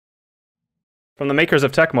From the makers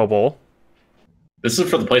of Tecmo Bowl. This is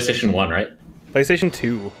for the PlayStation 1, right? PlayStation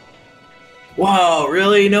 2. Whoa,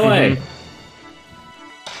 really? No way.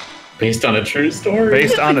 Based on a true story?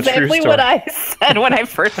 Based on a true story. Exactly what I said when I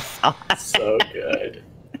first saw it. So good.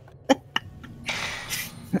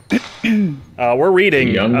 We're reading.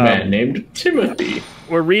 A young man named Timothy.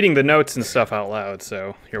 We're reading the notes and stuff out loud,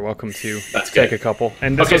 so you're welcome to take a couple.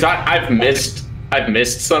 And okay, so I've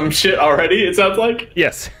missed some shit already. It sounds like.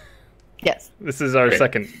 Yes. Yes. This is our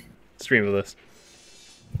second stream of this.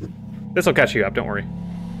 This will catch you up. Don't worry.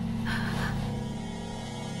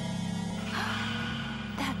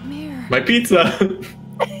 That mirror. My pizza.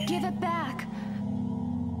 Give it back.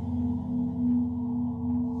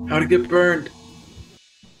 How'd it get burned?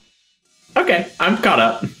 Okay, I'm caught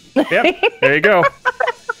up. Yep, there you go.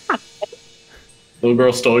 Little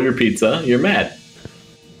girl stole your pizza. You're mad.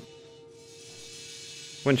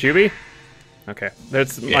 Wouldn't you be? Okay,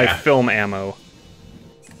 that's my film ammo.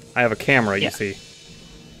 I have a camera, you see.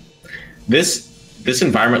 This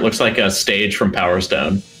environment looks like a stage from Power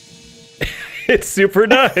Stone. It super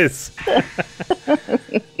does. All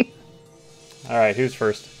right, who's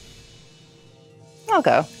first? I'll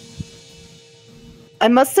go. I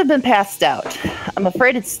must have been passed out. I'm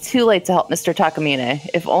afraid it's too late to help Mr. Takamine.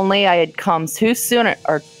 If only I had come too sooner.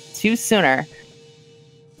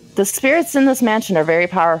 The spirits in this mansion are very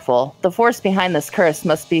powerful. The force behind this curse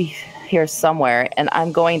must be here somewhere, and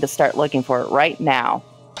I'm going to start looking for it right now.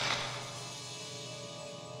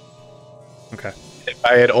 Okay. If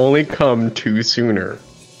I had only come too sooner.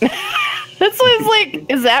 This was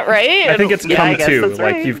like, is that right? I think it's come to. Like,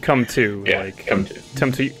 right. you've come to. Yeah, like, come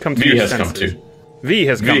to. Come to V your has senses. come to. V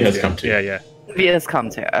has come V has to. come to. Yeah, yeah. V has come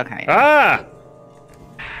to. Okay. Ah!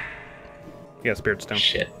 Yeah, Spirit Stone.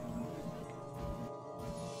 Shit.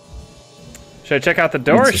 Should I check out the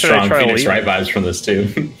door, or should I try to Phoenix leave? Wright vibes from this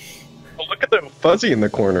too. Oh, look at the fuzzy in the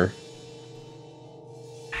corner.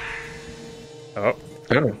 Oh.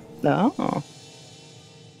 Oh. Oh.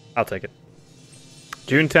 I'll take it.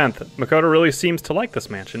 June 10th. Makoto really seems to like this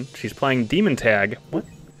mansion. She's playing Demon Tag. What?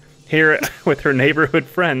 Here with her neighborhood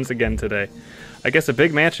friends again today. I guess a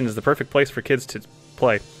big mansion is the perfect place for kids to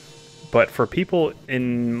play. But for people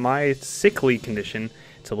in my sickly condition,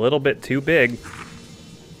 it's a little bit too big.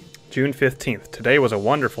 June 15th. Today was a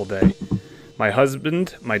wonderful day. My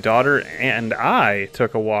husband, my daughter, and I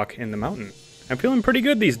took a walk in the mountain. I'm feeling pretty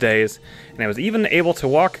good these days, and I was even able to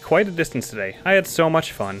walk quite a distance today. I had so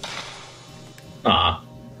much fun. Ah.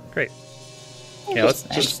 Great. Yeah,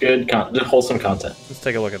 just good, just wholesome content. Let's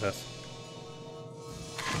take a look at this.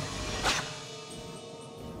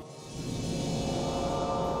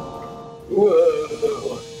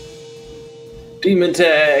 Whoa. Demon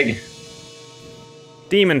Tag.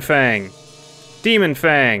 Demon Fang. Demon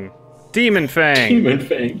Fang. Demon Fang. Demon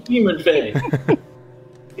Fang. Demon Fang.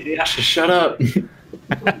 Yasha, shut up.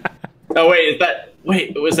 Oh wait,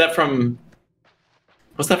 was that from?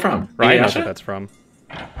 What's that from? Ryan knows what that's from.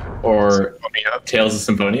 Or Tales of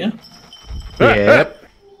Symphonia? Yep.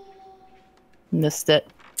 Missed it.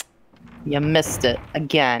 You missed it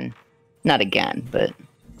again. Not again, but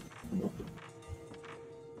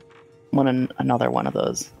another one of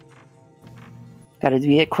those. Got to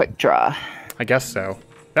be a quick draw. I guess so.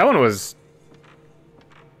 That one was...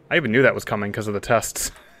 I even knew that was coming because of the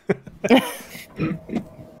tests.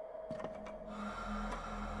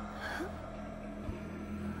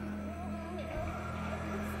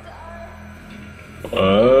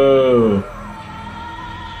 Oh.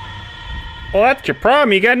 Well, that's your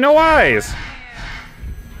problem. You got no eyes.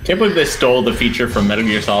 Can't believe they stole the feature from Metal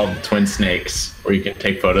Gear Solid Twin Snakes, where you can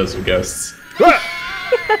take photos of ghosts.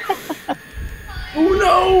 Oh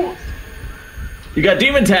no! You got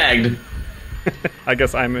demon tagged! I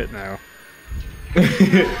guess I'm it now.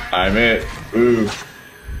 I'm it. Ooh.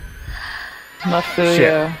 Mafuyu.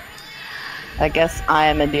 Shit. I guess I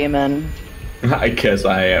am a demon. I guess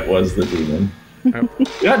I was the demon. Oh.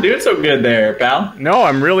 You're not doing so good there, pal. No,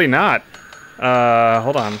 I'm really not.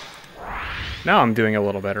 Hold on. Now I'm doing a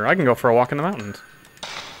little better. I can go for a walk in the mountains.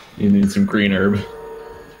 You need some green herb.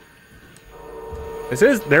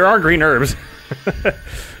 There are green herbs.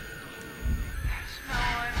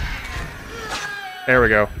 There we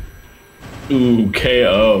go. Ooh,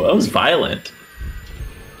 KO. That was violent.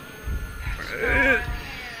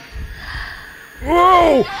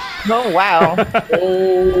 Whoa! Oh, wow.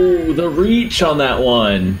 Oh, the reach on that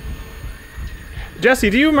one. Jesse,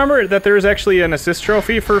 do you remember that there's actually an assist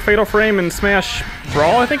trophy for Fatal Frame and Smash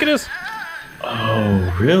Brawl, I think it is?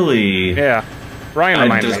 Oh, really? Yeah. Ryan That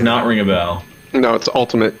reminded me. does not ring a bell. No, it's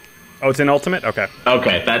ultimate. Oh, it's in Ultimate? Okay.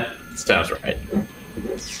 Okay, that sounds right.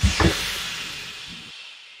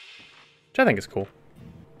 which I think is cool.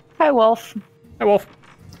 Hi, Wolf. Hi, Wolf.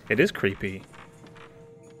 It is creepy.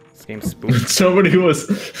 This game's spooky. Somebody was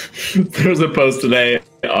there was a post today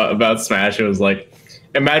about Smash. It was like,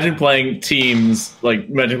 imagine playing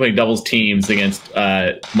doubles teams against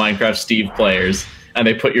Minecraft Steve players, and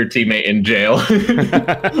they put your teammate in jail.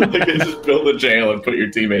 Like they just build a jail and put your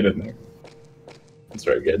teammate in there. It's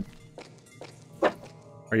very good.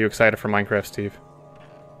 Are you excited for Minecraft, Steve?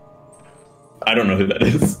 I don't know who that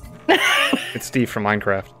is. It's Steve from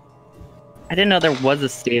Minecraft. I didn't know there was a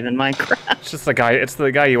Steve in Minecraft. It's just the guy. It's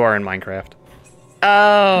the guy you are in Minecraft.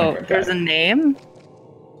 Oh, there's a name?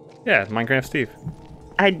 Yeah, Minecraft Steve.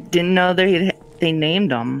 I didn't know they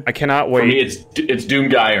named him. I cannot For me, wait. it's Doom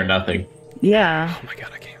Guy or nothing. Yeah. Oh my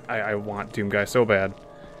god, I can't. I want Doom Guy so bad.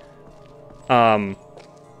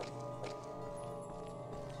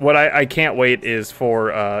 What I can't wait is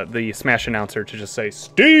for the Smash announcer to just say,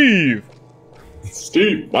 Steve!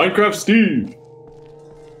 Steve! Minecraft Steve!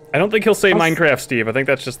 I don't think he'll say Minecraft Steve. I think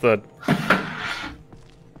that's just the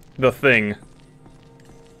thing.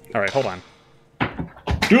 Alright, hold on.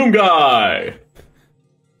 Doom Guy!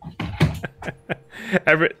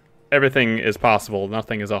 Everything is possible.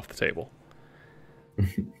 Nothing is off the table.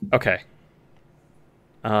 Okay.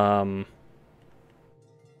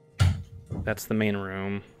 That's the main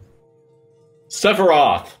room.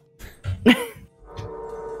 Sephiroth!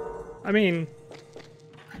 I mean,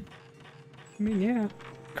 yeah.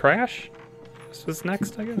 Crash? This was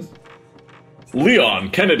next, I guess.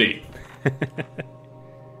 Leon Kennedy!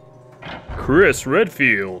 Chris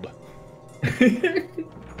Redfield.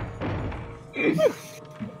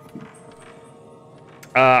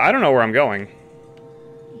 I don't know where I'm going.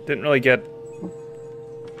 Didn't really get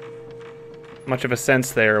much of a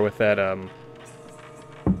sense there with that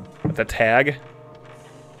tag.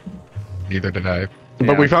 Neither did I. Yeah.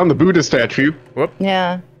 But we found the Buddha statue. Whoop.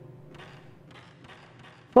 Yeah.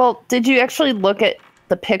 Well, did you actually look at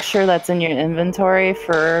the picture that's in your inventory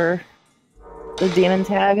for the demon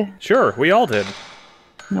tag? Sure, we all did.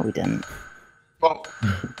 No, we didn't. Well,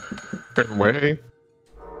 fair way.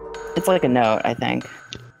 It's like a note, I think.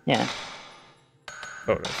 Yeah.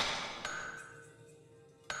 Photos.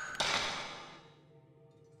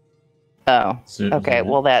 Oh. Okay,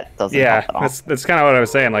 well that doesn't Yeah, help at all. that's kind of what I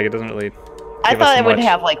was saying. Like, it doesn't really. I give us thought it would much.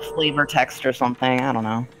 have like flavor text or something. I don't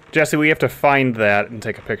know. Jesse, we have to find that and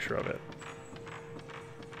take a picture of it.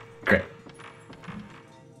 Great.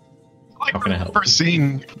 How can I help? I've never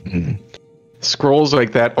seen scrolls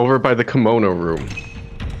like that over by the kimono room.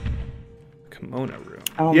 Kimono room.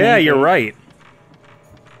 Oh, yeah, maybe. you're right.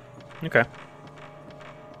 Okay.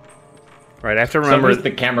 Right, I have to remember. Sometimes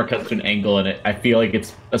the camera cuts to an angle and I feel like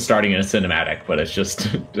it's starting in a cinematic, but it's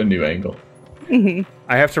just a new angle.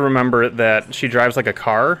 I have to remember that she drives like a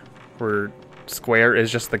car, where square is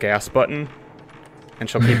just the gas button, and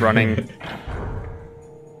she'll keep running.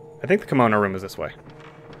 I think the kimono room is this way.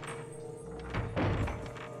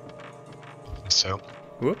 So,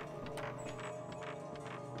 Whoop.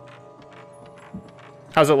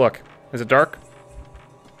 How's it look? Is it dark?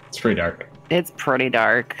 It's pretty dark. It's pretty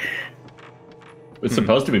dark. It's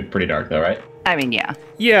supposed to be pretty dark though, right? I mean, yeah.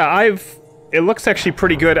 Yeah, it looks actually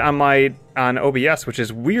pretty good on OBS, which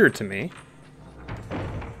is weird to me.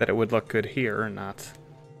 That it would look good here and not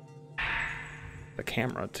the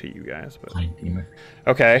camera to you guys, but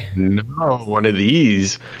okay. no, one of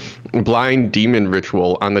these. Blind demon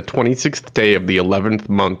ritual on the 26th day of the 11th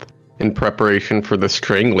month in preparation for the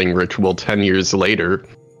strangling ritual 10 years later.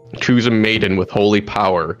 Choose a maiden with holy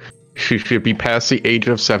power. She should be past the age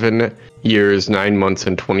of 7 years, 9 months,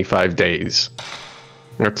 and 25 days.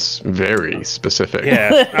 That's very specific.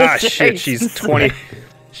 Yeah. Ah, It's shit. She's 20.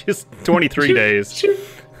 She's 23 days.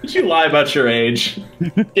 Did you lie about your age?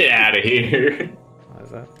 Get out of here. What is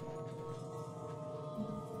that?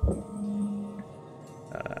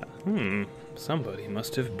 Somebody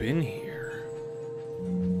must have been here.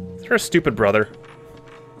 Is her stupid brother?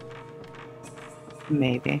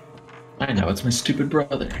 Maybe. I know, it's my stupid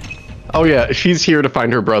brother. Oh yeah, she's here to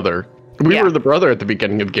find her brother. We Yeah. were the brother at the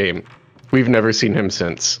beginning of the game. We've never seen him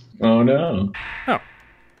since. Oh no. Oh.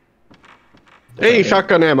 Hey,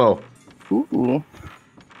 shotgun ammo. Ooh.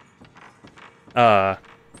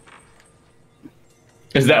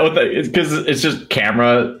 Is that what the... Because it's just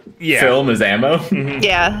camera Yeah. film as ammo?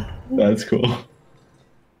 Yeah. That's cool.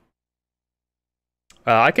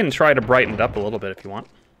 I can try to brighten it up a little bit if you want.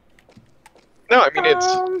 No, I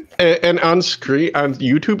mean and on screen on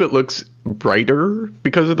YouTube it looks brighter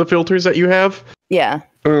because of the filters that you have. Yeah.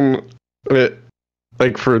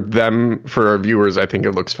 Like for them, for our viewers, I think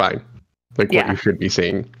it looks fine. Like Yeah. what you should be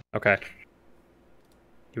seeing. Okay.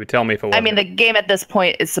 You would tell me if it was. I mean, the game at this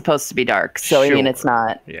point is supposed to be dark, so I mean, Sure. it's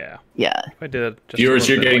not. Yeah. Yeah. If I did just Viewers, a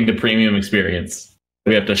you're little bit getting the premium experience.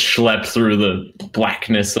 We have to schlep through the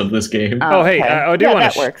blackness of this game. Oh, hey, Okay. I do Yeah, want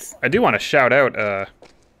that to. works. I do want to shout out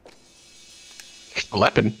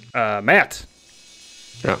Weapon. Matt,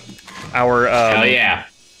 Yeah. our Hell yeah.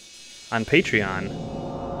 on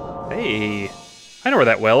Patreon. Hey, I know where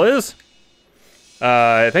that well is.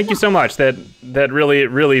 Thank you so much. That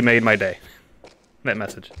really made my day. That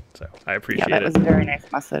message. So I Yeah, appreciate that it. was a very nice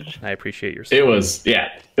message. I appreciate your It support.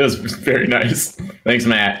 was very nice. Thanks,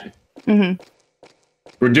 Matt. Hmm.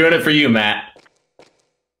 We're doing it for you, Matt.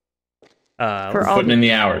 For all Putting in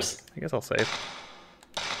the hours. I guess I'll save.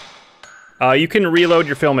 You can reload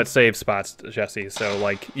your film at save spots, Jesse. So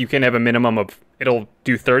like you can have a minimum of it'll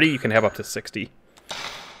do 30. You can have up to 60.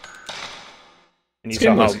 And you This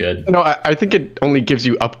game saw looks how- good. No, I think it only gives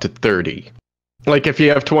you up to 30. Like if you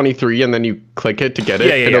have 23 and then you click it to get it,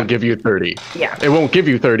 Yeah, yeah, it'll yeah. give you 30. Yeah. It won't give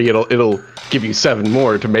you 30. It'll give you 7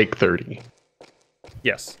 more to make 30.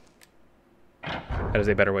 Yes. That is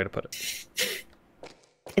a better way to put it.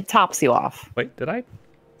 It tops you off. Wait, did I?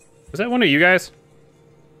 Was that one of you guys?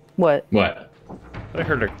 What? What? I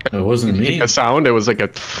heard a. It wasn't me. A sound. It was like a.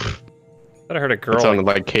 I heard a girl It sounded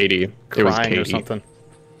like, like Katie. It was crying or Katie. something.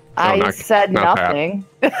 I not- said not that. nothing.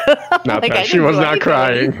 Not Like, that I she didn't was do not anything.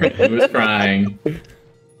 crying. He was crying.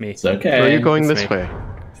 Me. It's okay. Where are you going it's this me. way?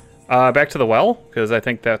 Back to the well because I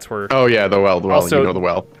think that's where Oh yeah, the well. Also- You know the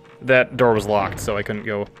well. that door was locked, so I couldn't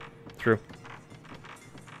go through.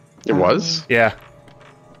 It was. Yeah.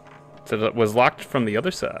 So it was locked from the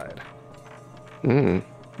other side. Mm.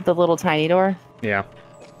 The little tiny door. Yeah.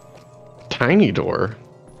 Tiny door.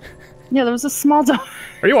 Yeah, there was a small door.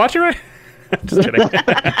 Are you watching right? Just kidding.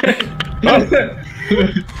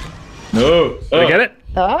 No. Did I get it?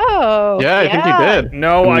 Oh. Yeah, I think you did.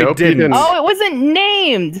 No, I Nope, you didn't. didn't. Oh, it wasn't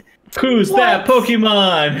named. Who's that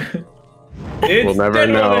Pokemon? It's We'll never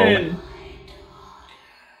know. Denolin.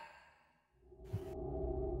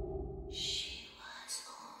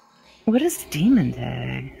 What is demon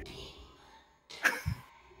tag?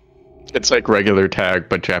 It's like regular tag,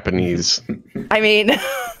 but Japanese. I mean,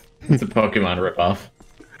 It's a Pokemon ripoff.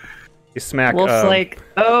 You smack. Wolf's like,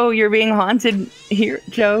 oh, you're being haunted here,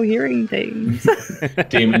 Joe, hearing things.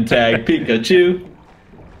 Demon Tag Pikachu.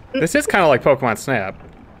 This is kind of like Pokemon Snap.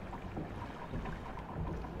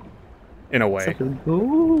 In a way.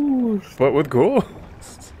 Ooh. But with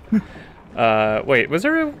ghosts. Wait, was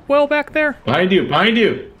there a well back there? Behind you, behind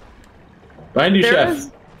you. Behind you, There Chef.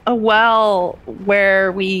 was a well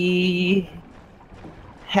where we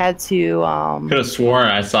had to, Could have sworn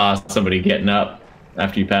I saw somebody getting up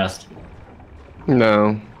after you passed.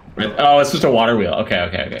 No. Oh, it's just a water wheel.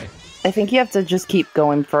 Okay. I think you have to just keep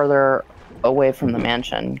going further away from the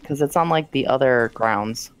mansion because it's on like the other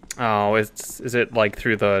grounds. Oh, is it like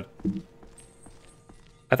through the?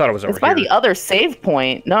 I thought it was over It's by here. the other save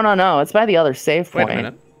point. No. It's by the other save Wait point. a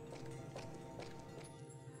minute.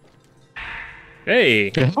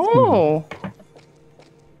 Hey, Oh,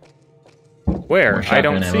 where? More I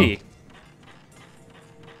don't shotgun ammo. see.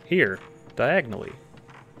 Here, diagonally.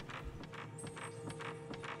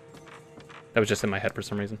 That was just in my head for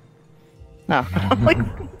some reason. no. I'm like,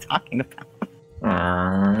 what are you talking about?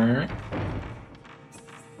 Alright.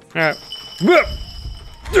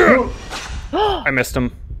 I missed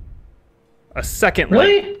him. A second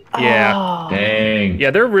late. Really? Yeah. Oh. Dang.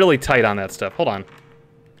 Yeah, they're really tight on that stuff. Hold on.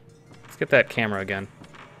 Let's get that camera again.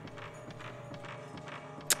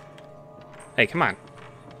 Hey, come on.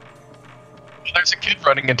 There's a kid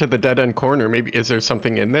running into the dead end corner. Maybe is there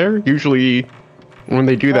something in there? Usually, when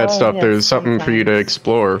they do that Oh, stuff, yeah, there's something for you to sometimes.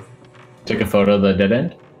 explore. Take a photo of the dead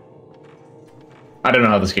end. I don't know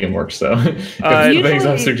how this game works, though. If the things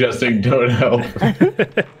I'm Usually- suggesting don't help.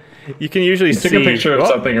 You can usually Took see. a picture of Oh,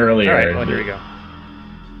 something earlier. All right, well, here we go.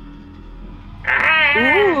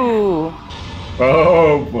 Ooh.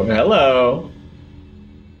 Oh, boy, hello.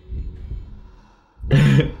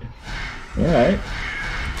 Alright.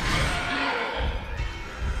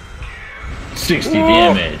 60 Whoa.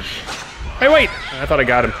 damage. Hey, wait! I thought I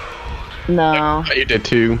got him. No. You did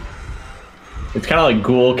too. It's kind of like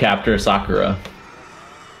Ghoul Captor Sakura.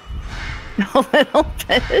 A little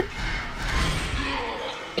bit.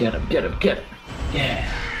 Get him. Yeah.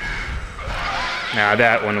 Nah,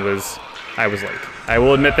 that one was. I was late. I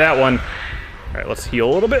will admit that one. All right, let's heal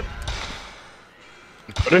a little bit.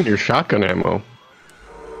 Put in your shotgun ammo.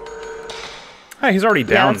 Hey, he's already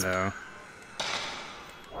down it's- though.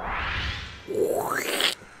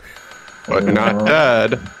 But not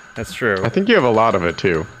dead. That's true. I think you have a lot of it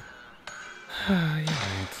too.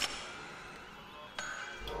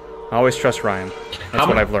 Always trust Ryan. That's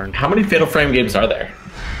what I've learned. How many Fatal Frame games are there?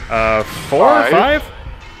 4 or 5?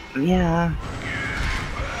 Yeah.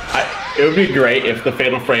 It would be great if the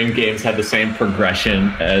Fatal Frame games had the same progression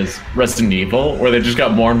as Resident Evil, where they just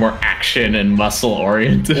got more and more action and muscle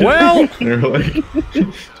oriented. Well, they're like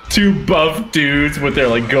two buff dudes with their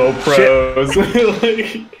like GoPros,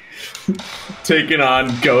 like taking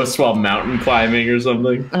on ghosts while mountain climbing or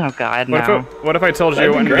something. Oh God, no. What if I told you That'd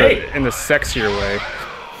it be went great. in the sexier way?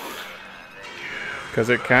 Because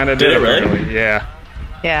it kind of Did did. it really? Yeah.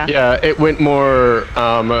 Yeah. Yeah, it went more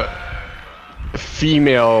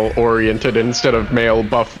female oriented instead of male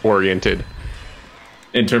buff oriented.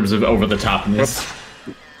 In terms of over the topness.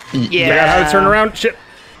 Yeah. I got how to turn around. Shit.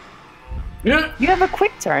 Yeah. You have a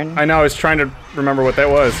quick turn. I know. I was trying to remember what that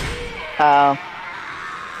was. Oh.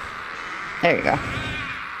 There you go.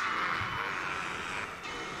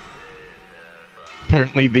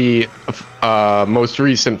 Apparently, the most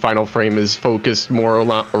recent Final Frame is focused more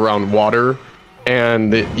around water,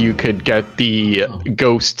 and you could get the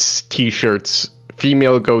ghosts t-shirts,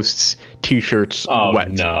 female ghosts t-shirts Oh wet.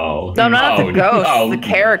 no. No, not Oh, the ghosts, no. the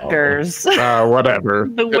characters. Whatever.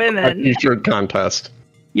 The women. A t-shirt contest.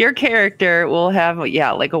 Your character will have,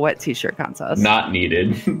 yeah, like a wet t-shirt contest. Not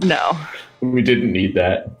needed. No. We didn't need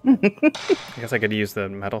that. I guess I could use the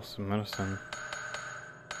medicine.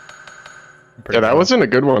 Yeah, that wasn't a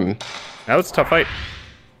good one. That was a tough fight.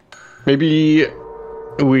 Maybe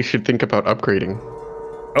we should think about upgrading.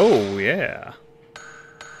 Oh yeah.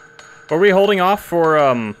 Were we holding off for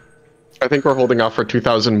I think we're holding off for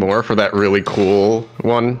 2,000 more for that really cool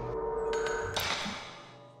one.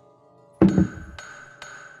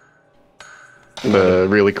 The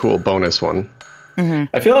really cool bonus one.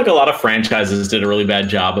 I feel like a lot of franchises did a really bad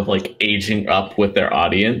job of like aging up with their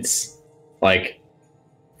audience. Like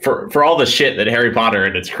for all the shit that Harry Potter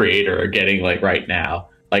and its creator are getting like right now.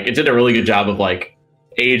 Like it did a really good job of like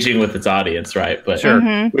aging with its audience, right? But Sure.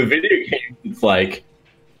 with video games, it's like,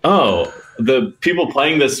 oh, the people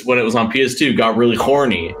playing this when it was on PS2 got really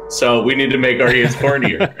horny, so we need to make our games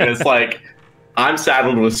hornier. And it's like, I'm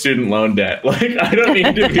saddled with student loan debt. Like I don't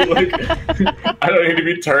need to be like I don't need to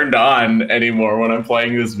be turned on anymore when I'm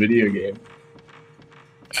playing this video game.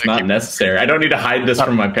 It's not necessary. I don't need to hide this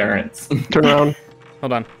from my parents. Turn around.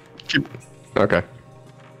 hold on. Okay.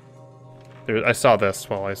 I saw this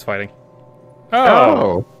while I was fighting.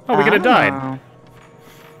 Oh, we could have died.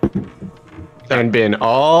 And been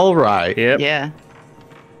all right. Yep. Yeah.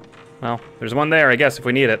 Well, there's one there, I guess, if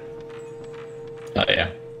we need it. Oh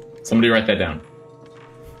yeah. Somebody write that down.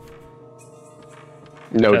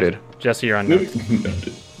 Noted. Jesse, you're on note.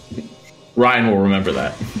 Noted. Ryan will remember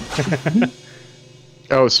that.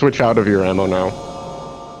 Oh, switch out of your ammo now.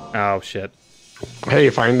 Oh shit. Hey,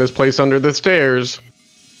 find this place under the stairs.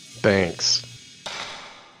 Thanks.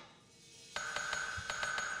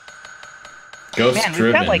 Ghost Man, we've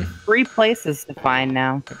driven. got like 3 places to find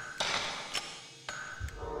now.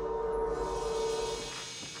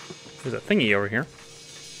 There's a thingy over here.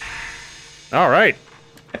 All right.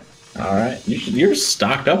 All right, you're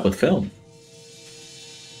stocked up with film.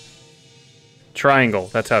 Triangle.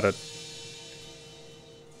 That's how to.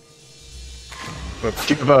 Whoops.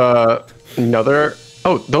 Do you have another?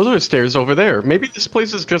 Oh, those are stairs over there. Maybe this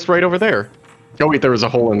place is just right over there. Oh wait, there was a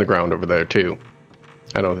hole in the ground over there too.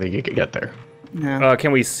 I don't think you could get there. No.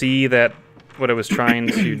 Can we see that? What it was trying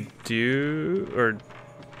to do, or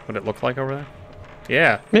what it looked like over there?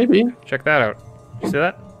 Yeah. Maybe. Check that out. You see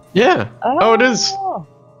that? Yeah. Oh, it is.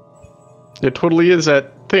 It totally is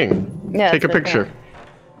that thing. Yeah, Take a it's right picture. there.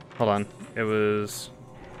 Hold on. It was.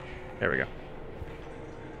 There we go.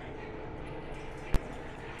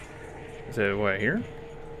 Is it what here?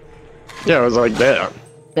 Yeah, it was like that.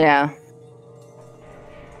 Yeah.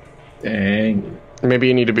 Dang. Maybe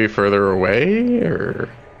you need to be further away, or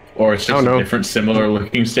Or it's Oh, just no. a different,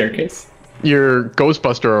 similar-looking staircase. your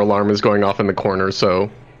Ghostbuster alarm is going off in the corner. So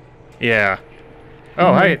Yeah.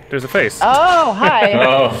 Oh, hi. There's a face. Oh, hi.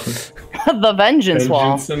 Oh, The vengeance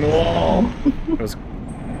wall. vengeance in the wall. It was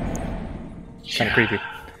kind of creepy.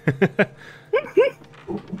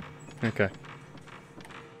 Okay.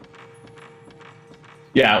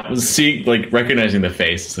 Yeah, recognizing the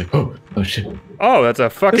face. It's like, oh shit. Oh, that's a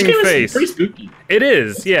This fucking game is face. pretty spooky. It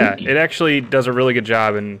is, yeah. Spooky. It actually does a really good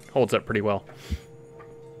job and holds up pretty well.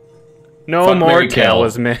 No Fuck, more Mary, kill.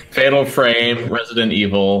 talisman. Fatal Frame, Resident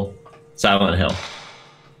Evil, Silent Hill.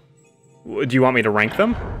 Do you want me to rank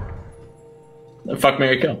them? Fuck,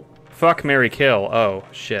 Mary, kill. Fuck, marry, kill. Oh,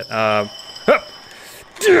 shit. Gotcha,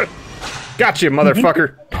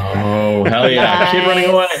 motherfucker. Oh, hell yeah. Kid Nice. running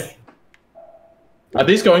away. Are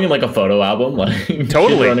these going in like a photo album? Like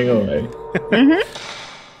Totally. Kid running away.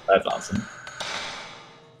 That's awesome.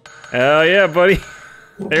 Oh yeah, buddy.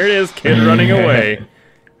 There it is, kid running away.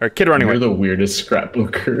 Or kid running You're away. the weirdest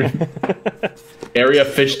scrapbooker. Area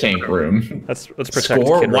fish tank room. Let's protect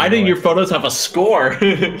Score? kid Why running do away. your photos have a score?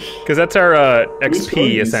 Because that's our scored XP,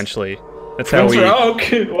 these? essentially. That's how Professor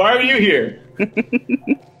we... Oak, why are you here?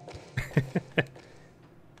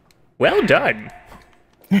 Well done.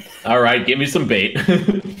 All right, give me some bait.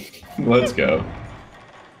 Let's go.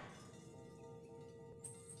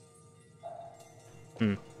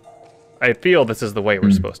 I feel this is the way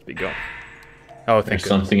we're supposed to be going. Oh, thank There's you.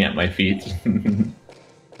 something at my feet.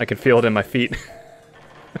 I can feel it in my feet.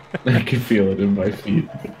 I can feel it in my feet.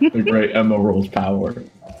 The great emerald power.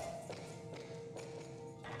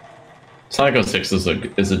 Sonic 06 is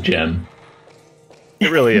a gem.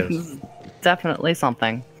 It really is. Definitely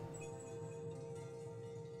something.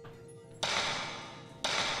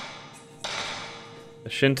 The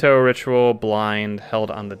Shinto ritual blind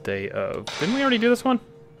held on the day of. Didn't we already do this one?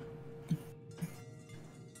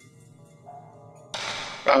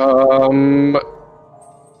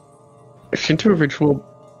 Shinto ritual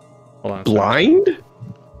Hold on. a second. blind?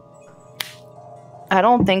 I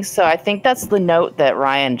don't think so. I think that's the note that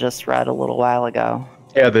Ryan just read a little while ago.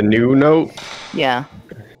 Yeah, the new note. Yeah.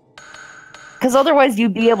 Because otherwise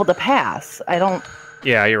you'd be able to pass. I don't...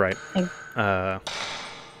 Yeah, you're right. Thank-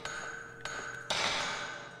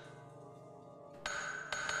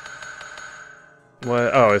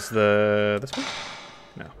 What? Oh, is this one?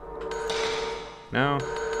 No. No.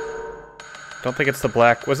 Don't think it's the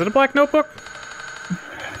black. Was it a black notebook?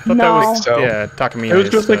 Thought No. That was, So. yeah, Takamine. It was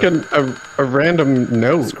just like a random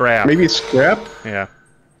note. Scrap. Maybe it's scrap? Yeah.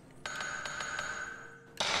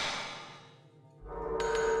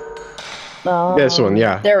 This one,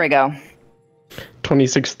 yeah. There we go.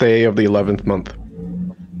 26th day of the 11th month.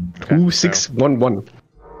 Okay, 2611.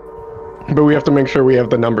 But we have to make sure we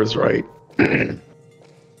have the numbers right.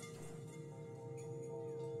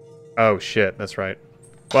 Oh shit, that's right.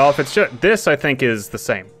 Well, if it's just this, I think is the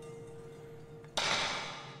same.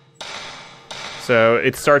 So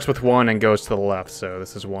it starts with 1 and goes to the left. So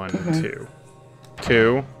this is 1, 2,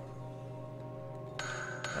 2,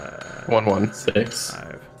 1-1. 6.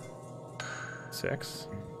 5, 6.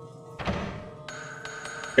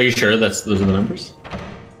 Are you sure those are the numbers?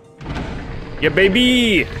 Yeah,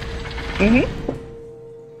 baby.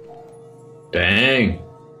 Dang.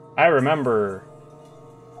 I remember.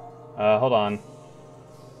 Hold on.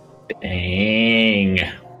 Dang.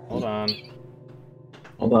 Hold on.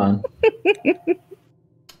 Hold on.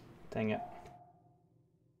 Dang it.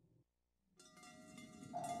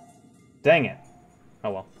 Dang it. Oh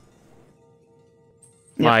well.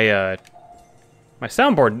 My my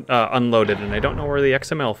soundboard unloaded and I don't know where the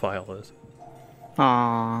XML file is.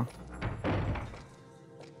 Aww.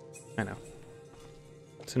 I know.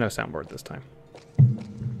 So no soundboard this time.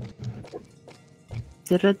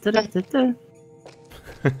 Da-da-da-da-da-da.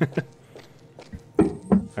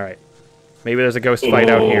 Alright. Maybe there's a ghost fight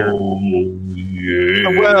out here. Oh,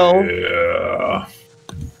 yeah. Well. Yeah.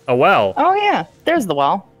 A well. Oh yeah, there's the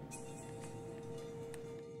well.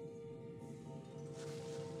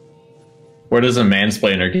 Where does a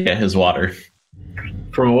mansplainer get his water?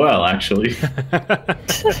 From a well, actually.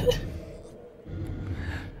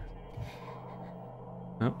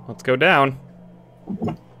 Oh, let's go down.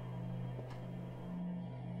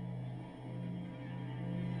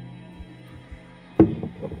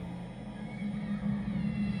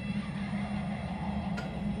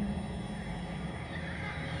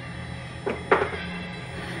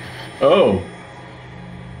 Oh.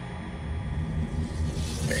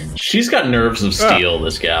 She's got nerves of steel,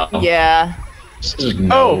 this gal. Yeah. Just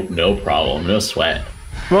no problem, no sweat.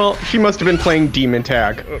 Well, she must have been playing Demon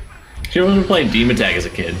Tag. She wasn't playing Demon Tag as a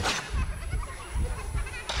kid.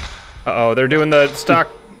 Uh-oh, they're doing the stock,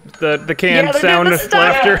 the canned Yeah, they're sound doing the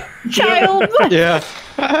stock. laughter. Child. Yeah.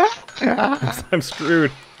 I'm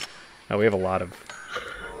screwed. Oh, we have a lot of...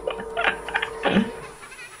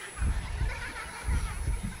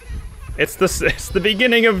 It's the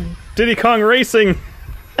beginning of Diddy Kong Racing.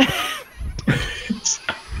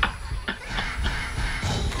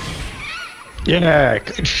 Yeah,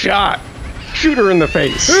 good shot. Shoot her in the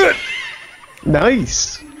face.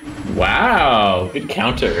 Nice. Wow, good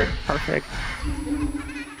counter. Perfect.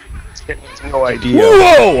 No idea.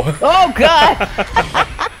 Whoa! Oh god.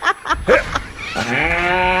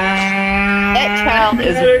 That child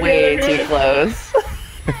is way too close.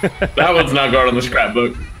 That one's not going on the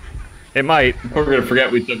scrapbook. It might. We're gonna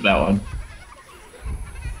forget we took that one.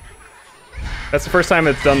 That's the first time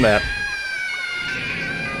it's done that.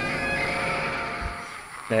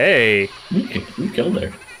 Hey. You killed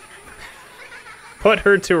her. Put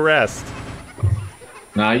her to rest.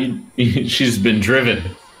 Nah, she's been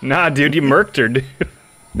driven. Nah, dude, you murked her, dude.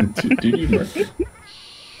 Dude, you murked her.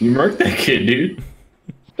 You murked that kid, dude.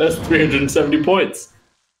 That's 370 points.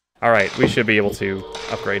 All right, we should be able to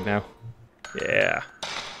upgrade now. Yeah.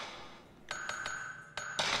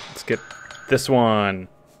 Let's get this one.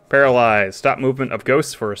 Paralyzed. Stop movement of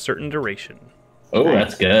ghosts for a certain duration. Oh,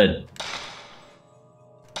 that's good.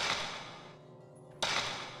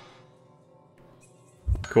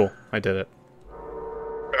 Cool, I did it.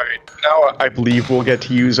 Alright, now I believe we'll get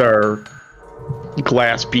to use our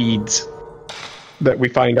glass beads that we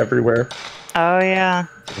find everywhere. Oh, yeah.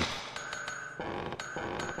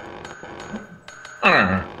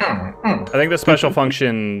 I think the special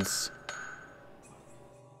functions...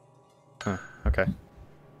 Huh, okay.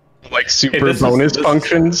 Like super this is- bonus this is-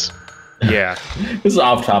 functions. Yeah, This is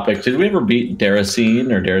off topic. Did we ever beat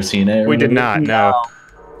Daracene or Daracene? we did not, no.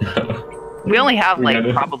 We only have, We like,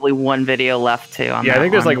 gotta- probably one video left, too. On Yeah, I that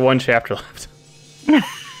think there's one. like one chapter left. I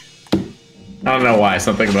don't know why.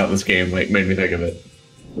 Something about this game made me think of it.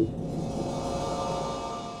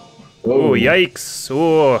 Oh, yikes.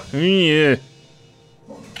 Oh, yeah.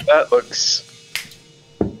 That looks...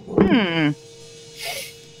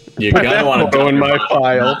 You're gonna want to go in my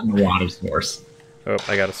file. A lot of source. Oh,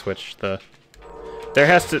 I gotta switch the... There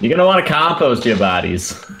has to... You're gonna want to compost your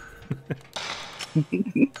bodies.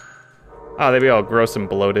 Oh, they'd be all gross and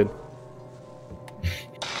bloated.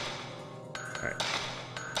 Alright.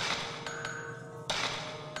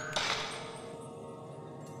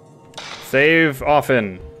 Save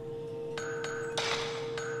often.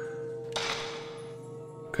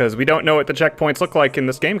 Because we don't know what the checkpoints look like in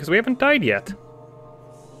this game, because we haven't died yet.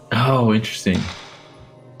 Oh, interesting.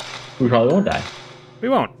 We probably won't die. We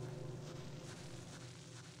won't.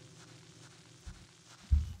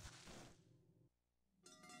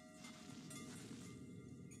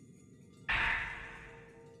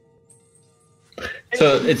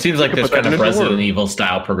 So it seems like there's put that kind of in a door. Resident Evil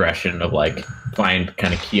style progression of like find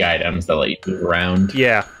kind of key items that let you move around,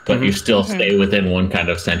 Yeah. but you still stay within one kind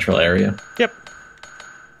of central area. Yep.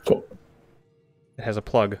 Cool. It has a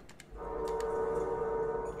plug.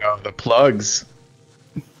 Oh, the plugs.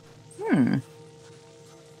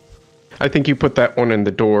 I think you put that one in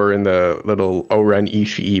the door in the little Oren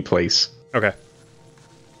Ishii place. Okay.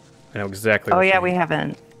 I know exactly Oh, what yeah, you we mean.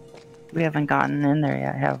 haven't gotten in there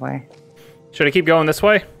yet, have we? Should I keep going this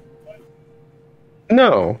way?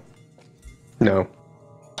 No. No.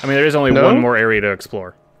 I mean, there is only No? one more area to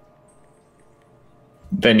explore.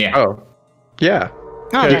 Then yeah. Oh. Yeah.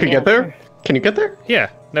 Oh, You then, can yeah, get there? sure. Can you get there? Yeah,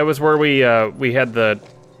 that was where we had the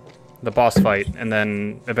boss fight, and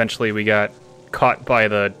then eventually we got caught by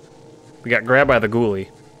we got grabbed by the ghoulie.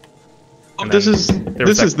 And This then is there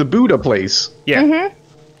was this is the Buddha place. Yeah.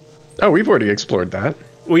 Oh, we've already explored that.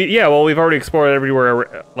 We've already explored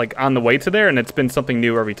everywhere, like on the way to there, and it's been something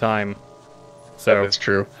new every time. So That's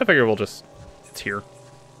true. I figure it's here.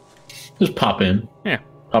 Just pop in. Yeah.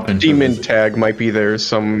 Pop in. Demon tag might be there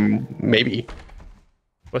some maybe.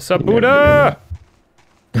 What's up, Buddha?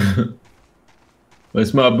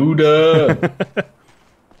 Where's my Buddha?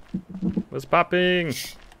 What's popping?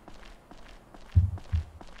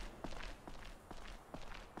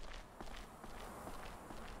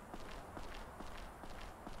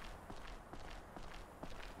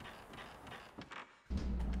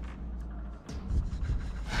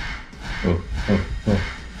 Oh, oh,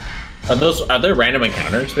 oh. Are there random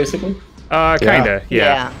encounters basically? Kinda.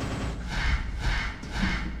 Yeah.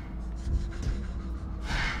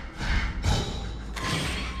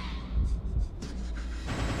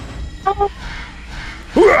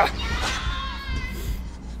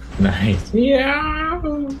 Nice. Yeah.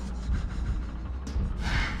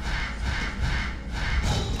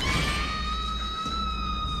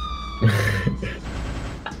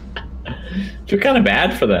 Feel kind of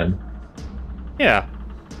bad for them. Yeah.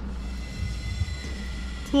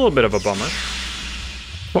 It's a little bit of a bummer.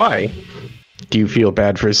 Why? Do you feel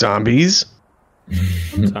bad for zombies?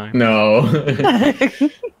 Sometime. No.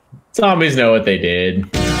 Zombies know what they did.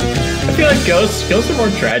 I feel like ghosts are more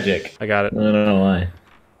tragic. I got it. I don't know why.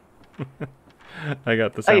 I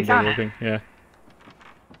got the Oh, you soundboard found it. working. Yeah.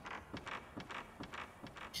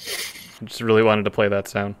 I just really wanted to play that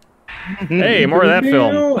sound. Hey, more of that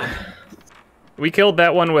film. We killed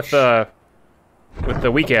that one with the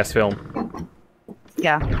weak ass film.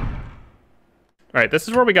 Yeah. Alright, this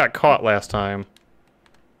is where we got caught last time.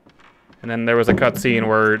 And then there was a cutscene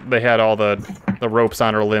where they had all the ropes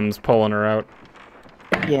on her limbs pulling her out.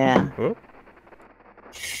 Yeah. Whoop.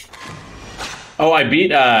 Oh, I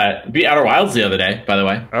beat Outer Wilds the other day, by the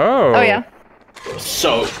way. Oh. Oh, yeah.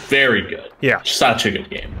 So very good. Yeah. Such a good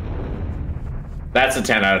game. That's a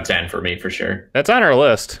 10 out of 10 for me for sure. That's on our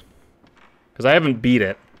list. Because I haven't beat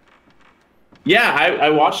it. Yeah, I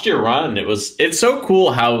watched your run. It's so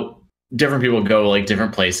cool how different people go like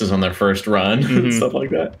different places on their first run and stuff like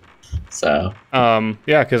that. So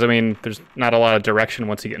yeah, because I mean, there's not a lot of direction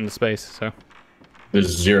once you get into space. So there's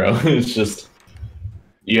zero. It's just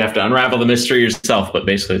you have to unravel the mystery yourself. But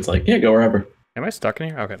basically, it's like, yeah, go wherever. Am I stuck in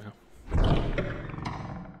here? Okay, no.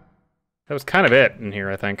 That was kind of it in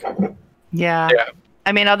here, I think. Yeah. Yeah.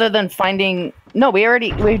 I mean, other than finding... No, we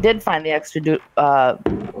did find the extra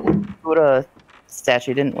Buddha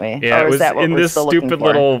statue, didn't we? Yeah, or it is was that what in we're this still looking stupid for?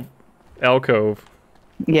 little alcove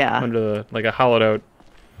Yeah. under the, like a hollowed out.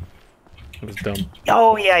 It was dumb.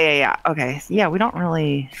 Oh, yeah. Okay. Yeah, we don't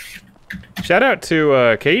really... Shout out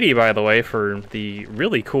to Katie, by the way, for the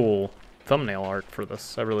really cool thumbnail art for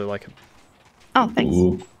this. I really like it. Oh, thanks.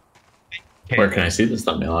 Ooh. Where can I see this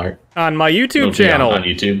thumbnail art? On my YouTube It'll be channel. on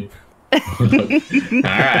YouTube. All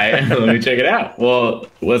right, let me check it out. Well,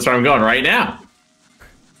 that's where I'm going right now.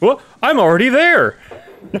 Well, I'm already there.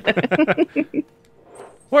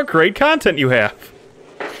 What great content you have.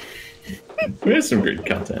 We have some great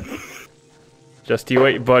content. Just you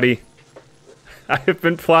wait, buddy. I have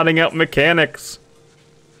been plotting out mechanics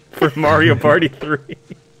for Mario Party 3.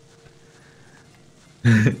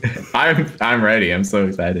 I'm ready. I'm so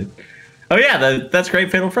excited. Oh yeah, that's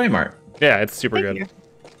great Fatal Frame art. Yeah, it's super good. you.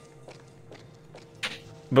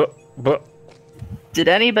 But Did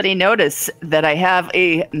anybody notice that I have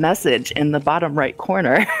a message in the bottom right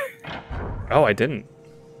corner? oh, I didn't.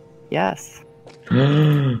 Yes.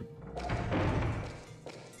 I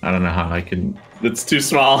don't know how I can. It's too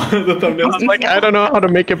small. The thumbnail's Like, I don't know how to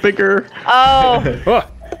make it bigger. Oh, Oh,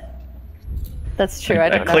 that's true. I I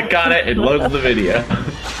don't know. click on it, it loads the video.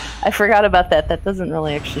 I forgot about that. That doesn't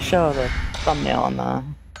really actually show the thumbnail on the...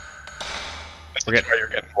 That's why you're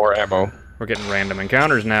getting more ammo. we're getting random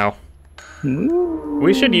encounters now. Ooh.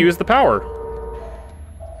 We should use the power.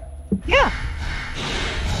 Yeah.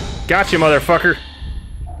 Gotcha, motherfucker.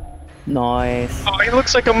 Nice. Oh, he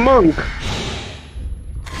looks like a monk.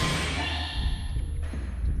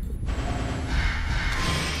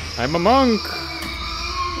 I'm a monk.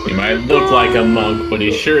 He might look like a monk, but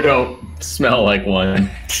he sure don't smell like one.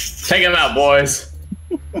 Take him out, boys.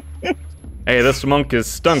 Hey, this monk is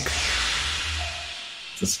stunk.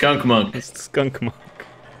 It's a skunk monk. It's skunk monk.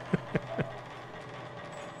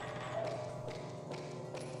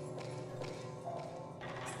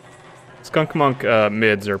 Skunk monk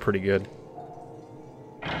mids are pretty good.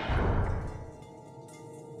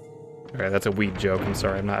 Alright, that's a weed joke. I'm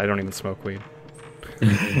sorry. I don't even smoke weed.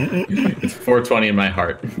 It's 420 in my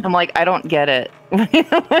heart. I'm like, I don't get it.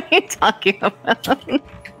 What are you talking about? I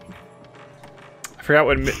forgot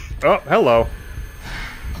what. Oh, hello.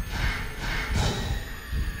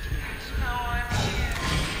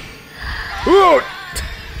 Ooh!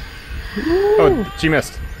 Oh, she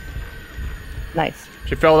missed. Nice.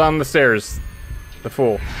 She fell down the stairs. The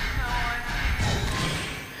fool.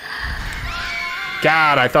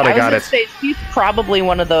 God, I thought I got it. Say, she's probably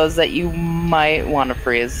one of those that you might want to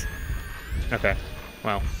freeze. Okay.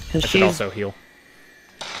 Well, I Because should she's also heal.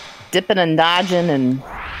 dipping and dodging and...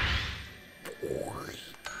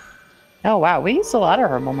 Oh, wow. We used a lot of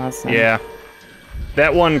herbal medicine. Yeah.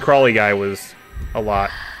 That one crawly guy was a lot.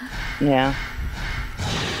 Yeah.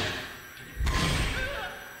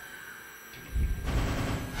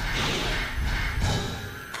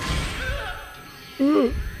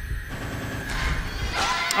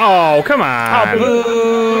 Oh, come on.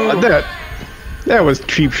 That was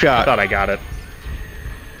cheap I shot. thought I got it.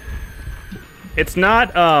 It's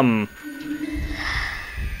not, Oh,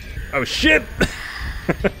 shit!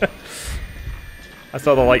 I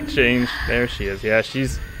saw the light change. There she is. Yeah,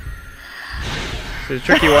 she's a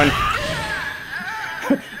tricky one.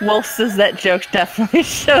 Wolf says that joke definitely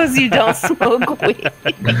shows you don't smoke weed.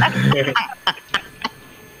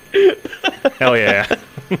 Hell yeah.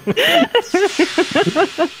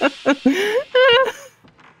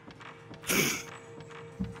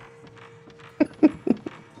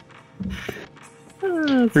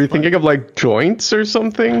 Were you thinking of like joints or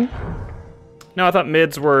something? No, I thought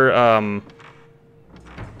mids were,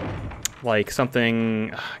 like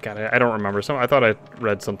something... God, I don't remember. I thought I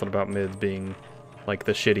read something about mids being like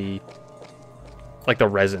the shitty... Like the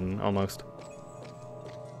resin, almost.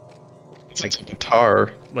 It's like a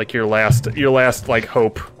guitar. Like your last like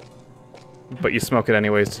hope, but you smoke it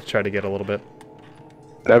anyways to try to get a little bit.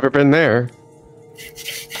 Never been there.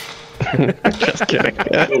 Just kidding.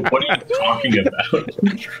 What are you talking about?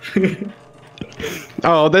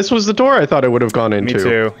 Oh, this was the door I thought I would have gone into. Me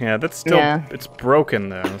too. Yeah, that's still Yeah. it's broken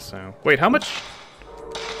though. So wait, how many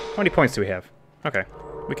points do we have? Okay,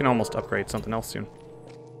 we can almost upgrade something else soon.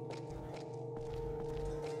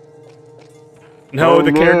 No, Oh,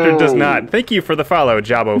 the character does no. not. Thank you for the follow,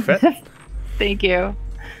 Jabo Fett. Thank you.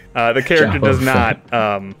 The character Jabo does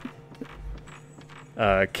Fett.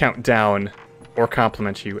 not count down or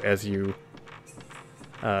compliment you as you.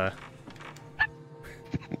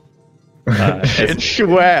 It's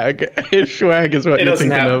swag. It's swag is what It you're doesn't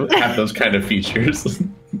thinking of. have those kind of features.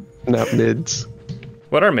 Not mids.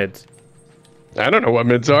 What are mids? I don't know what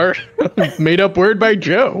mids are. Made up word by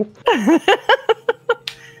Joe.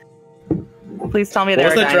 Please tell me What there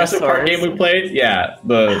was are that Jurassic Park dinosaurs. game we played? Yeah,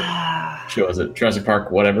 what was it? Jurassic Park,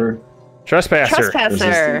 whatever. Trespasser.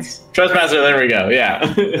 Trespasser. Resistance. Trespasser, there we go, yeah.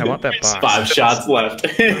 I want that box. 5 shots left.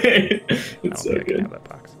 it's Okay, so I can good. have that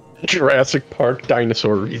box. Jurassic Park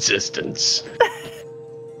Dinosaur Resistance.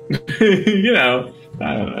 You know,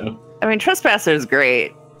 I don't know. I mean, Trespasser is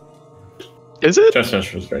great. Is it?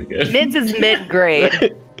 Trespasser was very good. Mids is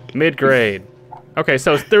mid-grade. Mid grade. Okay,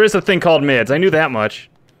 so there is a thing called mids. I knew that much.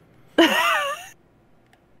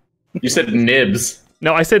 You said nibs.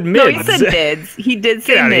 No, I said No, mids. he said mids. He did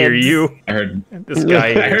say Get out of mids. here, you. I heard. This guy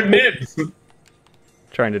I heard nibs.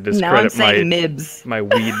 trying to Now I'm discredit saying my mibs. my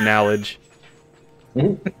weed knowledge.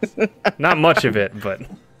 Not much of it, but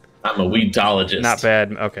I'm a weedologist. not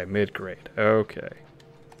bad. Okay, mid grade. Okay.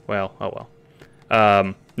 Well, oh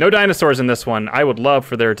well. No dinosaurs in this one. I would love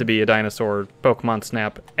for there to be a dinosaur Pokemon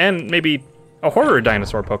Snap, and maybe a horror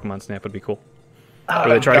dinosaur Pokemon Snap would be cool. Where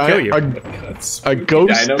they try to kill you. A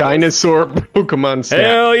ghost Dino- dinosaur Pokemon Snap.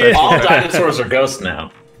 Hell yeah! All dinosaurs are ghosts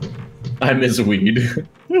now. I miss weed.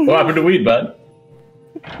 What happened to weed, bud?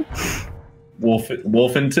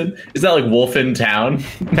 Wolfenton? Is that like Wolf in Town?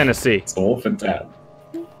 Tennessee. It's a Wolf in Town.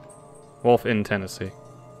 Wolf in Tennessee.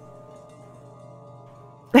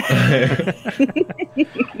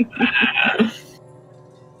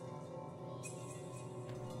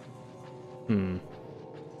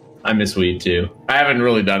 I miss weed too. I haven't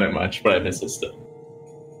really done it much, but I miss it still.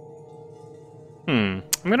 I'm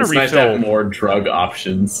gonna It's nice to have refill. more drug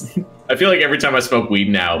options. I feel like every time I smoke weed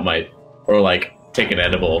now, or like take an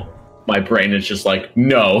edible, my brain is just like,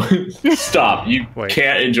 no, stop. You Wait.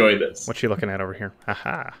 can't enjoy this. What you looking at over here?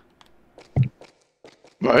 Haha.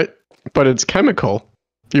 But it's chemical.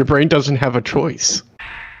 Your brain doesn't have a choice.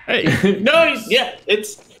 Hey. No, yeah,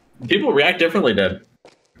 it's people react differently to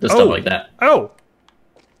stuff Oh. like that. Oh,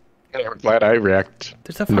 I'm glad I react.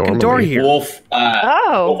 there's a fucking Normally. door here. Wolf.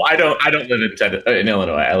 Oh. Wolf, I don't live in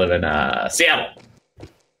Illinois. I live in Seattle. Hold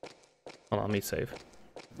on, let me save.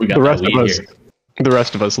 We got The that rest of weed us, here. the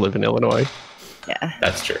rest of us live in Illinois. Yeah.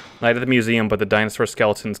 That's true. Night at the museum, but the dinosaur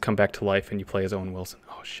skeletons come back to life and you play as Owen Wilson.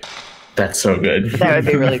 Oh shit! That's so good. That would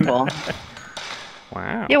be really cool.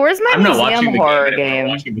 Wow. Yeah, where's my I'm not watching museum the horror game. game?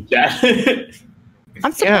 I'm watching the chat.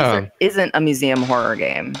 I'm surprised Yeah. there isn't a museum horror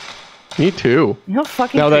game. Me too. You know,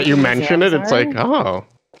 fucking Now that you creepy mention it, museums it's are? like, oh,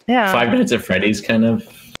 yeah. Five Nights at Freddy's kind of.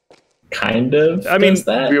 I mean, does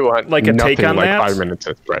that. we want Like a nothing take on like that? 5 Minutes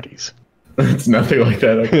at Freddy's. It's nothing like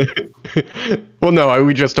that. Well, no,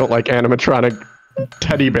 we just don't like animatronic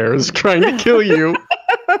teddy bears trying to kill you.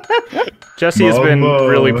 Jesse has been Mama.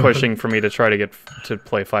 really pushing for me to try to get to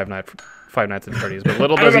play Five Nights at Freddy's, but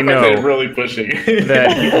little I does he don't know if I've know been really pushing.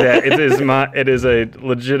 that it is a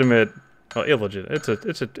legitimate, well, illegitimate.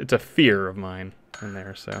 It's a fear of mine in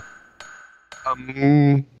there. So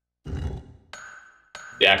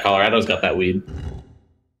Yeah, Colorado's got that weed.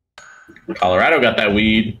 Colorado got that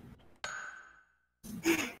weed.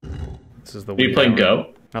 this is the. Are you weed playing hour.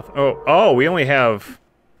 Go? Nothing. Oh, we only have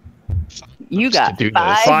You got do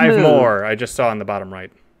this. 5 moves. more. I just saw on the bottom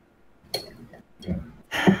right.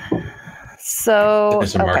 So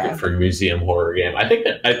There's a market okay. for a museum horror game. I think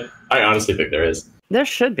that I honestly think there is. There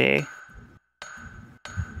should be.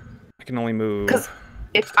 I can only move. 'Cause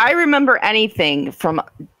if I remember anything from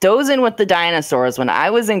dozing with the dinosaurs when I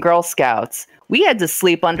was in Girl Scouts, we had to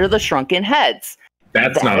sleep under the shrunken heads.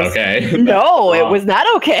 That's That not was- okay. No, it wrong. was not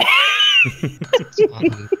okay.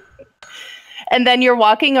 And then you're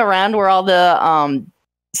walking around where all the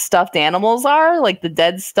stuffed animals are, like the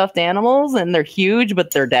dead stuffed animals, and they're huge,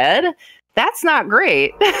 but they're dead. That's not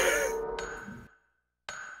great. I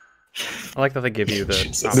like that they give you the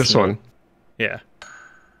Jesus. option. This one. Yeah.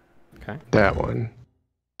 Okay. That one.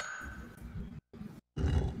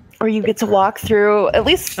 Or you get to walk through. At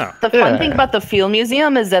least Oh. the fun Yeah. thing about the Field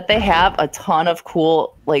Museum is that they have a ton of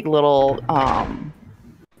cool, like little,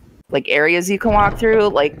 like areas you can walk through.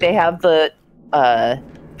 Like they have the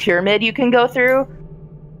pyramid you can go through,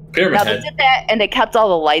 Pyramid Now they Head. did that, and they kept all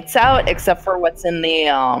the lights out except for what's in the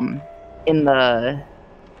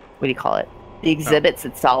what do you call it? The exhibits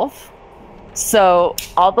itself. So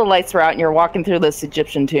all the lights were out, and you're walking through this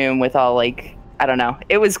Egyptian tomb with all like I don't know.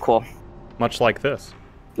 It was cool. Much like this.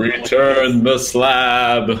 Return the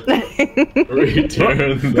slab.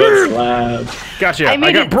 Return the slab. Gotcha. I I,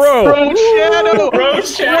 made got it bro. so- Bro,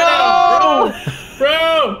 Shadow.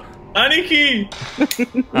 Bro. Aniki.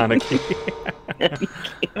 Aniki.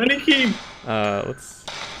 Aniki. Let's.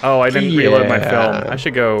 Oh, I didn't reload my film. Yeah. I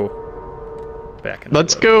should go back. And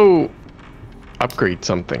Let's reload. go upgrade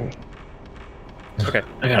something. Okay.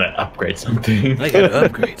 I gotta upgrade something. I gotta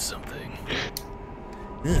upgrade something.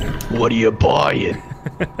 What are you buying?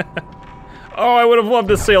 Oh, I would have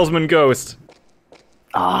loved a salesman ghost.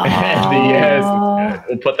 Yes.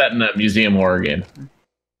 We'll put that in the Museum Oregon.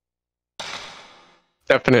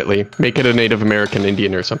 Definitely. Make it a Native American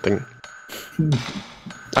Indian or something.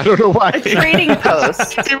 I don't know why. A trading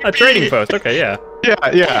post. A trading post. Okay, yeah.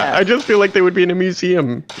 Yeah. I just feel like they would be in a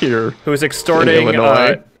museum here. Who's extorting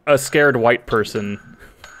Illinois. a scared white person?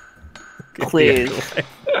 Please.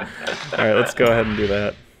 All right, let's go ahead and do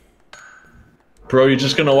that. Bro, you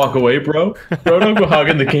just gonna walk away, bro? Bro, don't go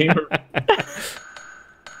hogging the gamer.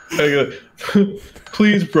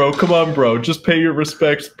 Please, bro, come on, bro. Just pay your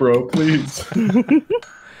respects, bro, please.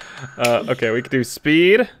 Okay, we could do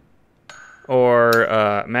speed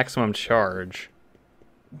or maximum charge.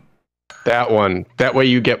 That one. That way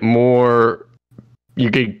you get more.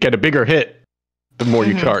 You could get a bigger hit the more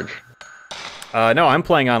you charge. No, I'm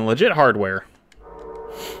playing on legit hardware.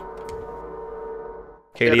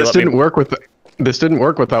 Katie, This let me- didn't work with. This didn't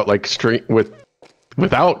work without like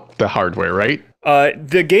without the hardware, right?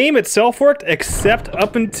 The game itself worked, except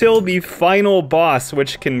up until the final boss,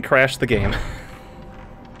 which can crash the game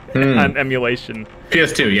on emulation.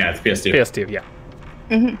 PS2, yeah, it's PS2. PS2, yeah.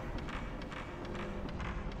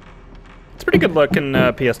 It's a pretty good looking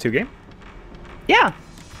PS2 game. Yeah.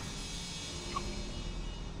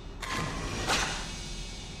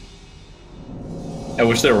 I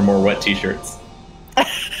wish there were more wet t-shirts.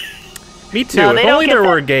 Me too. No, they if don't only get there that-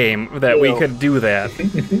 were a game that we could do that.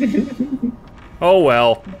 Oh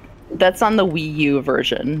well. That's on the Wii U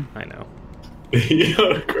version. I know.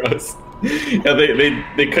 Yeah, gross. Yeah,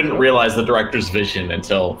 they couldn't realize the director's vision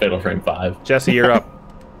until Fatal Frame 5. Jesse, you're up.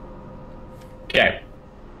 Okay.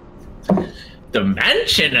 The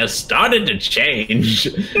mansion has started to change.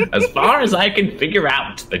 As far as I can figure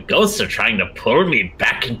out, the ghosts are trying to pull me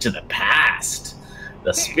back into the past.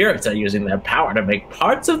 The spirits are using their power to make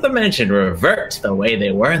parts of the mansion revert the way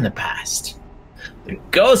they were in the past. The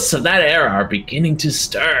ghosts of that era are beginning to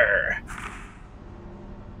stir.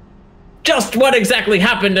 Just what exactly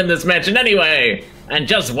happened in this mansion anyway? And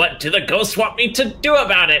just what do the ghosts want me to do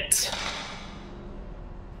about it?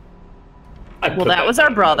 Well, that was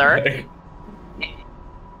our brother.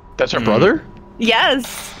 That's our brother.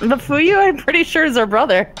 Yes, the Fuyu, I'm pretty sure, is our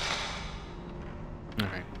brother. All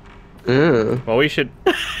right. Yeah. Well, we should.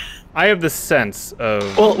 I have the sense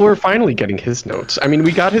of. Well, we're finally getting his notes. I mean,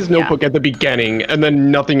 we got his notebook at the beginning, and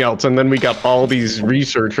then nothing else, and then we got all these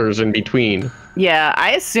researchers in between. Yeah,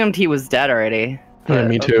 I assumed he was dead already. Yeah, but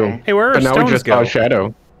me too. okay. Hey, where are But now we stones just go? saw a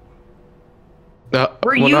shadow.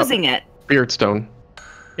 We're using it. Spirit stone.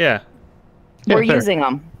 Yeah, Yeah, We're there. using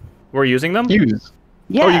them. we're using them. Use.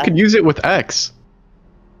 Yeah. Oh, you can use it with X.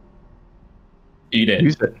 Eat it.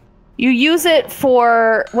 Use it. You use it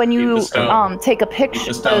for when Eat you the stone. take a picture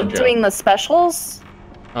the stone, Joe. doing the specials.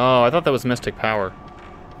 Oh, I thought that was Mystic Power.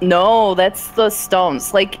 No, that's the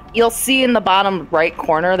stones. Like you'll see in the bottom right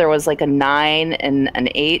corner, there was like a 9 and an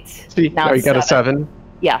 8. See, now you it's got a 7.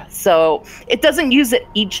 Yeah, so it doesn't use it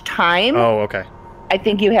each time. Oh, okay. I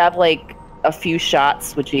think you have like a few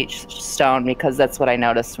shots with each stone because that's what I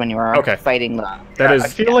noticed when you were Okay. fighting the. That is I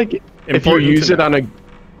feel like if you important use to it know. on a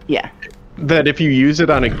Yeah. that if you use it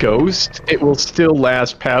on a ghost, it will still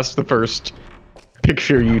last past the first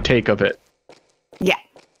picture you take of it. Yeah.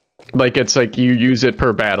 Like it's like you use it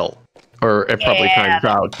per battle, or it probably Yeah. times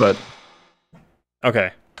out. But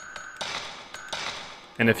Okay.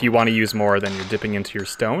 And if you want to use more, then you're dipping into your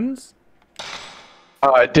stones?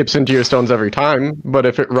 it dips into your stones every time. But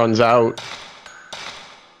if it runs out,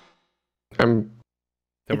 Then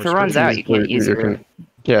If we're it runs screwed. out, you can't use it.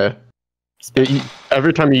 yeah.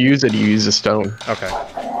 Every time you use it, you use a stone. Okay.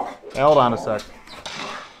 Hold on a sec.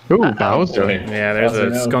 Ooh, Bowser. Yeah, there's Bowser, a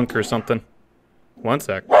no. skunk or something. One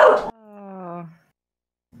sec.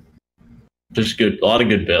 There's a lot of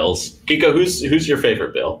good bills. Kiko, who's your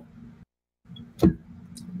favorite bill?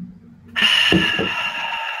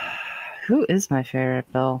 Who is my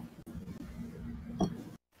favorite Bill?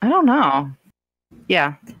 I don't know.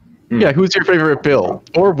 Yeah, Yeah, who's your favorite Bill?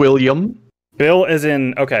 Or William? Bill is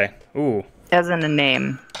in. Okay. Ooh. As in a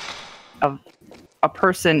name of a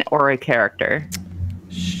person or a character.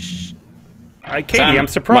 Katie, I'm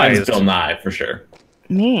Mine's surprised. Bill Nye for sure.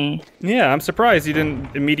 Me. Yeah, I'm surprised you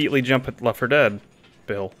didn't immediately jump at Left 4 Dead,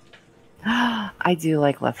 Bill. I do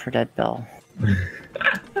like Left 4 Dead Bill.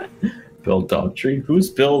 Bill Daughtry. Who's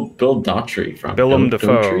Bill Daughtry from? Billum Bill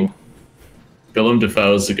Dafoe. Daughtry? Billum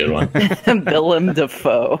Dafoe is a good one. Willem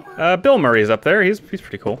Dafoe. Bill Murray's up there. He's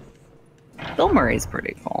pretty cool. Bill Murray's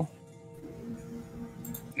pretty cool.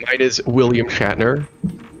 Mine is William Shatner.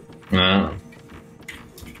 Oh.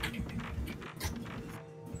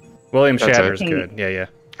 William That's Shatner's it. good. Yeah, yeah.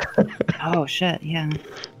 Oh shit, yeah.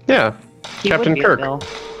 Yeah, He Captain would be a Kirk. Bill.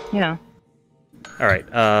 Yeah. All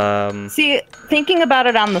right. See, thinking about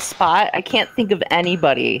it on the spot, I can't think of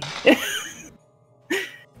anybody.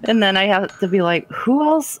 And then I have to be like, who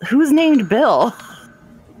else? Who's named Bill?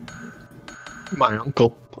 My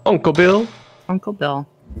uncle. Uncle Bill? Uncle Bill.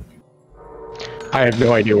 I have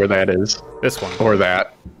no idea where that is. This one. Or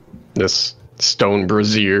that. This stone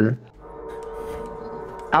brazier.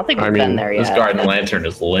 I don't think I we've mean, been there This yet. garden lantern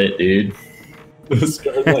is lit, dude. This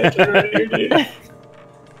garden lantern right here, dude.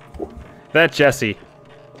 That Jesse.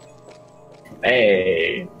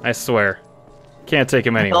 Hey. I swear. Can't take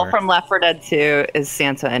him Bill anywhere. from Left 4 Dead 2 is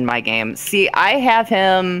Santa in my game. See, I have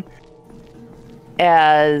him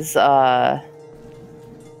as Noam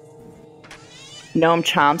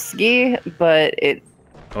Chomsky, but it's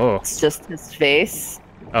Oh. just his face.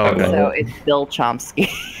 Oh, okay. So it's Bill Chomsky.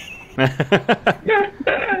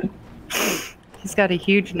 He's got a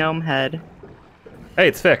huge gnome head. Hey,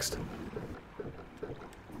 it's fixed.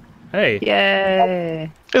 Hey.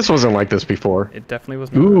 Yay! This wasn't like this before. It definitely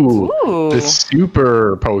was not. Ooh, Ooh. the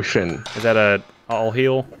super potion. Is that a all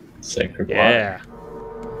heal? Sacred Yeah.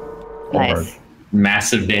 Nice.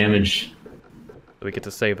 Massive damage. We get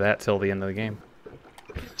to save that till the end of the game.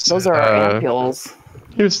 Those are our ampules.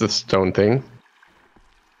 Here's the stone thing.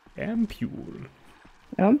 Ampule.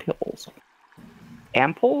 Ampules.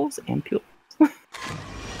 Ampules? Ampules.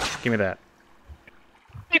 Give me that.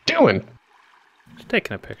 What are you doing? Just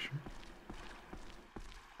taking a picture.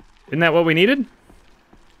 Isn't that what we needed?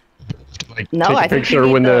 Like, No, take I a think you picture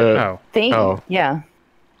need when the- Oh. Thing. Oh. Yeah.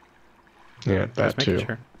 Yeah, that Just making too.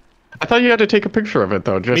 sure. I thought you had to take a picture of it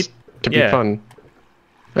though, just to be yeah. fun.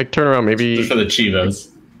 Like turn around, maybe Just for the Chivos.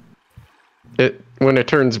 it when it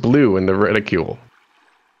turns blue in the reticule.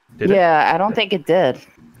 Did it? Yeah, I don't think it did.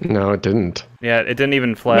 No, it didn't. Yeah, it didn't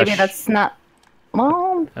even flash Maybe that's not.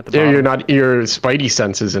 Well, at the Yeah, bottom. you're not. Your spidey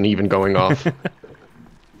sense isn't even going off.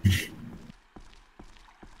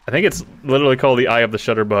 I think it's literally called the Eye of the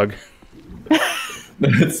Shutterbug.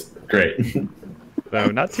 That's great. So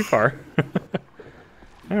not too far.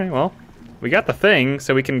 All right, well, we got the thing,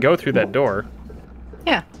 so we can go through that door.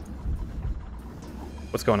 yeah.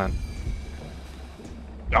 What's going on?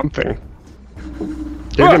 Something.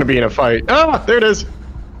 You're gonna be in a fight. Ah, there it is.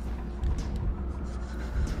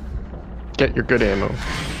 Get your good ammo.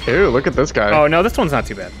 Ew, look at this guy. Oh no, this one's not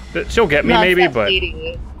too bad. She'll get me No, it's maybe, that but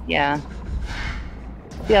lady. Yeah.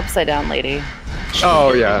 The upside down lady.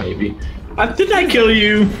 Oh, yeah. Maybe. Didn't I kill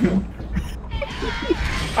you?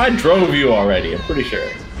 I drove you already, I'm pretty sure.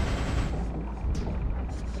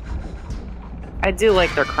 I do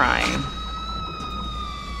like their crying.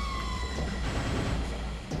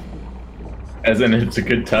 As in, it's a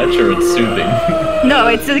good touch or it's soothing? No,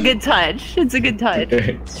 it's a good touch. It's a good touch.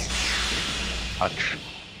 Touch.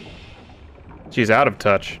 she's out of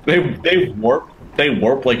touch. They warp. They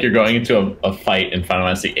warp like you're going into a fight in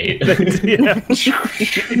Final Fantasy VIII. Yeah.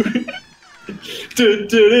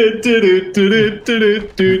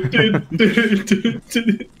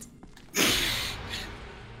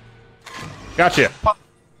 Gotcha.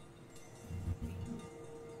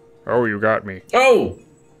 Oh, you got me. Oh,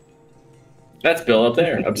 that's Bill up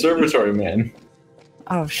there, Observatory Man.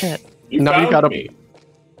 Oh shit. Now you found gotta- me.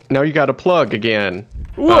 Now you got to plug again.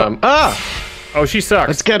 Whoa. Oh, she sucks.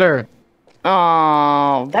 Let's get her.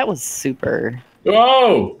 Oh, that was super.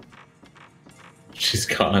 Whoa! She's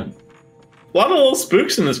gone. A lot of little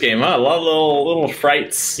spooks in this game, huh? A lot of little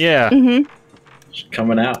frights Yeah. Mm-hmm.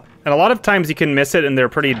 coming out. And a lot of times you can miss it and they're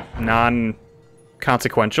pretty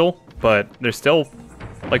non-consequential, but they're still,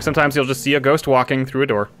 like sometimes you'll just see a ghost walking through a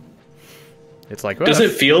door. It's like, Does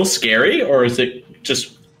it feel scary, or is it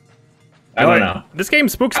just... I don't know. This game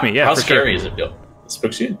spooks me, yeah, How for scary sure. is it feel? It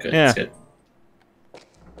spooks you? Good, Yeah. that's good.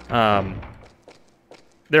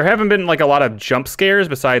 There haven't been like a lot of jump scares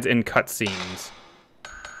besides in cutscenes.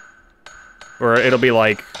 Where it'll be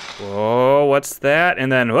like, whoa, what's that? And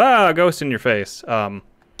then, whoa, a ghost in your face. Other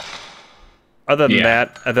Other than Yeah.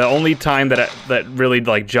 that, the only time that really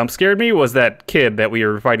like jump scared me was that kid that we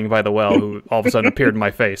were fighting by the well, who all of a sudden appeared in my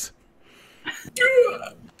face.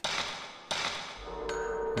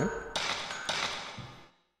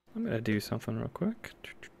 I'm gonna do something real quick.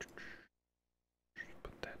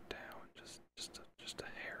 Put that down, just a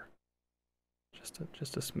hair,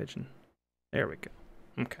 just a smidgen. There we go.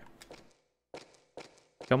 Okay.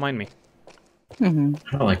 Don't mind me. Mm-hmm.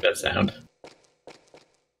 I don't like that sound.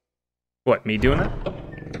 What, me doing that?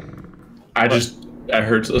 I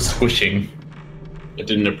heard the swishing. I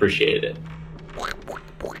didn't appreciate it.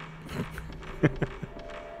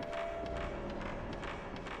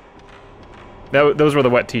 Those were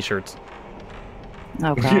the wet t-shirts.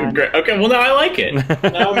 Oh god. Great. Okay, well now I like it.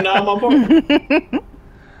 Now I'm on board.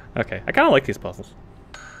 Okay, I kind of like these puzzles.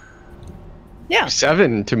 Yeah.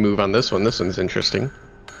 7 to move on this one. This one's interesting.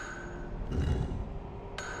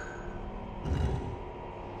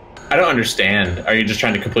 I don't understand. Are you just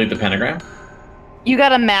trying to complete the pentagram? You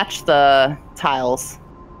gotta match the tiles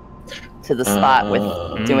to the spot with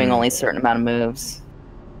doing only a certain amount of moves.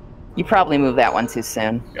 You probably moved that one too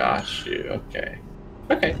soon. Got you. Okay.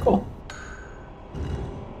 Okay, cool.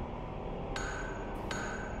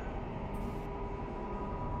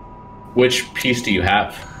 Which piece do you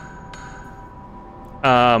have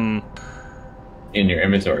in your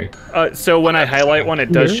inventory? So when I highlight one,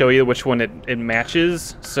 it does show you which one it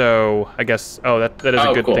matches. So I guess that is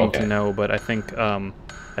a good cool, thing okay. to know. But I think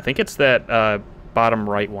it's that bottom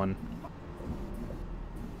right one.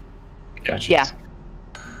 Gotcha. Yeah,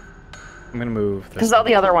 I'm gonna move this. because all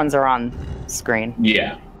the other ones are on screen.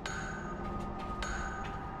 Yeah.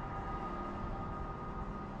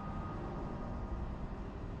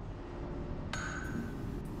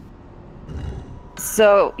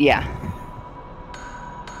 So, yeah.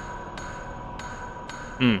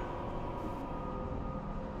 Hmm.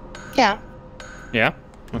 Yeah. Yeah.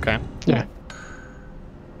 Okay. Yeah.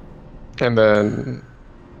 And then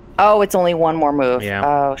Oh, it's only one more move. Yeah.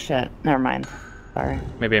 Oh, shit. Never mind. Sorry.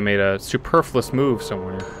 Maybe I made a superfluous move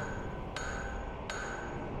somewhere.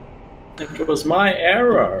 I think it was my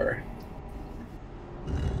error.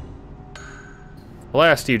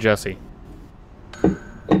 Blast you, Jesse.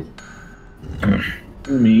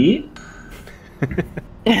 Me?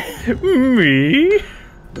 Me?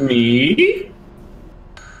 Me?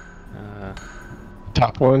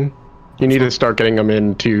 top one. You need to start getting them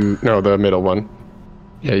into the middle one.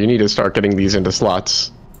 Yeah, you need to start getting these into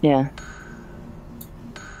slots. Yeah.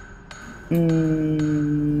 No,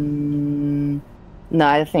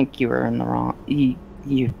 I think you were in the wrong. You.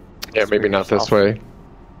 Yeah, maybe not this way.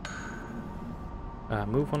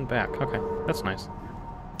 Move one back. Okay, that's nice.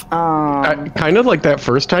 Kind of like that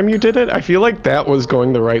first time you did it. I feel like that was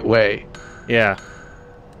going the right way. Yeah.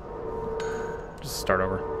 Just start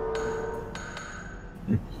over.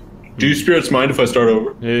 Do you spirits mind if I start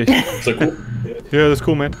over? Yeah, It's like, cool. yeah, that's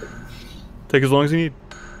cool, man. Take as long as you need.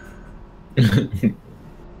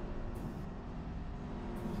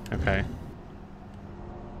 Okay.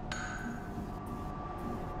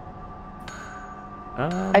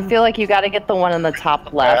 I feel like you got to get the one in the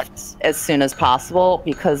top left as soon as possible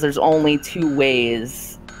because there's only 2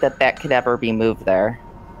 ways that could ever be moved there.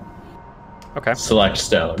 Okay. Select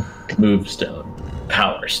stone, move stone,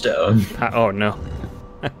 power stone. Oh no.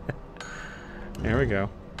 There we go.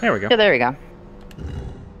 There we go. Yeah, there we go.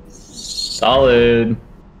 Solid.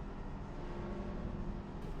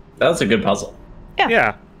 That was a good puzzle.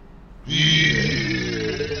 Yeah. Yeah.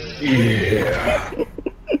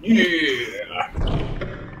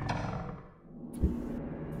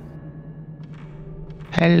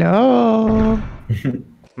 Hello.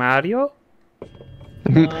 Mario?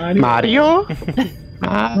 Mario?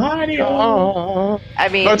 Mario. I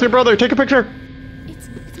mean, That's your brother. Take a picture. It's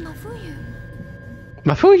Mafuyu.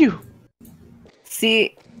 Mafuyu.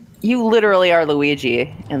 see, you literally are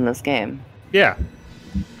Luigi in this game. Yeah.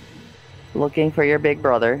 Looking for your big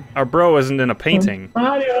brother. Our bro isn't in a painting.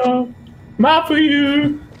 Mario. My for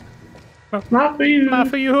you. My for you. Ma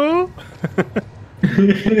for you.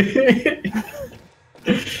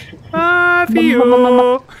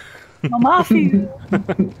 Ma for you.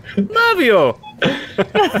 Mario.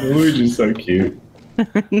 Luigi's so cute.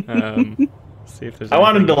 See if there's. I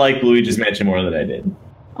wanted to like Luigi's Mansion more than I did.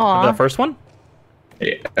 Aw. the first one.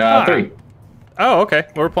 Yeah, 3. Oh, okay.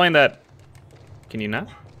 We're playing that. Can you not?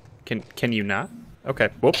 Can you not? Okay.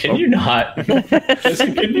 Whoop. Can you not?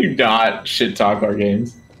 Can you not shit talk our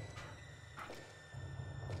games?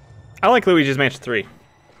 I like Luigi's Mansion 3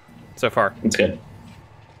 so far. It's good.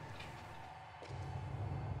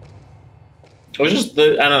 It was just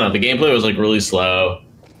I don't know. The gameplay was like really slow.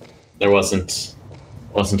 There wasn't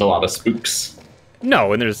a lot of spooks.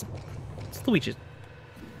 No, and there's it's Luigi's.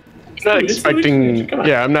 I'm not It's expecting. Luigi's Mansion, come on.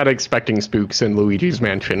 Yeah, I'm not expecting spooks in Luigi's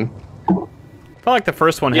Mansion. I felt like the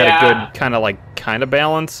first one had a Yeah. good kind of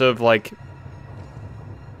balance of like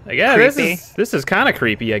yeah, Creepy. this is kind of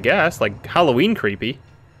creepy, I guess, like Halloween creepy.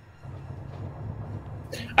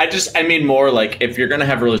 I mean more like if you're gonna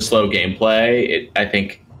have really slow gameplay, I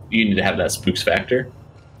think you need to have that spooks factor.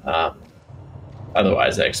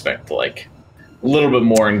 Otherwise, I expect like a little bit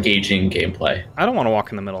more engaging gameplay. I don't want to walk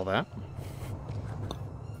in the middle of that.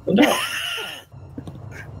 No.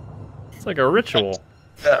 It's like a ritual.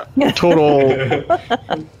 Total.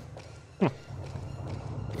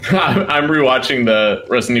 I'm rewatching the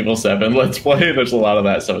Resident Evil 7 Let's Play. There's a lot of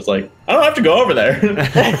that, so it's like I don't have to go over there. I'm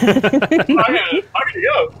gonna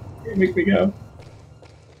go. Make me go.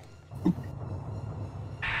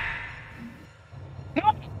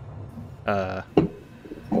 The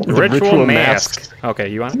ritual ritual masks. mask. Okay,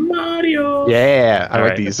 you want it? Mario. Yeah, I like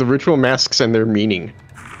Alright. these. The ritual masks and their meaning.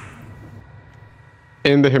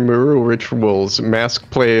 In the Himuro rituals, masks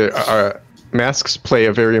play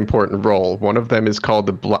a very important role. One of them is called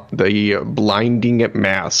the blinding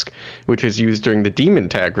mask, which is used during the demon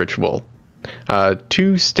tag ritual.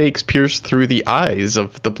 2 stakes pierce through the eyes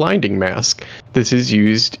of the blinding mask. This is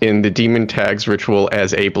used in the demon tags ritual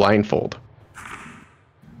as a blindfold.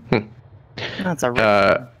 That's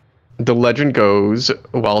a The legend goes,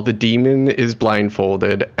 while the demon is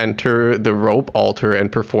blindfolded, enter the rope altar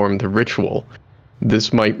and perform the ritual.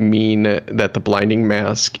 This might mean that the blinding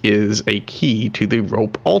mask is a key to the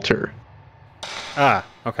rope altar. Ah,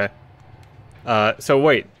 okay. So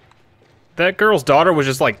wait, that girl's daughter was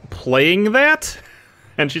just like playing that,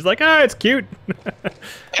 and she's like, it's cute.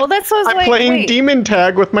 well, that's what I was I'm like. playing Wait, demon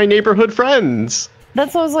tag with my neighborhood friends.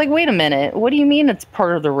 that's what I was like. Wait a minute. What do you mean it's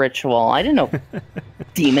part of the ritual? I didn't know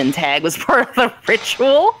demon tag was part of the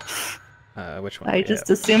ritual. Which one? I just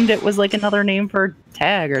assumed it was like another name for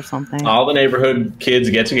tag or something. All the neighborhood kids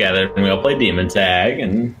get together and we all play demon tag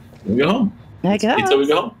and we go home. I guess. Pizza, we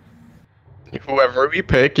go home. Whoever we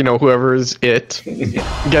pick, whoever is it,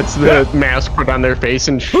 gets the mask put on their face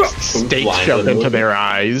and stakes Blind shoved little into movie. their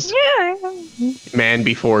eyes. Yeah. Man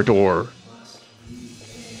before door.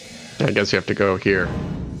 I guess you have to go here.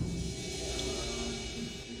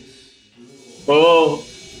 Oh,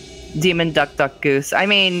 Demon duck duck goose. I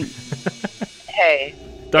mean, hey.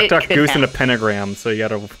 Duck, it duck, could goose, and a happen. pentagram, so you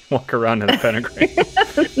gotta walk around in a pentagram.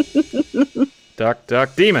 Duck,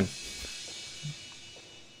 duck, demon.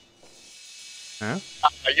 Huh?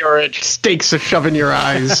 Your stakes are shoving your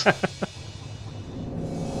eyes.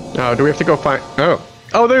 Oh, do we have to go find...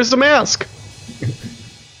 Oh, there's the mask!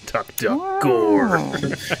 Duck, duck, gore.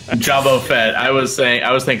 Jabba Fett. I was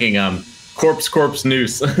thinking, corpse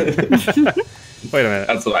noose. Wait a minute.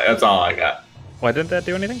 That's all I got. Why didn't that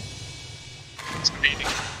do anything?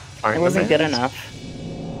 Find It the wasn't good mask. enough.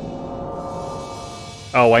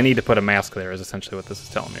 Oh, I need to put a mask there, is essentially what this is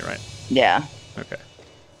telling me, right? Yeah. Okay.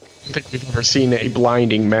 I don't think we've ever seen a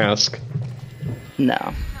blinding mask.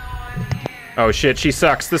 No. Oh shit, she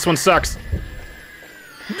sucks. This one sucks.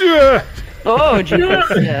 Ugh! Oh, Jesus.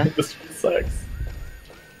 Yeah. This sucks.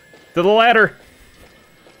 To the ladder.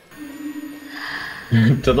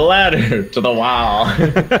 To the ladder. To the wall.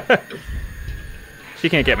 She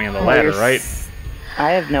can't get me on the ladder, right?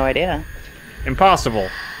 I have no idea. Impossible.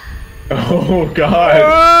 Oh God.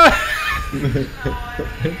 Ah!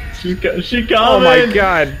 She coming. Oh my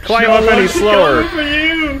god. Climb up any She's slower. coming for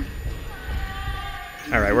you.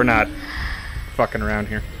 Alright, we're not fucking around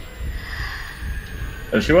here.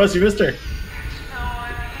 There she was. You missed her.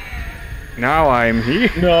 Now I'm here.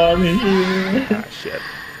 No, I'm here. Ah, shit.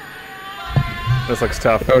 This looks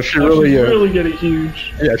tough. Oh, she Oh, really, she's really getting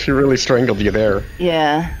huge. yeah, she really strangled you there.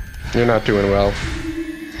 Yeah. You're not doing well.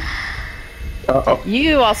 Uh-oh.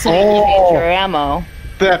 You also need to Oh. change your ammo.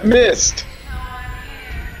 That missed!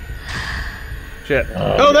 Shit.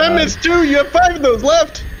 Oh, that missed too! You have 5 of those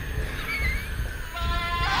left!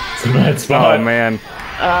 It's a bad spot. Oh man.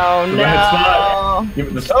 Oh, It's a bad spot. no.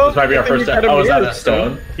 This might be our then first you step. got a Oh, is that mirror a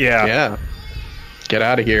stone? Yeah. Yeah. Get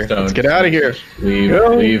out of here. Stone. Let's get out of here. Leave.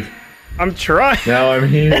 No. Leave. I'm trying. Now I'm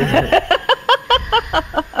here.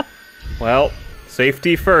 Well,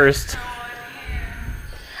 safety first.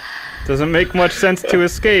 Doesn't make much sense to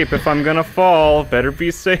escape if I'm gonna fall. Better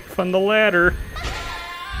be safe on the ladder.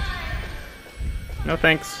 No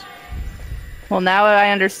thanks. Well, now I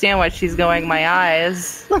understand why she's going my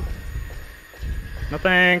eyes. No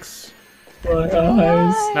thanks. My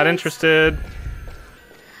eyes. Not interested.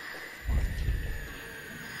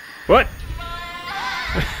 What?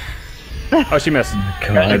 Oh, she missed. God.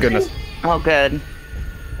 Thank goodness. Oh, good.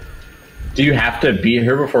 Do you have to beat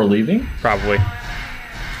her before leaving? Probably.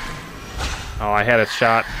 Oh, I had a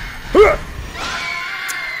shot.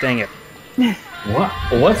 Dang it. What?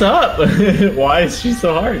 What's up? Why is she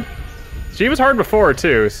so hard? She was hard before,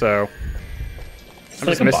 too, so... I'm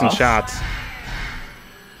like just a missing boss. shots.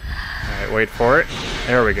 Alright, wait for it.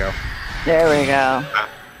 There we go. There we go.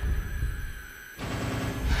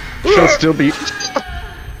 She'll still be.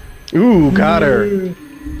 Ooh, got her.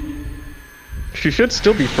 She should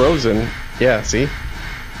still be frozen. Yeah, see?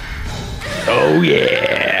 Oh,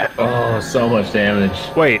 yeah. Oh, so much damage.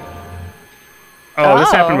 Wait. Oh,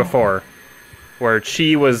 this happened Oh. before. Where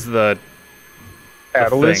Chi was the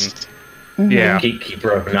Catalyst. Yeah. Gatekeeper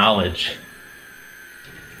of knowledge.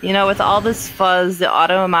 You know, with all this fuzz, the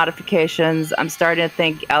auto modifications, I'm starting to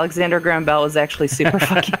think Alexander Graham Bell was actually super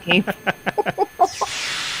fucking evil.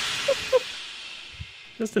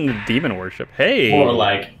 Just in the demon worship. Hey! More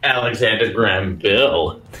like Alexander Graham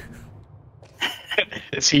Bill.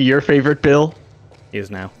 Is he your favorite Bill? He is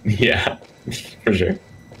now. Yeah, for sure.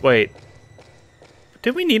 Wait.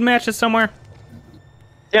 Did we need matches somewhere?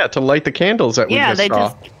 Yeah, to light the candles that we Yeah, just they saw.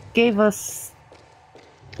 just gave us.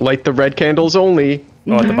 Light the red candles only.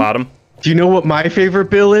 Oh, at the bottom? Do you know what my favorite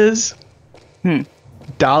bill is?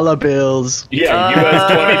 Dollar bills. Yeah,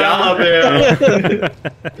 US $20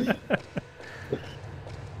 bill.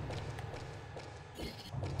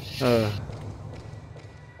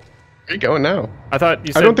 Where you going now? I thought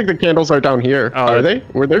you said... I don't think the candles are down here. Oh, Are they?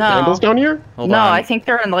 Were there No. candles down here? Hold no, on. I think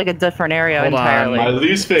they're in like a different area Hold on. entirely. My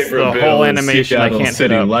least favorite The bill whole is animation I Seattle can't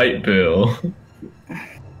City fit up. Light bill.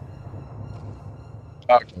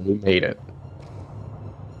 Okay, we made it.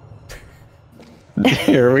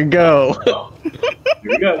 Here we go. Here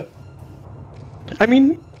we go. I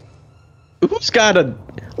mean, who's got a...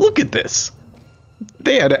 Look at this.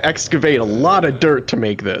 They had to excavate a lot of dirt to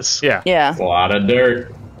make this. Yeah. Yeah. A lot of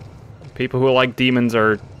dirt. People who like demons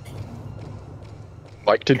are...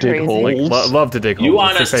 Like to dig Crazy. holes. love to dig holes. You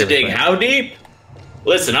want It's us their to favorite dig thing. how deep?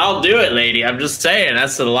 Listen, I'll do it, lady. I'm just saying,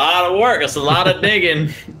 that's a lot of work. That's a lot of digging.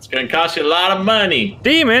 It's gonna cost you a lot of money.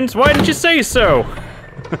 Demons? Why didn't you say so?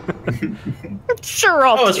 Sure,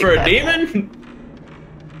 I'll Oh, it's take for a that. demon?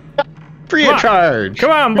 Free Come of on. charge. Come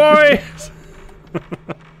on, boys!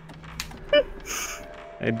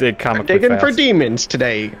 I dig comic book Digging fast. for demons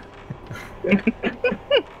today.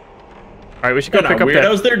 Alright, we should go They're not pick up that...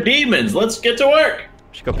 weirdos, they're demons. Let's get to work.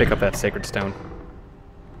 We should go pick up that sacred stone.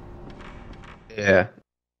 Yeah.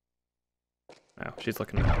 Oh, she's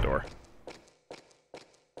looking at the door.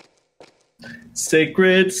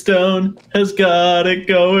 Sacred stone has got it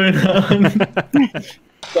going on. That's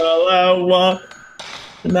all I want.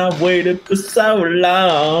 And I've waited for so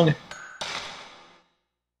long.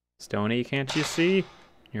 Stony, can't you see?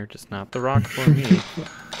 You're just not the rock for me.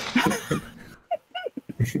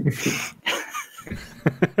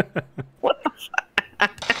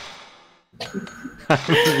 I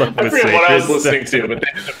I forget what I was listening to, but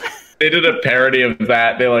they did a parody of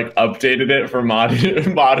that. They like updated it for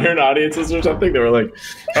modern audiences or something. They were like,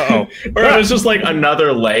 Uh-oh. or it was just like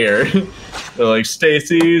another layer. They're like,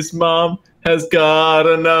 Stacy's mom has got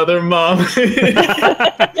another mom.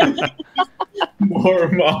 More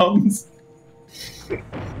moms.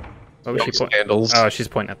 What was she pointing? Candles. Oh, she's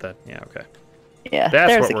pointing at that. Yeah, okay. Yeah,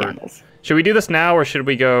 That's there's what the we're- candles. Should we do this now, or should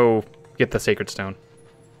we go get the sacred stone?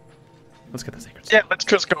 Let's get the sacred stone. Yeah, let's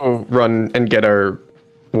just go run and get our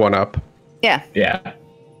one up. Yeah. Yeah.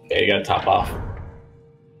 Okay, you gotta top off.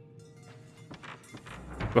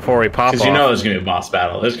 Before we pop off. Because you know there's gonna be a boss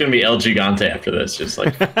battle. There's gonna be El Gigante after this. Just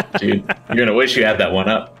like, dude, you're gonna wish you had that one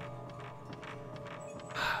up.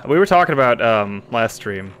 We were talking about last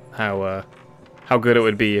stream how good it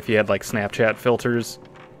would be if you had like Snapchat filters,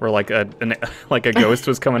 where like a ghost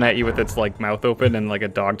was coming at you with its like mouth open and like a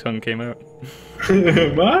dog tongue came out.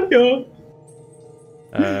 Mario.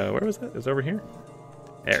 Where was that? It was over here.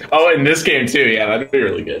 There. Oh, in this game too. Yeah, that'd be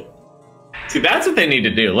really good. See, that's what they need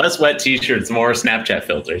to do. Less wet t-shirts, more Snapchat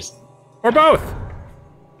filters. Or both.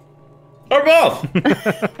 Or both.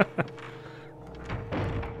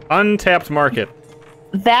 Untapped market.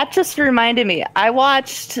 That just reminded me. I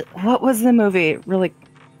watched what was the movie really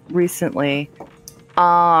recently?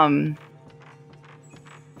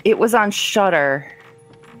 It was on Shudder.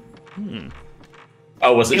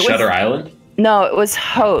 Oh, was it, It was- Shutter Island? No, it was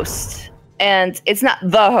Host. And it's not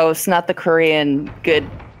The Host, not the Korean good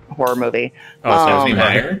horror movie. Oh, so Stephanie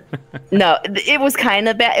Meyer? No, it was kind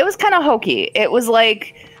of bad. It was kind of hokey. It was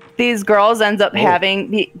like these girls end up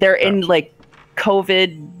they're in like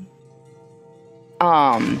COVID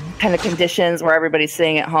kind of conditions where everybody's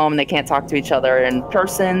sitting at home and they can't talk to each other in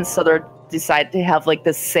person, so they decide to have like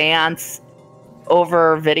this seance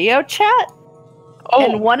over video chat. Oh.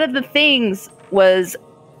 And one of the things was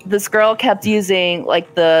this girl kept using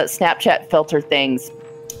like the Snapchat filter things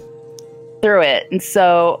through it. And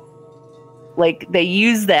so like they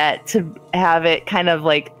use that to have it kind of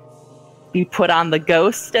like be put on the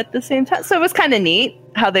ghost at the same time. So it was kind of neat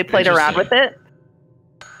how they played around with it.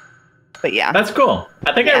 But yeah. That's cool.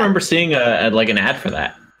 I think I remember seeing like an ad for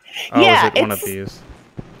that. Oh, Yeah, was it one of these?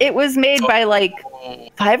 It was made by like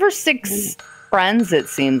 5 or 6 friends, it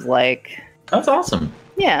seems like. That's awesome.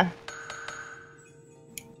 Yeah.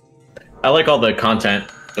 I like all the content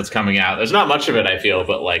that's coming out. There's not much of it, I feel,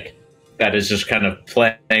 but like that is just kind of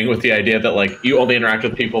playing with the idea that like you only interact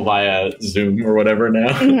with people via Zoom or whatever now.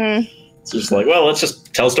 Mm-hmm. It's just like, well, let's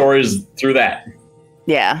just tell stories through that.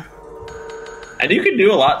 Yeah. And you can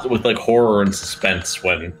do a lot with like horror and suspense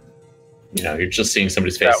when, you know, you're just seeing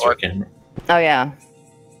somebody's face through a camera. Oh, yeah.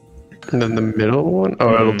 And then the middle one?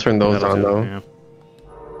 Oh, it'll turn those on, though. Yeah.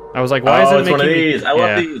 I was like, why is it it's making one of me- these. I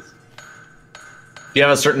love these. Do you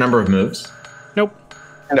have a certain number of moves? Nope.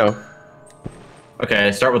 No.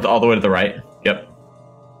 Okay, start with all the way to the right. Yep.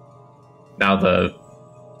 Now the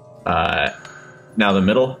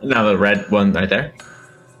middle. Now the red one right there.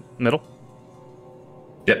 Middle.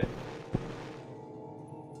 Yep.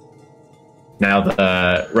 Now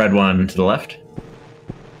the red one to the left.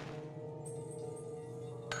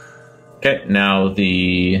 Okay, now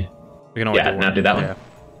the... We can only Yeah, do now one. do that one. Yeah.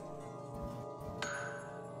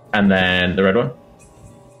 And then the red one.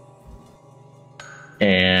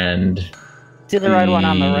 And... Do the red one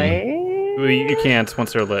on the The- right? Well, you can't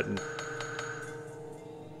once they're lit.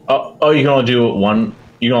 Oh, you can only do one...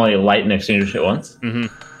 You can only light and extinguish it once? Mm-hmm.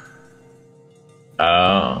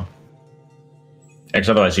 Oh. Because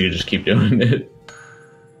otherwise you could just keep doing it.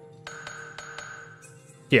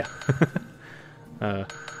 Yeah.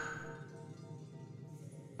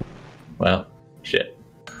 Well, shit.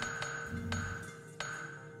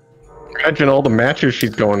 Imagine all the matches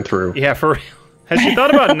she's going through. Yeah, for real. Has she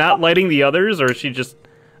thought about not lighting the others, or is she just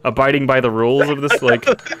abiding by the rules of this? Like,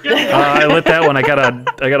 I lit that one. I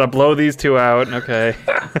gotta blow these 2 out. Okay.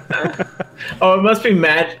 Oh, it must be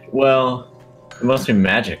Well, it must be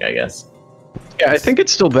magic, I guess. Yeah, I think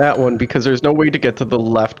it's still that one because there's no way to get to the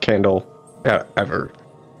left candle ever.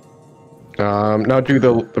 Now do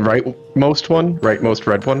the rightmost one, rightmost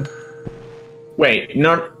red one. Wait,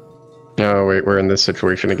 no. No, wait, we're in this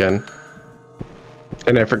situation again.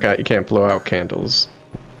 And I forgot you can't blow out candles.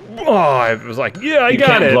 Oh, I was like, yeah, I You got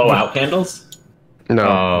can't it. blow out candles? No.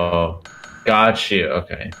 Oh, got you.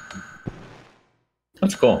 Okay.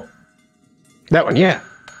 That's cool. That one, yeah.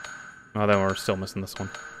 Oh, then we're still missing this one.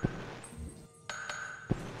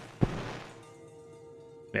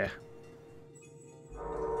 Yeah.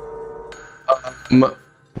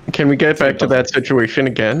 Can we get back to that situation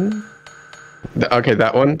again? Okay,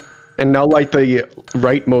 that one. And now light the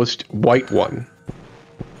rightmost white one.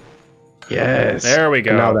 Yes. There we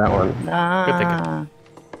go. And now that one. Ah.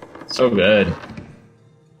 So good.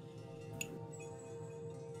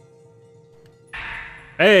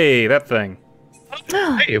 Hey, that thing.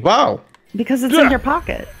 Hey, wow. Because it's in your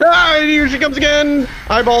pocket. Ah, here she comes again.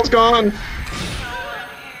 Eyeball's gone.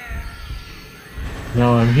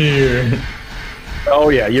 No, I'm here. Oh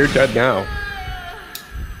yeah, you're dead now.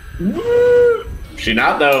 She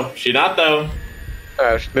not though. She not though.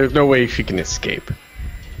 There's no way she can escape.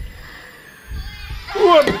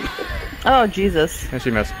 Oh, Jesus. And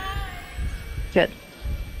she missed. Shit.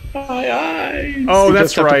 My eyes. Oh, You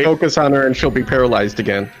that's just have to right. focus on her and she'll be paralyzed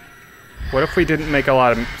again. What if we didn't make a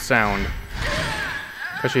lot of sound?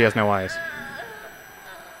 Because she has no eyes.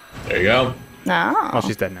 There you go. No. Well,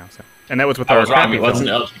 she's dead now, so. And that was with I our was wrong. crappy It wasn't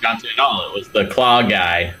film. El Gigante at all. It was the claw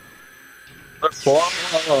guy.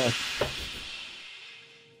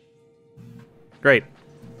 Great.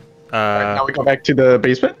 Now we go back to the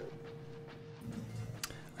basement.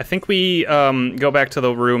 I think we go back to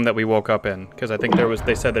the room that we woke up in, because I think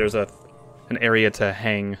they said there's an area to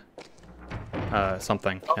hang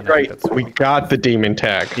something. And I think Right, that's- we got the demon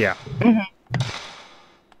tag. Yeah.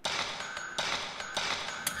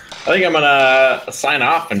 I think I'm gonna sign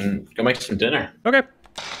off and go make some dinner. Okay.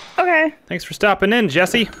 Okay. Thanks for stopping in,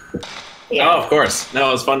 Jesse. Oh, of course. No,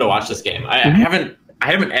 it was fun to watch this game. I haven't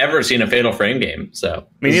ever seen a Fatal Frame game, so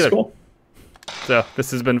Me this is neither. Cool. So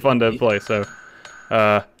this has been fun to play. So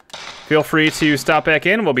feel free to stop back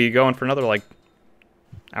in. We'll be going for another like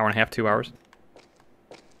hour and a half, 2 hours.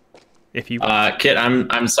 If you Kit,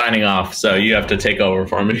 I'm signing off, so you have to take over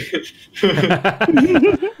for me.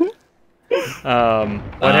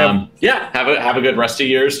 Yeah, have a good rest of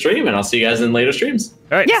your stream, and I'll see you guys in later streams.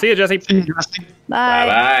 all right, Yeah. see you, Jesse. Bye.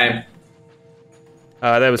 Bye bye.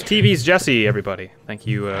 That was TV's Jesse, everybody. Thank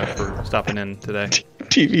you for stopping in today.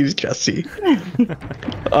 TV's Jesse.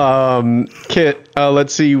 Kit,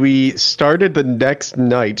 let's see. We started the next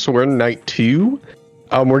night, so we're in night 2.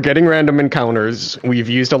 We're getting random encounters. We've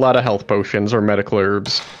used a lot of health potions or medical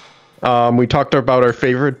herbs. We talked about our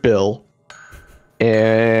favorite bill.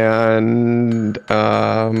 And,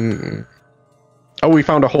 we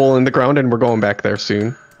found a hole in the ground and we're going back there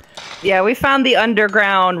soon. Yeah, we found the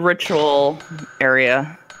underground ritual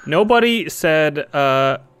area. Nobody said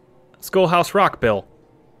Schoolhouse Rock, Bill.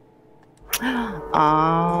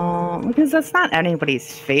 Because that's not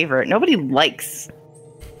anybody's favorite. Nobody likes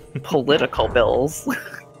political bills.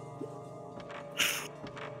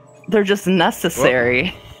 They're just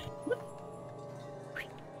necessary.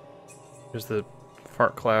 There's the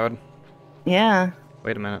fart cloud. Yeah.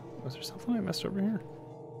 Wait a minute. Was there something I missed over here?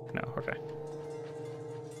 No, okay.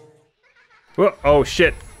 Whoa, oh,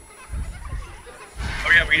 shit.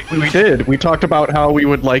 Oh, yeah, we did. We talked about how we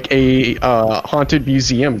would like a haunted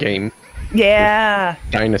museum game. Yeah.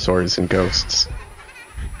 Dinosaurs and ghosts.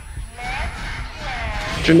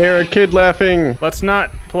 Generic kid laughing. Let's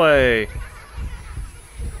not play.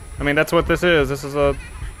 I mean, that's what this is. This is a,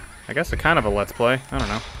 I guess, a kind of a let's play. I don't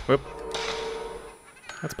know. Whoop.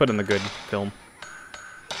 Let's put in the good film.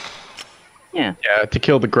 Yeah. Yeah, to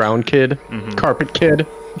kill the ground kid. Carpet kid.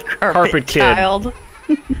 Carpet kid. Child.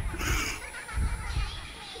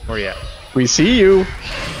 Where you at? We see you.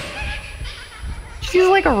 She's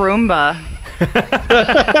like a Roomba.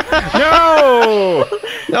 No!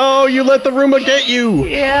 No, you let the Roomba get you.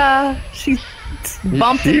 Yeah. She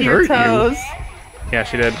bumped She into your hurt you. toes. Yeah,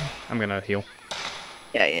 she did. I'm gonna heal.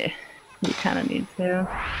 Yeah, yeah. You kind of need to.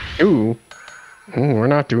 Ooh. Ooh, we're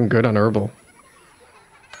not doing good on herbal.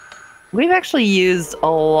 We've actually used a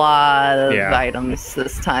lot of Yeah. items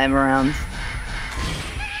this time around.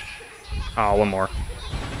 Oh, one more.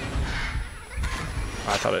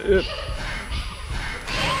 I thought it.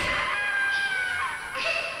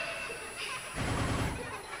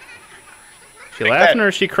 She laughing or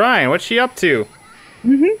is she crying? What's she up to?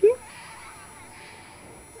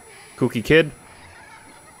 Kooky kid.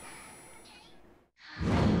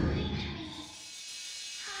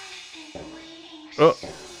 Oh,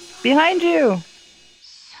 Behind you!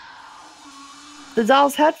 The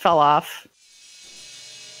doll's head fell off.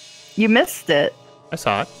 You missed it. I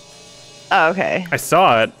saw it. Oh, okay. I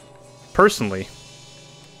saw it personally.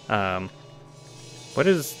 What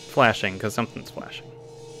is flashing? Because something's flashing.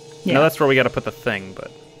 Yeah. No, that's where we got to put the thing,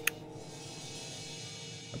 but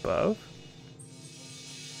above.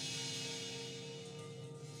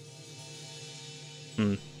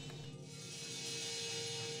 Hmm.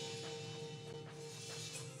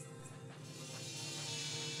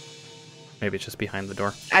 Maybe it's just behind the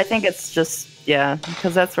door. I think it's just, yeah,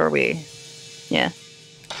 because that's where we, yeah.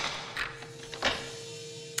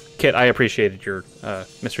 Kit, I appreciated your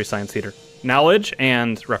Mystery Science Theater knowledge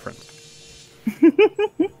and reference.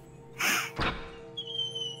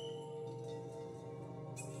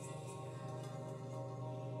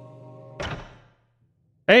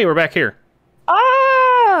 Hey, we're back here.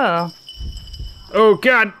 Oh! Oh,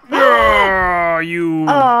 God! Oh, you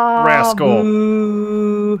rascal.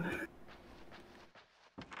 Boo.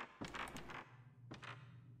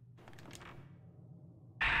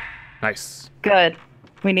 Nice. Good.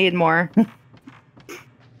 We need more.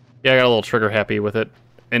 Yeah, I got a little trigger happy with it.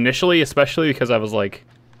 Initially, especially because I was like,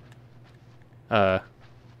 it's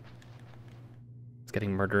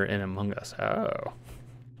getting murder in Among Us. Oh.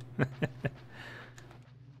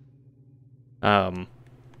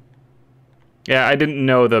 Yeah, I didn't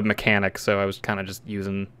know the mechanics, so I was kind of just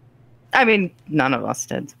using. I mean, none of us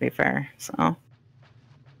did, to be fair, so.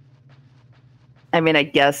 I mean, I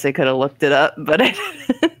guess I could have looked it up, but I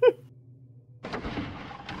didn't.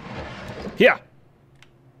 Yeah.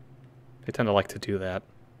 They tend to like to do that.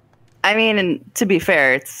 I mean, and to be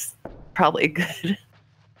fair, it's probably a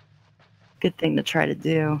good thing to try to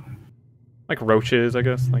do. Like roaches, I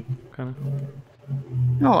guess. Like, kind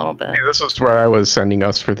A little bit. Hey, this is where I was sending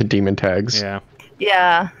us for the demon tags. of. Yeah.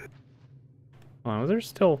 Yeah. Oh, there's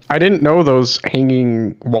still. I didn't know those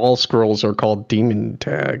hanging wall scrolls are called demon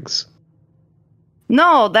tags.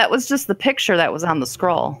 No, that was just the picture that was on the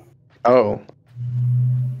scroll. Oh.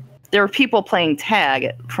 There were people playing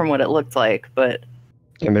tag from what it looked like, but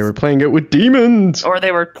And they were playing it with demons. or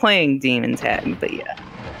they were playing demon tag, but yeah.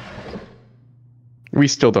 We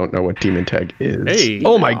still don't know what demon tag is. Hey.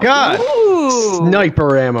 Oh my god! Ooh,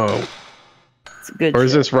 Sniper ammo. it's a good. Or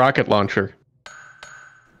is shit. this rocket launcher?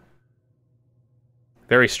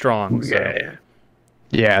 Very strong. So.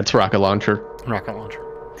 Yeah, it's rocket launcher. Rocket launcher.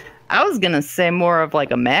 I was gonna say more of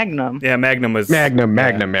like a Magnum. Yeah, Magnum was... Magnum.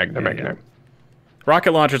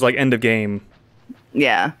 Rocket launcher's like end of game.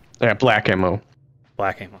 Yeah. Yeah, black ammo.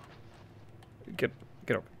 Black ammo. Get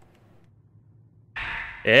over.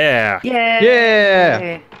 Yeah.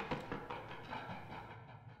 Yeah.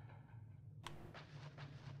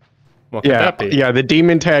 What could that be? Yeah, the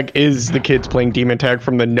demon tag is the kids playing demon tag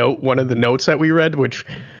from one of the notes that we read, which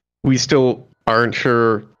we still aren't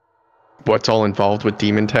sure what's all involved with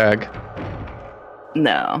demon tag.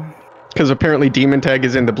 No. Because apparently demon tag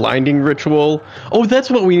is in the blinding ritual. Oh,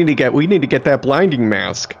 that's what we need to get. We need to get that blinding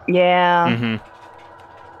mask. Yeah. Mm-hmm.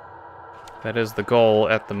 That is the goal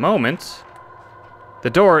at the moment. The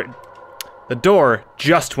door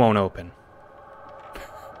just won't open.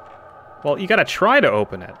 Well, you gotta try to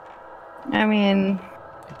open it. I mean...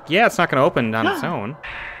 Yeah, it's not gonna open on its own.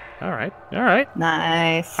 Alright.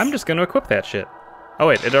 Nice. I'm just gonna equip that shit. Oh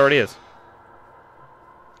wait, it already is.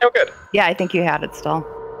 Oh, good. Yeah, I think you had it still.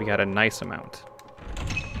 We got a nice amount.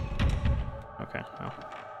 Okay, well.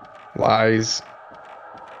 Lies.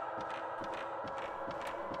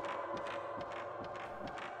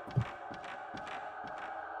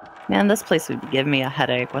 Man, this place would give me a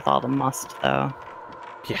headache with all the must, though.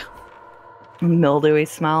 Yeah. Mildewy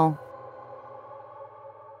smell.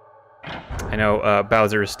 I know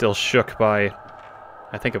Bowser is still shook by...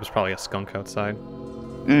 I think it was probably a skunk outside.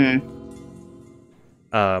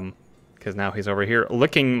 Because now he's over here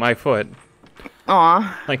licking my foot.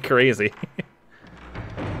 Aw. Like crazy.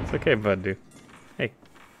 It's okay, bud, dude. Hey.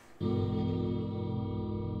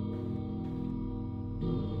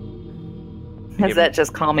 Is that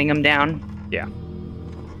just calming him down? Yeah.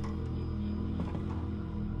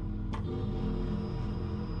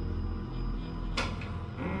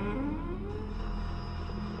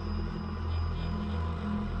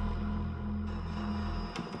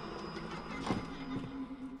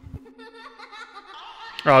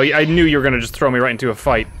 Oh, I knew you were gonna just throw me right into a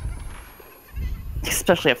fight.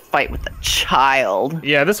 Especially a fight with a child.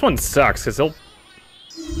 Yeah, this one sucks, because he'll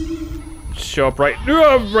show up right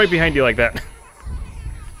behind you like that.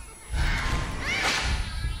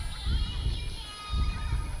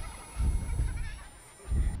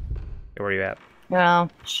 Where are you at?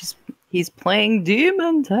 Well, he's playing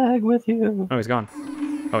demon tag with you. Oh, he's gone.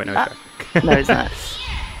 Oh, wait, no, he's back. No, he's not.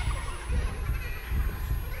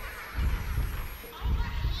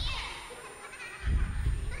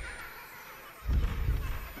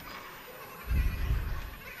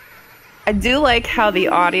 I do like how the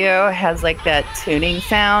audio has like that tuning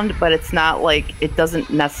sound, but it's not like, it doesn't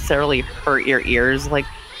necessarily hurt your ears like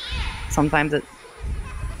sometimes it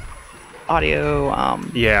audio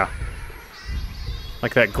Yeah.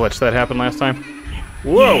 Like that glitch that happened last time.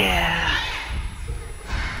 Whoa! Yeah.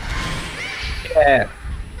 Yeah.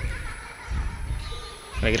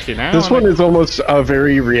 Can I get you now? This one is almost a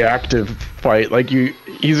very reactive fight. Like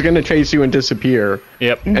he's gonna chase you and disappear.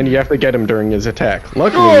 Yep. And you have to get him during his attack.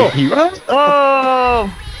 Luckily, he.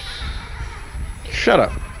 Oh! Shut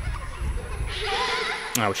up.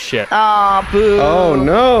 Oh, shit. Oh, boo. Oh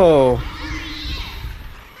no.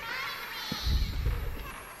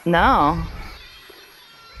 No.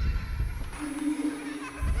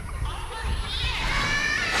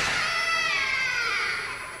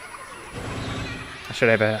 I should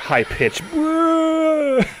have a high pitch.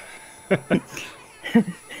 Oh,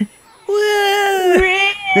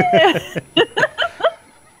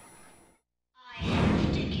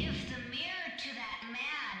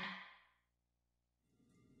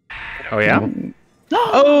 yeah?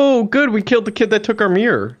 Oh, good. We killed the kid that took our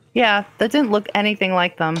mirror. Yeah, that didn't look anything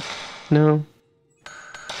like them. No.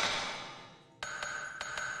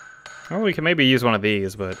 Well, we can maybe use one of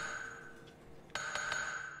these, but...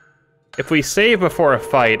 If we save before a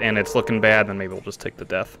fight and it's looking bad, then maybe we'll just take the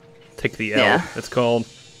death. Take the L, Yeah. it's called.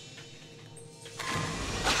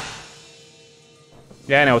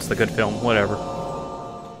 Yeah, I know it's the good film, whatever.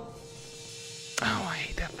 Oh, I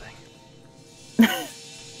hate that thing.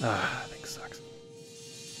 That thing sucks.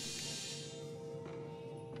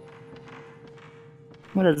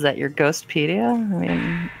 What is that, your Ghostpedia? I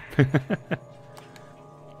mean...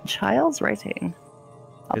 Child's writing.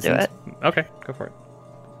 I'll do it. Okay, go for it.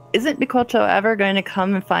 Isn't Mikoto ever going to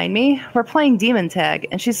come and find me? We're playing demon tag,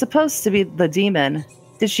 and she's supposed to be the demon.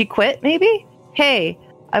 Did she quit, maybe? Hey,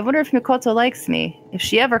 I wonder if Mikoto likes me. If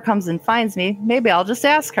she ever comes and finds me, maybe I'll just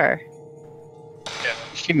ask her.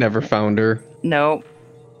 She never found her. Nope.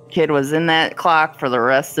 Kid was in that clock for the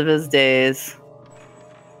rest of his days.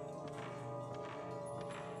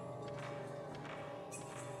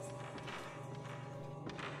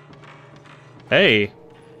 Hey!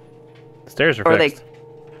 The stairs are Or fixed.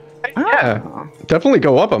 Yeah. Oh. Definitely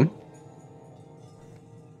go up them.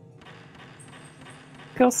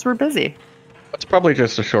 ghosts were busy. It's probably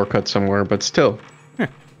just a shortcut somewhere, but still.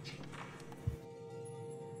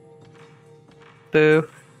 Boo.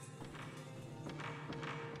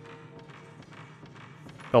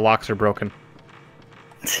 The locks are broken.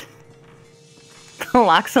 The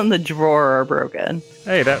locks on the drawer are broken.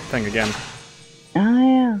 Hey, that thing again. Oh,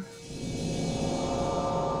 yeah.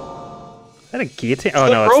 Is that a guillotine? It's Oh,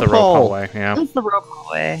 the no, it's the rope rope hall. hallway. Yeah. That's the rope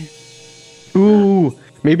hallway. Ooh,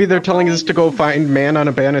 maybe they're telling us to go find man on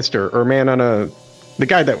a banister or man on the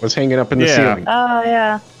guy that was hanging up in the Yeah. ceiling. Oh,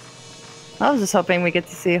 yeah. I was just hoping we get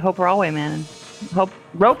to see Hope Hallway Man. Rope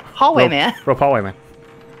Hallway Man. Rope hallway man.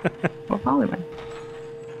 Rope Hallway Man.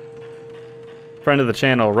 Friend of the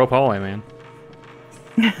channel, rope hallway man.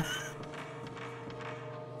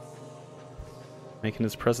 Making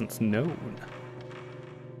his presence known.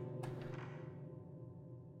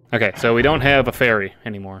 Okay, so we don't have a fairy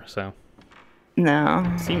anymore, so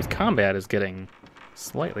No. seems combat is getting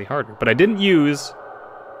slightly harder. But I didn't use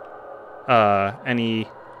any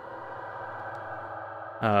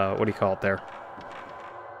what do you call it there?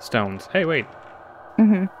 Stones. Hey, wait.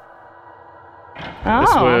 Mm-hmm. Oh,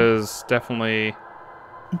 This was definitely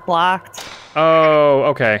blocked. Oh,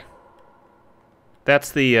 okay.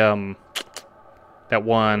 That's the that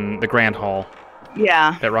one, the Grand Hall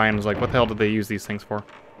Yeah. that Ryan was like, what the hell did they use these things for?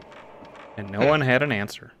 And no one had an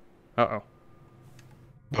answer. Uh-oh.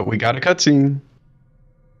 But we got a cutscene.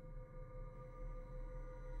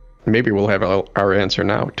 Maybe we'll have our answer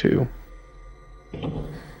now, too.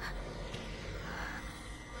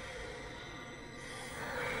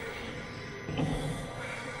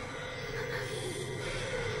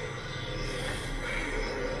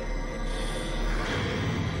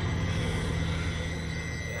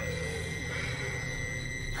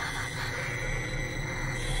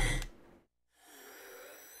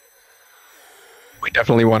 We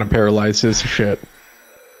definitely want to paralyze his shit.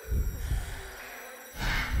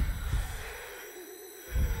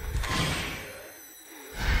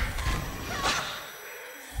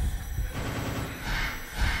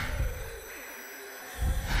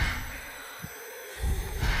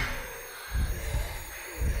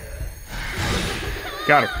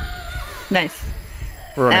 Got her. Nice.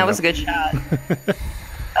 We're running That was a up. good shot.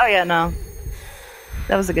 Oh, yeah, no.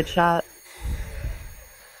 That was a good shot.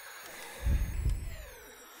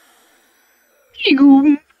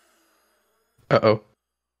 Uh-oh.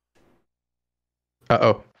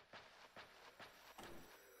 Uh-oh.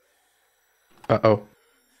 Uh-oh.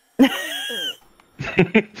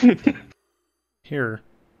 Here.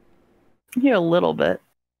 Here a little bit.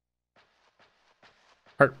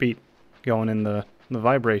 Heartbeat going in the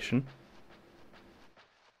vibration.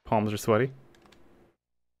 Palms are sweaty.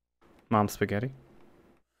 Mom spaghetti.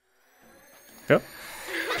 Yep.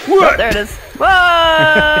 Oh, there it is.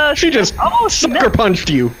 Whoa! She just Oh, sucker punched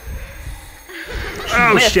you.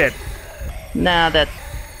 Oh, Whiff. shit. Nah, that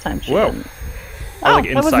time she Whoa. didn't. I Oh, like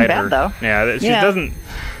that wasn't inside bad, her. though. Yeah, she Yeah. doesn't...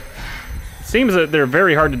 Seems that they're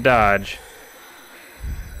very hard to dodge.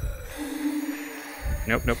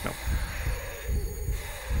 Nope, nope, nope.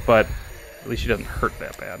 But at least she doesn't hurt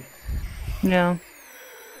that bad. No.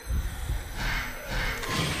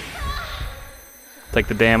 Take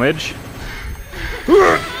the damage.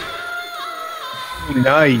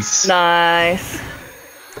 Nice. Nice.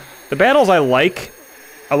 The battles I like,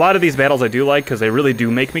 a lot of these battles I do like because they really do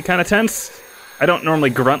make me kind of tense. I don't normally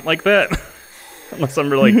grunt like that unless I'm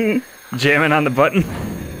really jamming on the button.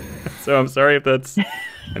 So I'm sorry if that's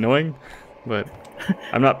annoying, but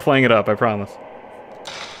I'm not playing it up, I promise.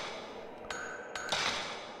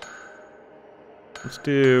 Let's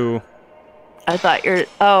do... I thought you're.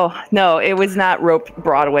 Oh no, it was not Rope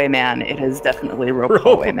Broadway Man. It is definitely Rope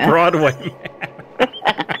Hallway Man. Broadway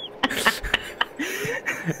Man.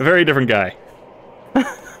 A very different guy.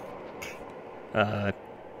 I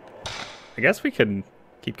guess we can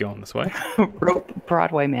keep going this way. Rope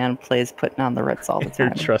Broadway Man plays putting on the Ritz all the You're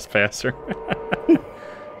a time. trespasser.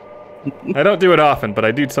 I don't do it often, but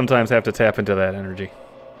I do sometimes have to tap into that energy.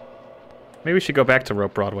 Maybe we should go back to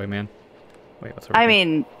Rope Broadway Man. Wait, what's over I here?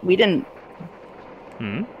 mean, we didn't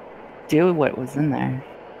Hmm? do what was in there.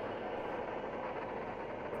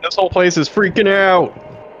 This whole place is freaking out.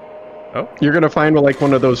 Oh, You're gonna find like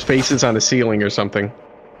one of those faces on a ceiling or something.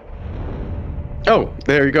 Oh,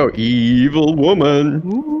 there you go. Evil woman.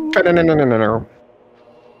 No.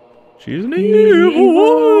 she's an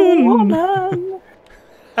evil woman. Woman.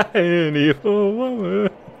 An evil woman.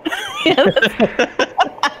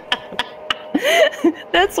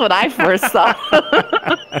 That's what I first thought.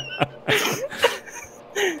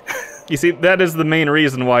 You see, that is the main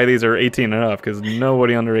reason why these are 18 and up, because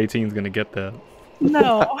nobody under 18 is going to get that.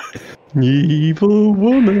 No. Evil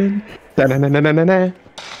woman. Da-na-na-na-na-na.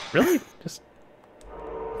 Really?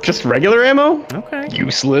 Just regular ammo? Okay.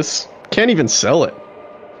 Useless. Can't even sell it.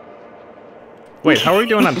 Wait, how are we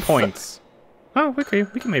doing on points? Oh, okay.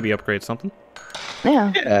 We can maybe upgrade something.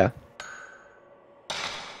 Yeah. Yeah.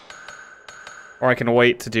 Or I can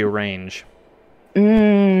wait to do range.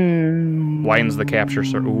 Mm. Widens the capture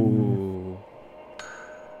Ooh.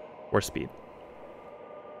 Or speed.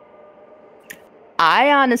 I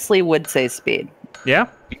honestly would say speed. Yeah?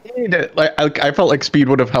 I felt like speed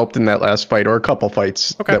would have helped in that last fight, or a couple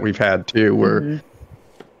fights Okay. that we've had too, where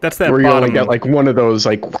That's that where you bottom. only got like one of those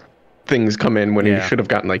like things come in when you Yeah. should have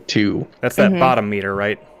gotten like two. That's that bottom meter,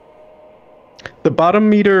 right? The bottom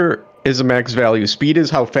meter is a max value. Speed is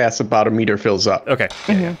how fast the bottom meter fills up. Okay.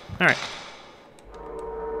 Yeah. All right.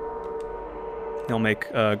 You'll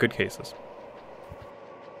make good cases.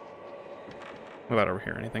 What about over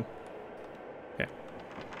here? Anything? Okay.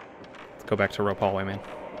 Let's go back to rope hallway, man.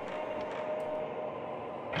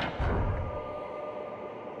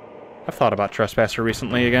 I've thought about Trespasser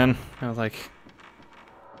recently again. I was like,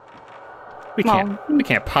 we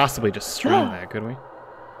can't possibly just stream that, could we?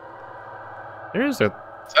 There's a.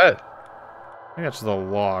 What's that? I think that's just a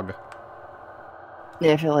log.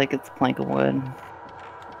 Yeah, I feel like it's a plank of wood.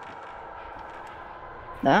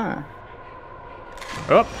 Ah.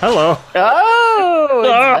 Oh, hello. Oh!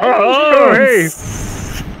 Oh, hey!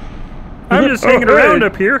 I'm just hanging around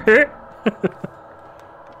up here. Hey.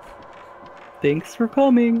 Thanks for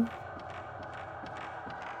coming.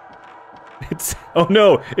 It's oh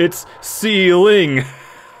no, it's ceiling.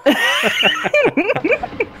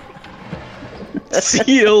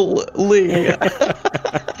 Ceiling.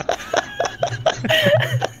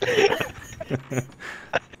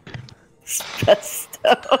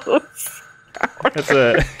 Asbestos.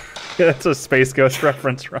 That's a Space Ghost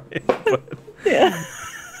reference, right? But Yeah.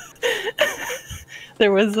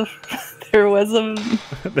 There was a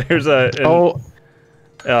there's an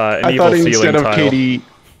I evil thought ceiling instead of tile. Katie,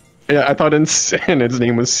 yeah, I thought and his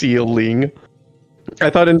name was Ceiling. I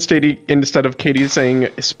thought instead of Katie saying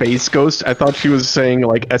space ghost, I thought she was saying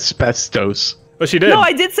like asbestos. Oh, she did. No,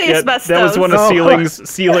 I did say asbestos. That was one of Oh.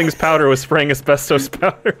 Ceiling's powder was spraying asbestos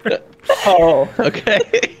powder. Oh,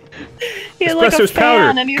 okay. He had like a Asbestos fan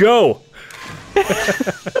powder. and he Go.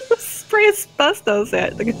 spray asbestos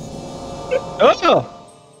at the... Oh,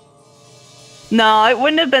 No, it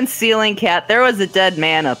wouldn't have been ceiling cat. There was a dead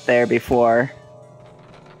man up there before.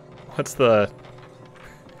 What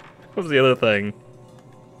was the other thing?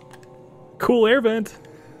 Cool air vent.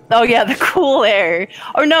 Oh yeah, the cool air.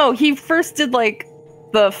 Or no, he first did like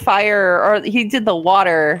the fire, or he did the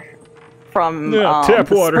water from Yeah, tap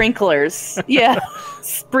the water. sprinklers. Yeah,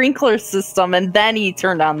 sprinkler system, and then he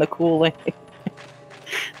turned on the cooling,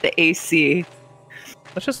 the AC.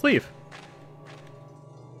 Let's just leave.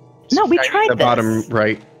 No, we I need tried the this. bottom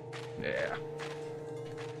right. Yeah.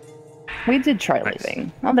 We did try Nice.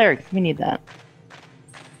 leaving. Oh, there, we need that.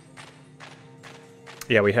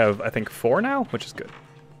 Yeah, we have I think 4 now, which is good.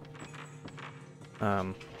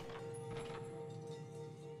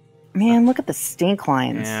 Man, look at the stink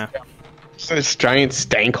lines. Yeah. Is this giant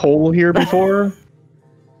stank hole here before?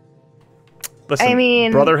 Listen, I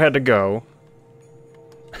mean- brother had to go,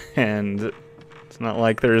 and it's not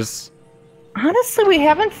like there's. Honestly, we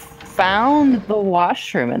haven't found the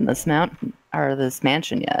washroom in this mountain or this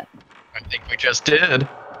mansion yet. I think we just did.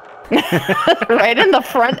 Right in the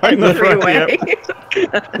front Right in the front, entryway.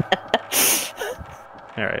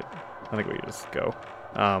 All right, I think we just go.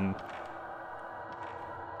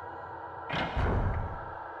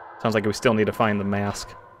 Sounds like we still need to find the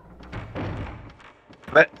mask.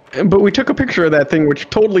 But we took a picture of that thing, which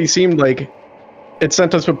totally seemed like it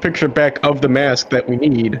sent us a picture back of the mask that we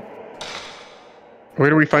need. Where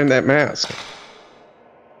do we find that mask?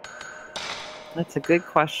 That's a good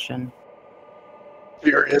question.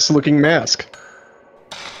 Furious looking mask.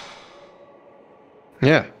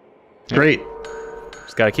 Yeah. Great.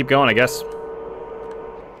 Just gotta keep going, I guess.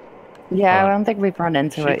 Yeah, I don't think we've run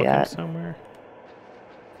into Sheep it looking yet. somewhere.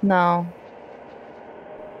 No.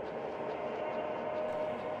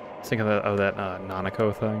 Think of that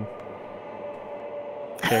Nanako thing.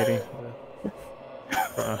 Katie.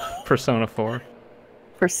 Persona 4.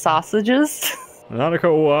 For sausages?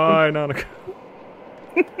 Nanako, why Nanako?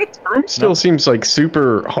 The room still seems like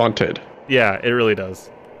super haunted. Yeah, it really does.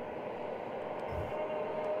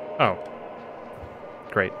 Oh.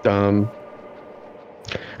 Great. I'm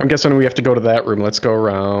guessing we have to go to that room. Let's go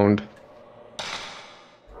around.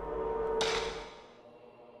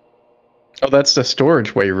 Oh, that's the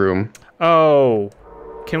storage way room. Oh.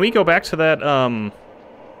 Can we go back to that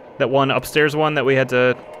that one upstairs one that we had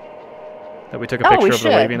to That we took a Oh, picture we of the should.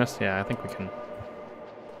 waviness? Yeah, I think we can.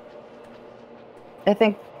 I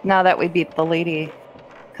think now that we beat the lady.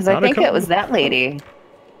 Because I Not a think it couple. was that lady.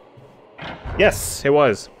 Yes, it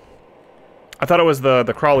was. I thought it was the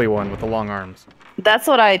crawly one with the long arms. That's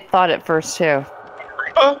what I thought at first, too.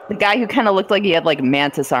 The guy who kind of looked like he had, like,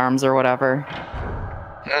 mantis arms or whatever.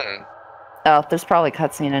 Oh, there's probably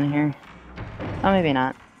cutscene in here. Oh, maybe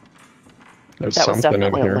not. There's That was something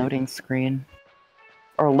in definitely a here. loading screen.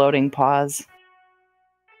 Or loading pause.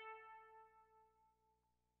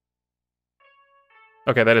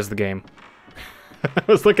 Okay, that is the game. I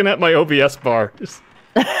was looking at my OBS bars.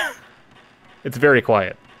 It's very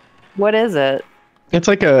quiet. What is it? It's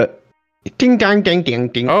like a ding dong ding ding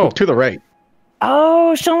ding. Oh. To the right.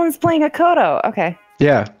 Oh, Sholen's playing a Kodo. Okay.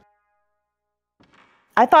 Yeah.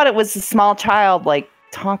 I thought it was a small child, like,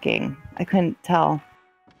 talking. I couldn't tell.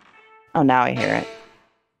 Oh, now I hear it.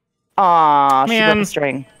 Aw, she broke Man. the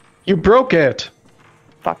string. You broke it.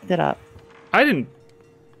 Fucked it up. I didn't.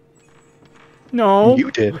 No.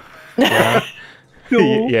 You did. Yeah.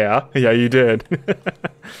 Yeah, you did.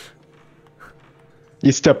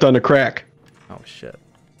 You stepped on a crack. Oh shit.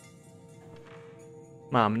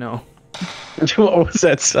 Mom, no. What was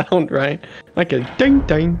that sound, right? Like a ding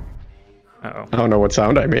ding. Uh I don't know what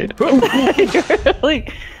sound I made.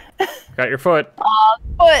 Like, oh. Got your foot.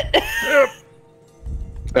 what?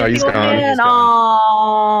 Oh, he's The old gone. man. He's gone.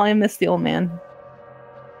 Aw, I missed the old man.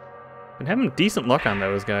 Been having decent luck on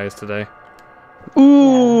those guys today.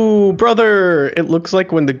 Ooh, brother! It looks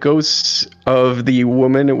like when the ghosts of the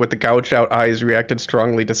woman with the gouged out eyes reacted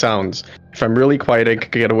strongly to sounds. If I'm really quiet, I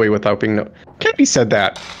could get away without being Can't be said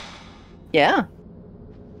that. Yeah.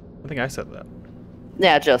 I think I said that.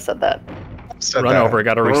 Yeah, Joe said that. Said Run that. over,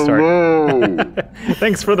 gotta restart. Oh, no.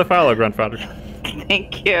 Thanks for the follow, Grandfather.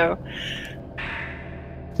 Thank you.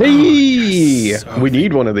 Hey! So We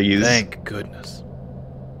need one of these. Thank goodness.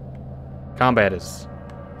 Combat is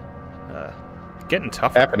getting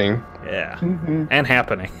tougher. Happening. Yeah. Mm-hmm. And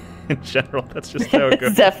happening in general. That's just how it It's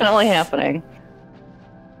goes. definitely happening.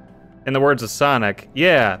 In the words of Sonic,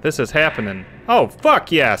 yeah, this is happening. Oh,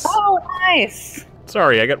 fuck yes! Oh, nice.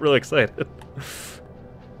 Sorry, I got really excited.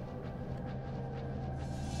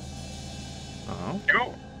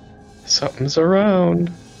 Oh. Something's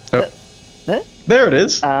around. Oh, What? there it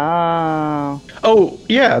is. Oh. Oh,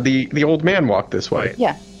 yeah, the old man walked this way. Wait.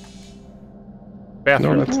 Yeah.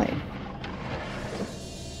 Bathroom. No, that's Really.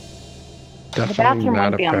 definitely The bathroom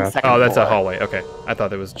not might a be on the bath. second Oh, that's a floor. hallway. Okay. I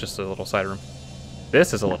thought it was just a little side room.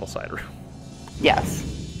 This is a little side room. Yes.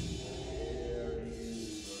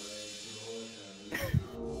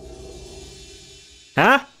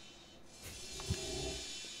 Huh?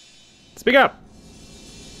 Speak up.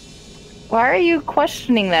 Why are you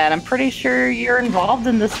questioning that? I'm pretty sure you're involved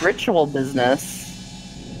in this ritual business.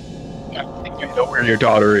 I think you know where your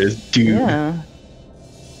daughter is, dude. Yeah.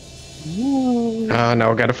 Ooh.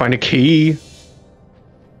 Now I gotta find a key.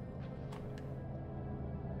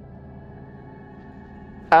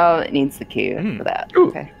 Oh, it needs the key Hmm. for that. Ooh.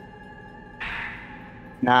 Okay.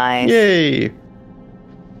 Nice. Yay!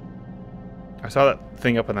 I saw that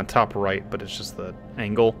thing up in the top right, but it's just the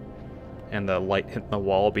angle and the light hitting the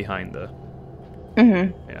wall behind the.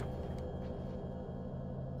 Mm-hmm. Yeah.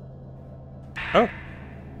 Oh,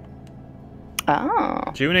 Oh.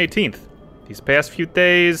 June 18th. These past few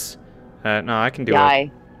days. No, I can do it.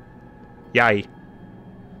 Yai.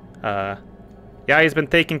 Yai. Yai's been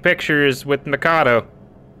taking pictures with Mikado.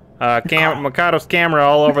 Mikado's camera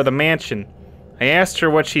all over the mansion. I asked her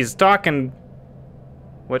what she was taking.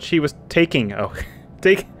 Oh,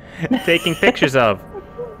 taking pictures of.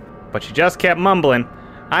 But she just kept mumbling,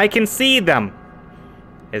 "I can see them,"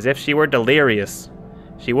 as if she were delirious.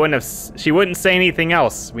 She wouldn't say anything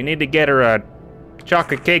else. We need to get her a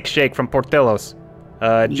chocolate cake shake from Portillo's.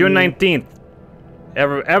 June 19th.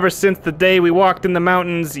 Ever since the day we walked in the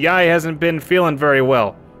mountains, Yai hasn't been feeling very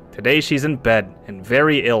well. Today she's in bed and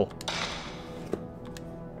very ill.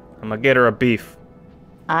 I'm gonna get her a beef.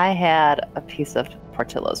 I had a piece of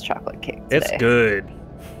Portillo's chocolate cake today. It's good.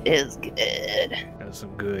 It's good. That's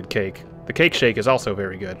some good cake. The cake shake is also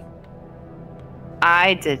very good.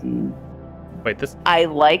 I didn't. Wait, this. I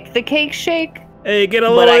like the cake shake, Hey, get a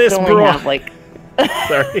but little I of this, can only bro. have like.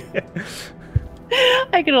 Sorry.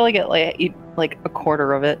 I can only eat like a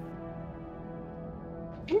quarter of it.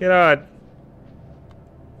 Get on.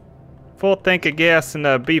 Full tank of gas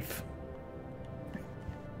and beef.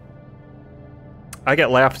 I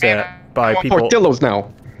get laughed at by people. Portillo's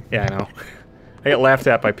now. Yeah, I know. I get laughed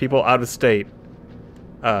at by people out of state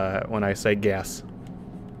when I say gas.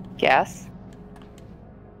 Gas.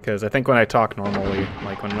 Because I think when I talk normally,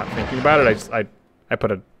 like when I'm not thinking about it, I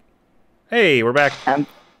put a Hey, we're back.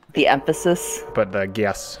 The emphasis. But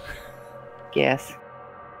guess. Yes.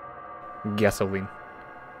 Gasoline.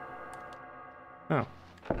 Oh.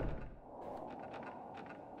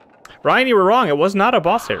 Ryan, you were wrong. It was not a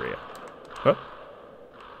boss area. Oh.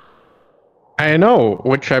 I know,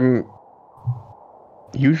 which I'm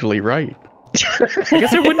usually right. I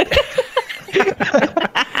guess it wouldn't.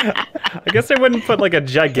 I guess I wouldn't put like a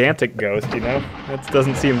gigantic ghost, you know? That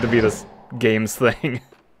doesn't seem to be this game's thing.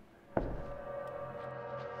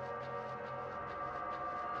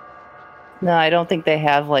 No, I don't think they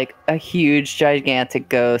have like a huge, gigantic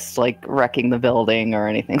ghost like wrecking the building or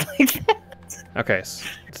anything like that. Okay,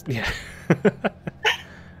 yeah.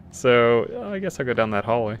 So, I guess I'll go down that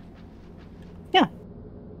hallway. Yeah.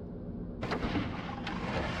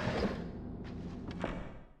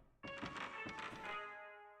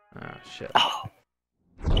 Ah, shit. Oh,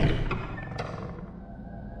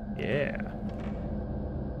 Yeah.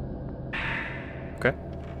 Okay.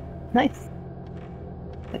 nice.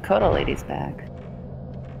 The Coda lady's back.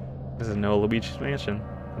 This is Noah Luigi's Mansion.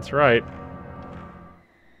 That's right.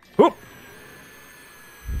 Whoop!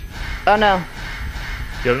 Oh no.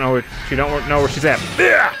 You don't know where she's at.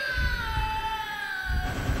 Yeah!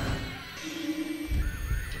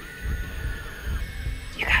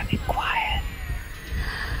 You gotta be quiet.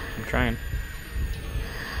 I'm trying.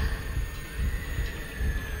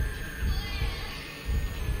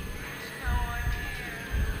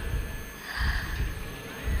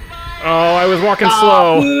 Oh, I was walking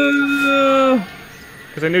slow.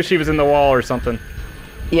 Because I knew she was in the wall or something.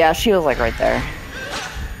 Yeah, she was like right there.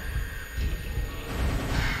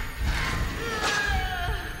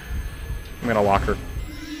 I'm gonna lock her.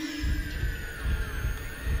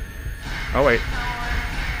 Oh, wait.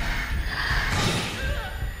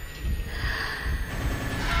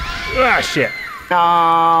 Ah, shit.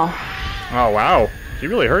 Oh, Oh, wow. She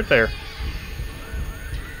really hurt there.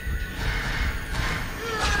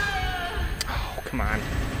 Oh, come on.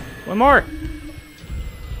 One more.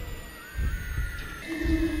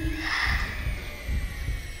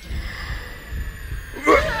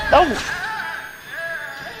 oh.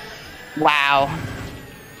 Wow.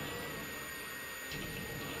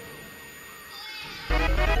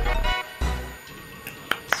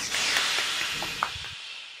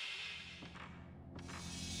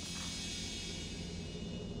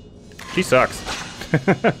 She sucks.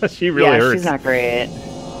 She really Yeah, hurts. she's not great.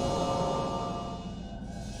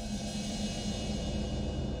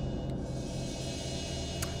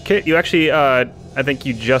 Kit, you actually, I think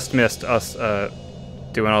you just missed us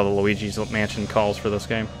doing all the Luigi's Mansion calls for this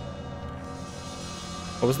game.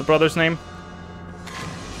 What was the brother's name?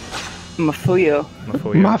 Mafuyu.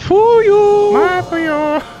 Mafuyu. Mafuyu!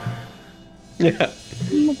 Mafuyu! Yeah.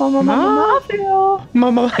 Mafuyu.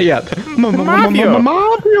 Mama, yeah. Mafio.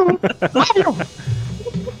 Mafio. Mafio.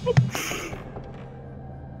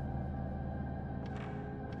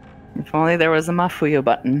 If only there was a Mafuyu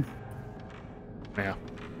button. Yeah.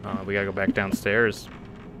 We gotta go back downstairs.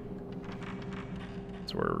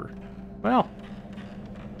 So well,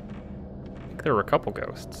 I think there were a couple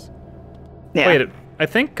ghosts. Yeah. Wait, I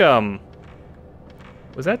think,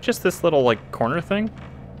 was that just this little, like, corner thing?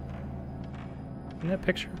 In that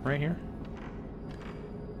picture, right here?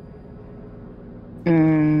 Yes.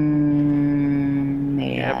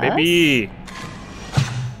 Yeah, baby!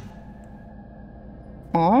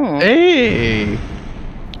 Oh. Hey!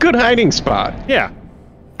 Good hiding spot. Yeah,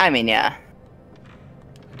 I mean, yeah.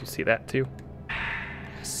 I do see that, too.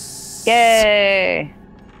 Yay!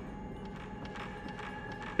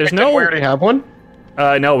 There's We no... already have one?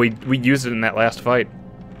 No, we used it in that last fight.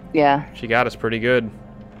 Yeah. She got us pretty good.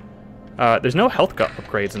 There's no health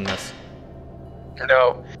upgrades in this.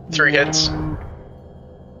 No. 3 hits.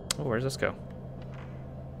 Oh, where's this go?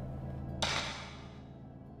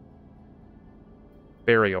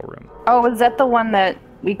 Burial room. Oh, was that the one that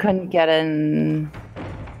we couldn't get in?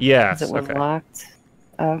 Yes, Because it was okay. locked?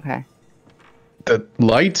 Oh, okay. The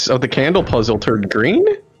lights of the candle puzzle turned green?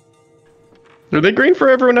 Are they green for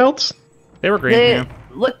everyone else? They were green, They yeah.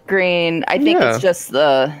 look green. I think Yeah. it's just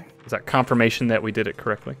the... Is that confirmation that we did it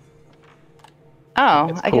correctly? Oh,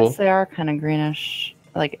 That's I cool. guess they are kind of greenish.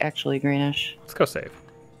 Like, actually greenish. Let's go save.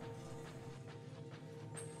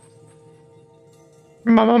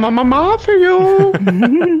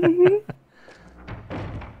 Mafio!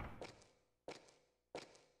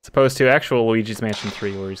 As opposed to actual Luigi's Mansion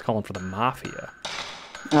 3, where he's calling for the Mafia.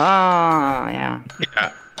 Oh, yeah.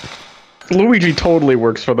 Yeah. Luigi totally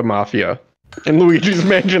works for the Mafia. In Luigi's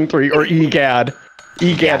Mansion 3, or EGAD.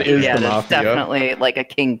 EGAD is yeah, the that's Mafia. definitely like a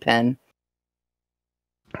kingpin.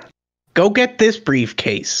 Go get this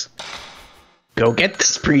briefcase. Go get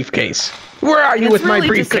this briefcase. Where are you It's with my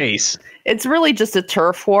really just a- briefcase? It's really just a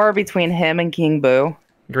turf war between him and King Boo.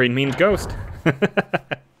 Green means ghost.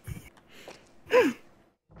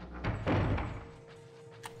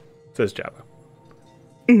 Says Jabba.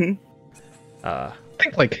 I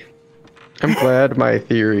think, like, I'm glad my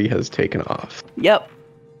theory has taken off. Yep.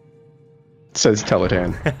 Says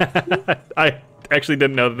Teledan. I actually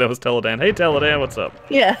didn't know that was Teledan. Hey, Teledan, what's up?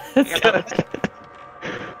 Yeah.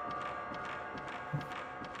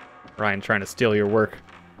 Ryan trying to steal your work.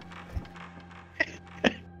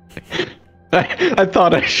 I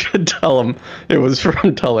thought I should tell him it was from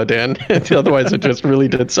Teledan. Otherwise, it just really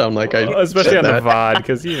did sound like I Especially said on that. the VOD,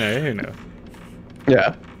 because, you know, who knows.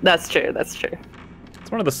 Yeah. That's true. That's true.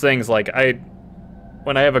 It's one of those things, like,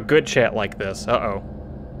 when I have a good chat like this,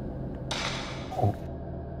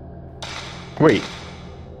 Wait.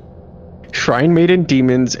 Shrine Maiden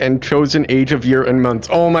demons and chosen age of year and month.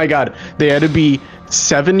 Oh my god. They had to be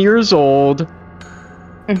 7 years old,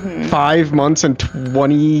 5 months and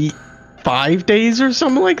 25 days or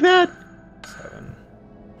something like that. 7,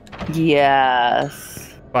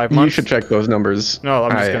 Yes. 5 You months. should check those numbers. No,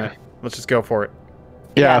 I'm just gonna. Let's just go for it.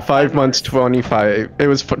 Yeah, Yeah, 5 months, 25. It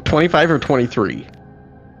was 25 or 23.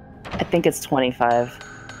 I think it's 25.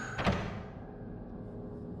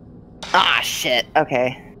 Ah, shit.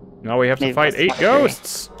 Okay. Now we have to Maybe fight that's 8 23.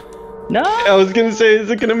 ghosts. No. I was gonna say, is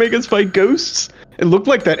it gonna make us fight ghosts? It looked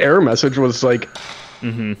like that error message was like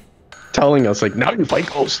telling us, like, now you fight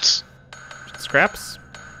ghosts. Scraps.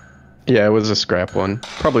 Yeah, it was a scrap one.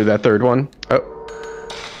 Probably that third one. Oh.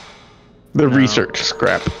 The No. research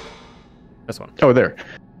scrap. This one. Oh, there.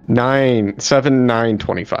 9, 7, 9,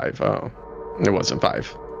 25. Oh. It wasn't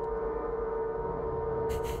 5.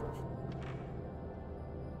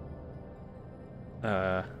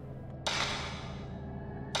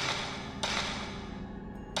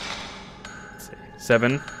 Let's see.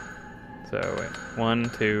 7. So wait.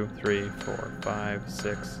 1, 2, 3, 4, 5,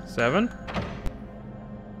 6, 7.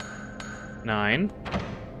 9.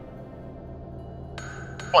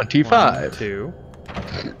 25. 2.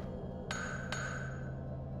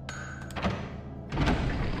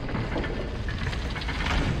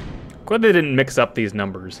 Glad they didn't mix up these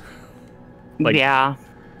numbers. Like- yeah.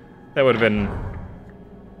 That would have been...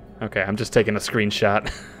 Okay, I'm just taking a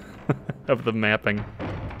screenshot of the mapping.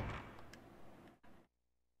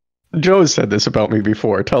 Joe said this about me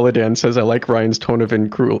before. Teledan says I like Ryan's tone of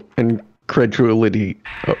incredulity.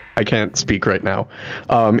 Oh, I can't speak right now.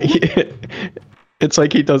 It's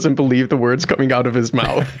like he doesn't believe the words coming out of his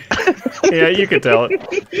mouth. Yeah, you could tell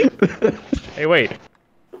it. Hey, wait.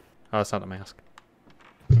 Oh, it's not a mask.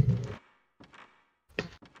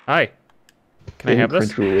 Hi. Can I have this?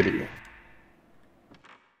 Incredulity.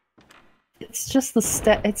 It's just the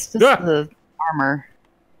it's just Ah! the armor.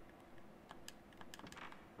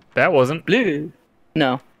 That wasn't. Blue.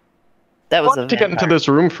 No. That I was a wanted to get into vampire. this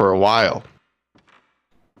room for a while.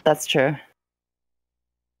 That's true.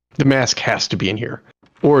 The mask has to be in here.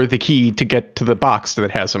 Or the key to get to the box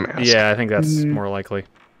that has a mask. Yeah, I think that's more likely.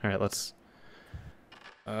 All right, let's...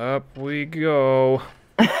 Up we go.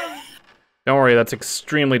 Don't worry, that's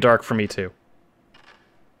extremely dark for me, too.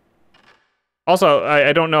 Also,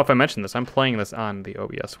 I don't know if I mentioned this. I'm playing this on the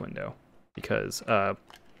OBS window. Because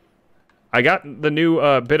I got the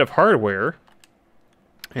new bit of hardware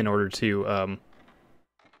in order to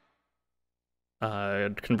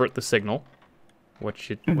convert the signal. What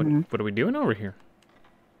are we doing over here?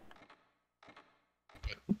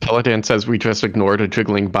 Teledan says we just ignored a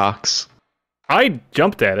jiggling box. I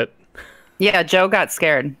jumped at it, Yeah, Joe got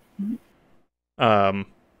scared. but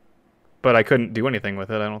I couldn't do anything with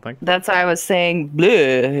it, I don't think. That's why I was saying blue.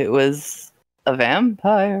 It was a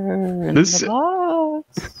vampire in This- the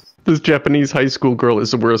box. This Japanese high school girl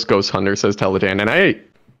is the worst ghost hunter, says Teledan, and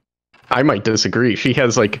I might disagree. She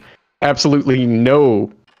has, like, absolutely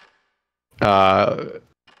no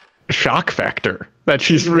shock factor that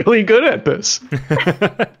she's really good at this.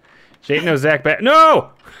 She ain't no Zach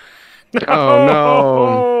No!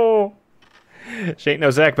 Oh, no! She ain't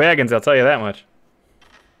no Zach Baggins, I'll tell you that much.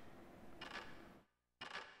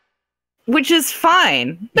 Which is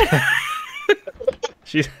fine.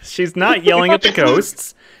 She's not yelling at the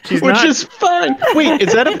ghosts. She's Which not. is fun. Wait,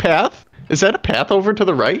 is that a path? Is that a path over to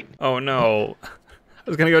the right? Oh no! I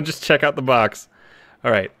was gonna go just check out the box. All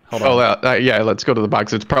right, hold on. Oh, yeah, let's go to the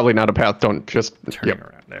box. It's probably not a path. Don't just... Turning Yep.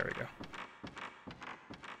 around. There we go.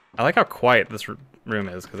 I like how quiet this room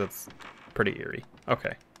is because it's pretty eerie.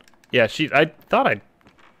 Okay. Yeah, I thought I'd.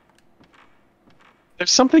 There's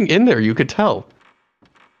something in there, you could tell.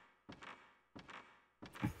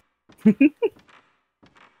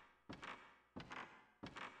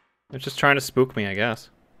 They're just trying to spook me, I guess.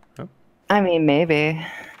 Oh. I mean, maybe.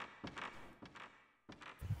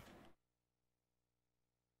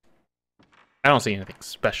 I don't see anything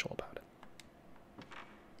special about it.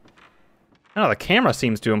 Oh, the camera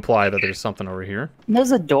seems to imply that there's something over here.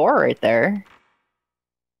 There's a door right there.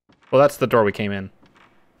 Well, that's the door we came in.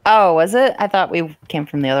 Oh, was it? I thought we came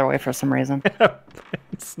from the other way for some reason.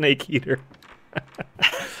 Snake eater.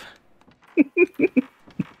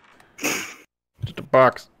 Just a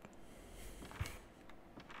box.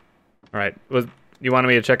 All right. You wanted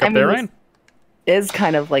me to check up there, Ryan? Is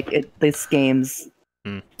kind of like this game's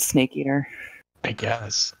Hmm. Snake Eater. I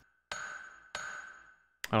guess.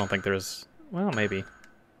 I don't think there's... Well, maybe.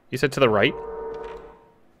 You said to the right?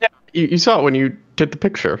 Yeah, you saw it when you did the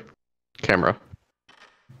picture. Camera.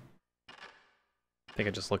 I think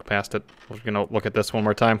I just looked past it. We're gonna look at this one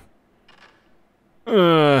more time.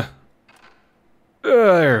 There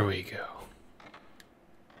we go.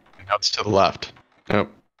 Now it's to the left. Oh.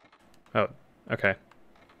 Oh, okay.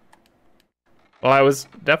 Well, I was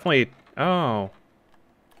definitely... Oh.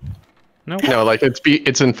 No. No, like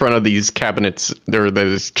it's in front of these cabinets. There are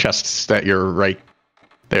those chests that you're right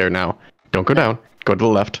there now. Don't go down. Go to the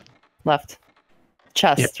left. Left.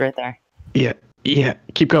 Chest Yep. right there. Yeah.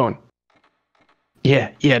 Keep going.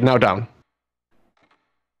 Yeah. Now down.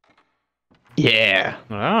 Yeah.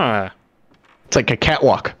 Ah. It's like a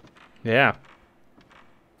catwalk. Yeah.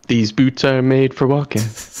 These boots are made for walking.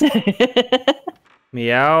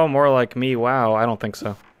 Meow, more like me. Wow, I don't think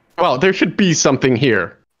so. Well, there should be something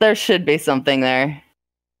here. There should be something there.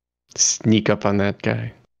 Sneak up on that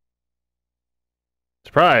guy.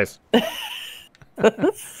 Surprise.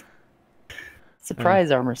 Surprise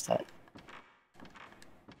armor set.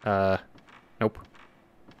 Nope.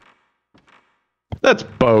 That's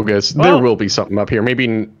bogus. Well- There will be something up here.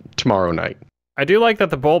 Maybe tomorrow night. I do like that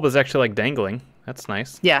the bulb is actually like dangling. That's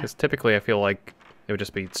nice. Yeah. Because typically I feel like it would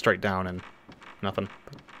just be straight down and nothing.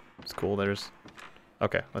 But it's cool. There's...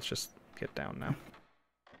 Okay, let's just get down now.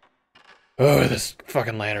 Oh, this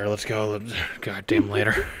fucking ladder. Let's go. Goddamn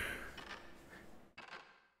ladder.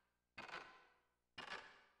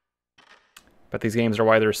 But these games are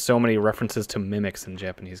why there's so many references to mimics in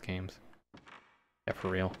Japanese games. Yeah, for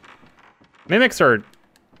real. Mimics are...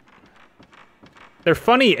 They're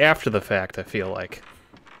funny after the fact, I feel like.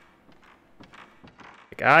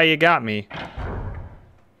 Like, you got me.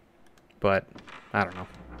 But, I don't know.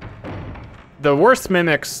 The worst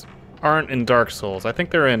mimics aren't in Dark Souls. I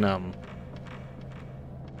think they're in,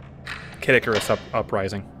 Kid Icarus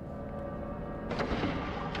Uprising.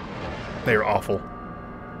 They're awful.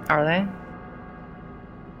 Are they?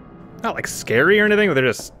 Not, like, scary or anything, but they're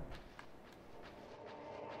just...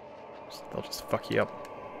 They'll just fuck you up.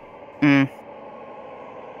 Mm.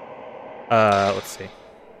 Let's see.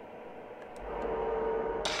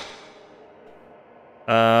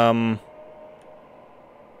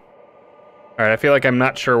 Alright, I feel like I'm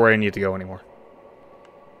not sure where I need to go anymore.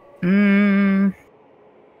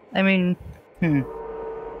 I mean,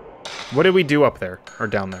 What did we do up there? Or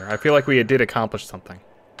down there? I feel like we did accomplish something.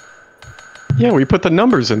 Yeah, we put the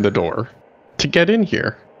numbers in the door to get in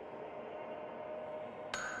here.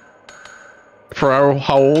 For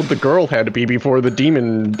how old the girl had to be before the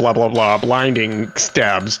demon blah blah blah blinding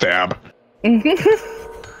stab. We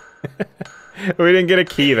didn't get a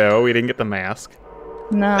key, though. We didn't get the mask.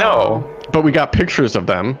 no. No, but we got pictures of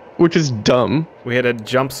them, which is dumb. We had a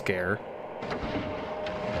jump scare.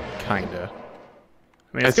 Kinda.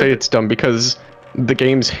 I mean, I it's say good it's dumb because the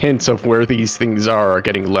game's hints of where these things are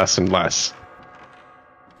getting less and less.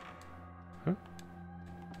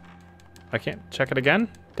 I can't check it again?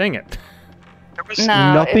 Dang it. There was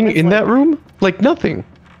No, nothing it was in like- that room? Like nothing.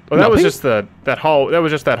 Well, that was Nothing? just that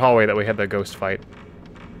was just that hallway that we had the ghost fight.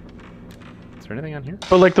 Is there anything on here?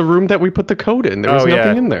 But like the room that we put the code in, there was Oh, yeah.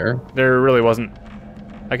 nothing in there. There really wasn't.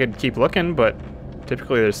 I could keep looking, but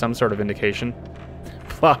typically there's some sort of indication.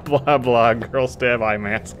 Blah, blah, blah, girl stab eye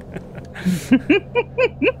mask.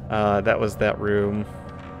 That was that room.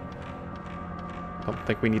 Don't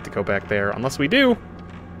think we need to go back there, unless we do.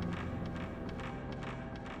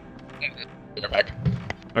 You're back.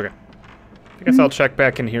 Okay. I guess I'll check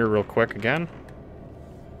back in here real quick again.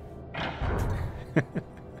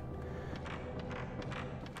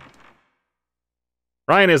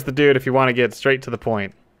 Ryan is the dude if you want to get straight to the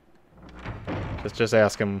point. Just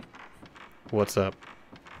ask him what's up.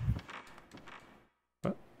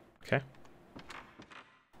 What? Okay.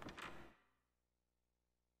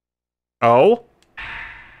 Oh?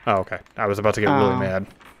 Oh, okay. I was about to get really Oh. mad.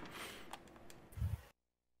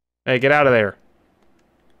 Hey, get out of there.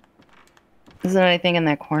 Is there anything in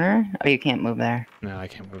that corner? Oh, you can't move there. No, I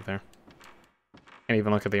can't move there. Can't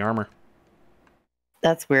even look at the armor.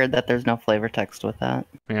 That's weird that there's no flavor text with that.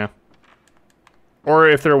 Yeah. Or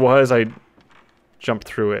if there was, I jumped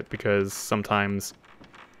through it because sometimes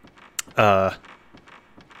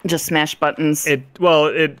Just smash buttons. it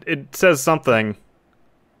says something.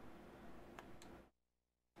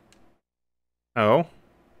 Oh.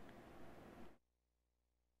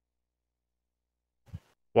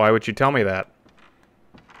 Why would you tell me that?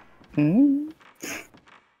 Hmm.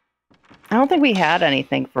 I don't think we had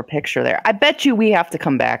anything for picture there. I bet you we have to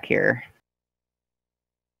come back here.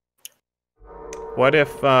 What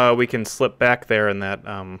if we can slip back there in that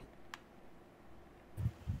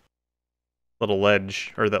little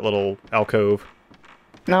ledge or that little alcove?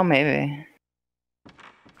 No, maybe.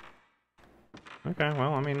 Okay,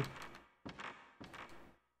 well, I mean,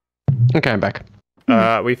 Okay, I'm back.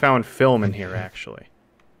 we found film in here actually.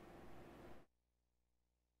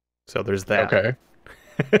 So there's that. Okay.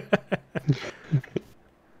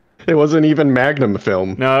 It wasn't even Magnum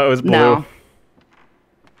film. No, it was blue. No.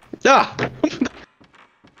 Yeah.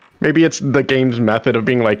 Maybe it's the game's method of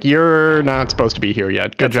being like, you're not supposed to be here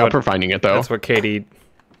yet. Good That's job what- for finding it, though. That's what Katie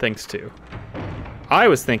thinks too. I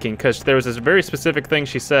was thinking, because there was this very specific thing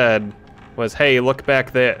she said, was, hey, look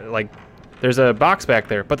back there, like, there's a box back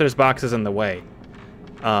there, but there's boxes in the way.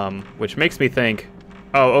 Which makes me think,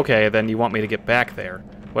 oh, okay, then you want me to get back there.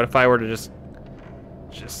 What if I were to just...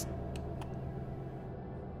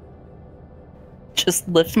 Just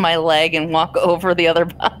lift my leg and walk over the other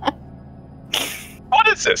box. What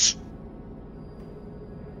is this?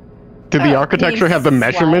 Did the Oh, architecture you have the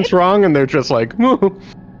measurements slide? wrong, and they're just like,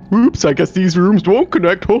 oops, I guess these rooms won't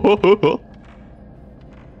connect.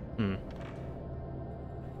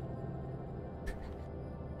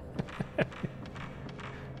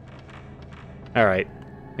 Alright.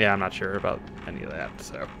 Yeah, I'm not sure about any of that,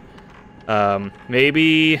 so...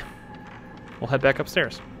 maybe... we'll head back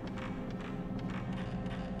upstairs.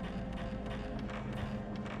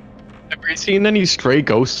 Have you seen any stray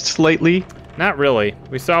ghosts lately? Not really.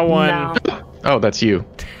 We saw one... No. Oh, that's you.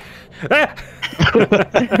 Ah!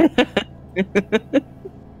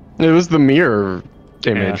 It was the mirror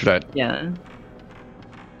image that... Yeah.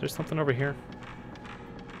 There's something over here.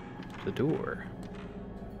 The door.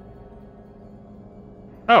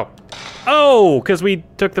 Oh. Oh, because we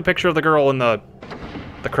took the picture of the girl in the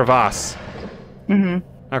crevasse.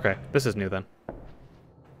 Mm-hmm. Okay, this is new then.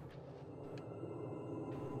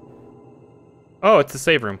 Oh, it's the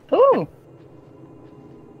save room. Ooh.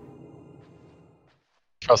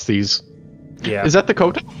 Trust these. Yeah. Is that the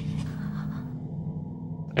coat?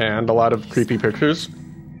 And a lot of creepy pictures.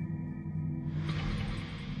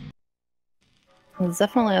 There's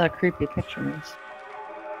definitely other creepy pictures.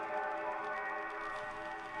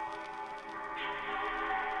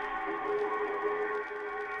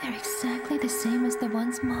 They're exactly the same as the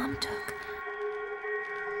ones Mom took.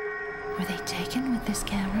 Were they taken with this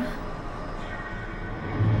camera?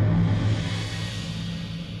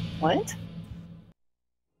 What?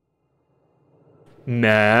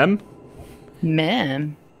 Ma'am?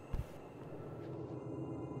 Man.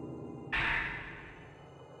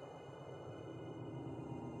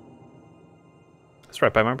 That's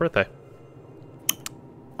right by my birthday.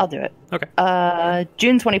 I'll do it. Okay.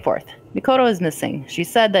 June 24th. Mikoto is missing. She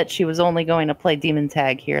said that she was only going to play demon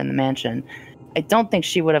tag here in the mansion. I don't think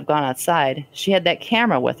she would have gone outside. She had that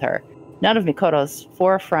camera with her. None of Mikoto's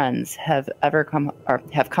 4 friends have ever come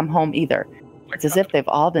home either. It's as if they've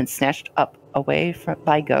all been snatched up away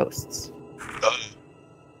by ghosts.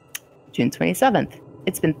 June 27th.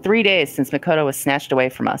 It's been 3 days since Mikoto was snatched away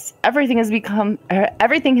from us. Everything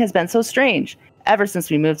has been so strange ever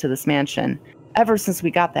since we moved to this mansion. Ever since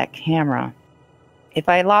we got that camera. If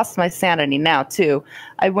I lost my sanity now too,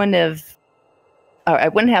 I wouldn't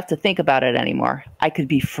have to think about it anymore. I could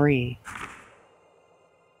be free.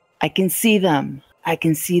 I can see them. I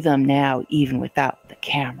can see them now, even without the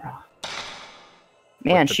camera.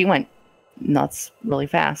 Man, she went nuts really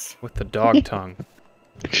fast. With the dog tongue.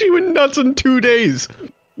 She went nuts in 2 days.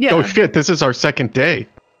 Yeah. Oh shit, this is our second day.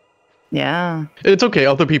 Yeah. It's okay,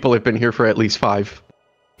 other people have been here for at least 5.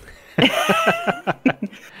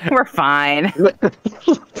 We're fine.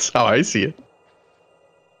 That's how I see it.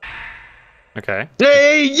 Okay.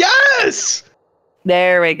 Hey, yes!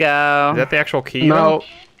 There we go. Is that the actual key? No.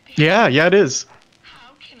 Yeah, it is.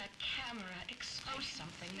 How can a camera expose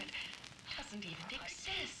something that doesn't even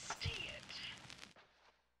exist?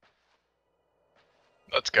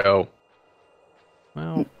 Let's go.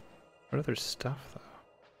 Well, what other stuff,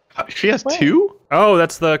 though? She has What? 2? Oh,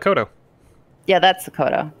 that's the Kodo. Yeah, that's the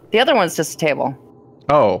Kodo. The other one's just a table.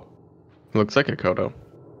 Oh. Looks like a Kodo.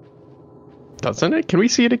 Doesn't it? Can we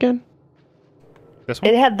see it again? This one?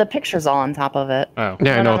 It had the pictures all on top of it. Oh.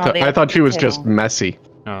 Yeah, I No, know. no, the I thought she was just table. messy.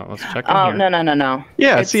 Oh, let's check in Oh, here. no.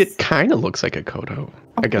 Yeah, It's see, it kind of looks like a Kodo.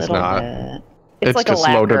 I guess little not. bit. It's like just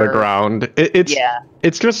a low to the lacquer. ground. Yeah.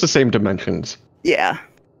 It's just the same dimensions. Yeah.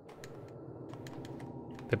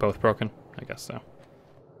 They both broken? I guess so.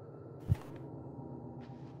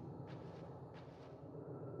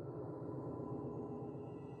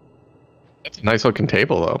 It's a nice looking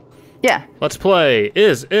table, though. Yeah. Let's play.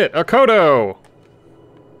 Is it a Kodo?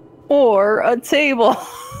 Or a table.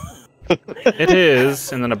 It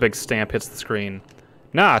is, and then a big stamp hits the screen.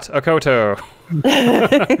 Not a Koto.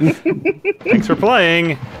 Thanks for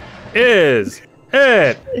playing. Is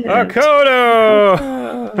it a Kodo?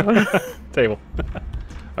 Table.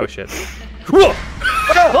 Oh shit. Whoa!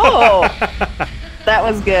 Oh, that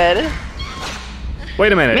was good.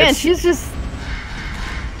 Wait a minute. Man, it's- she's just.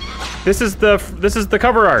 This is the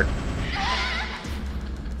cover art.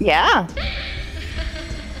 Yeah.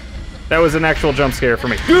 That was an actual jump scare for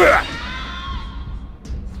me.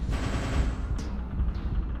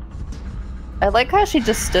 I like how she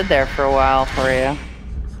just stood there for a while for you.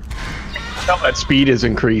 Now that speed is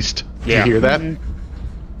increased. Did Yeah. you hear that?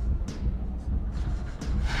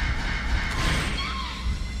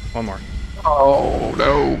 One more. Oh,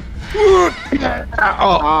 no. Oh,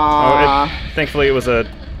 Oh, thankfully it was a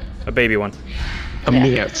baby one. a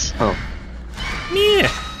miss. Oh.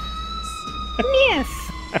 Yeah.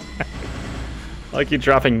 Yes. Like you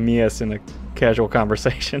dropping Nias in a casual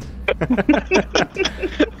conversation.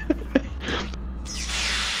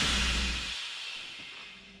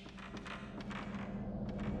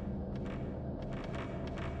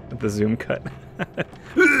 The zoom cut.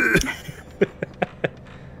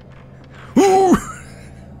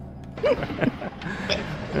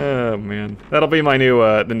 Oh man, that'll be my new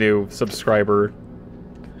the new subscriber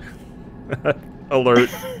alert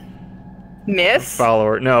Miss.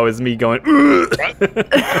 follower. No, it's me going. Wait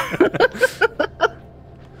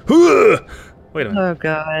a minute. Oh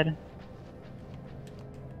god.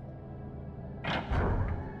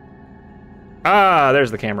 Ah,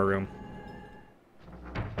 there's the camera room.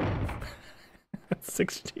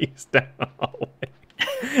 6 G's down a hallway.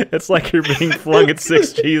 It's like you're being flung at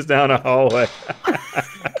 6 G's down a hallway.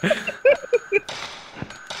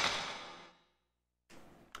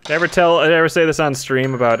 Did I ever say this on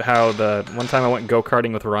stream about how the one time I went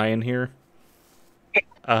go-karting with Ryan here?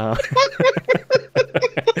 Um,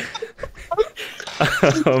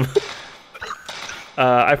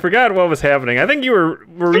 I forgot what was happening. I think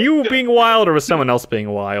were you being wild or was someone else being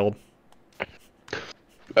wild?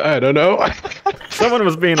 I don't know. Someone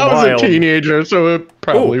was being I was wild. a teenager, so it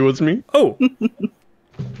probably was me. Oh.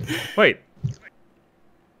 Wait.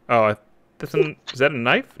 Oh, is that a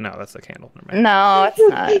knife? No, that's a candle. Never mind. No, it's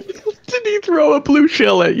not. Did he throw a blue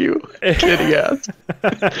shell at you? Kitty ass.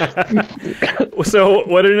 So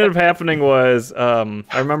what ended up happening was, I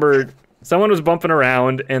remember someone was bumping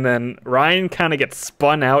around, and then Ryan kind of gets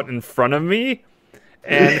spun out in front of me,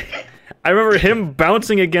 and I remember him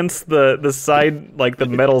bouncing against the side, like the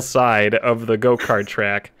metal side of the go-kart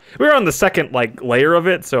track. We were on the second like layer of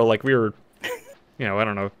it, so like we were, I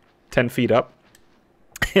don't know, 10 feet up.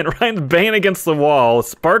 And Ryan's banging against the wall.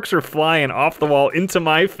 Sparks are flying off the wall into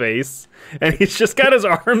my face, and he's just got his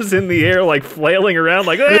arms in the air, like flailing around,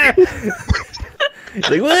 like. Ah! He's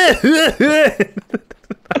like,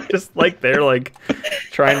 just like they're like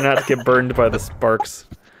trying not to get burned by the sparks.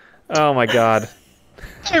 Oh my god.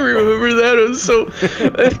 I remember that. It was so.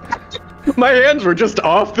 My hands were just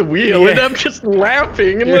off the wheel, and Yeah. I'm just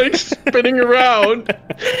laughing and like spinning around,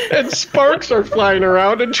 and sparks are flying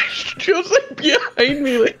around, and she was like behind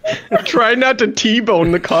me, like trying not to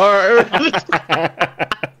T-bone the car.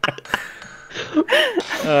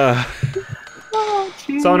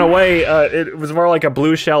 So in a way, it was more like a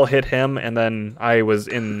blue shell hit him, and then I was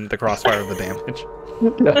in the crossfire of the damage.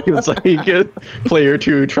 It was like player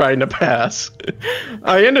 2 trying to pass.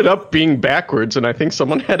 I ended up being backwards, and I think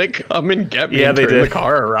someone had to come and get me Yeah, and they turn did. the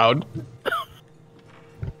car around.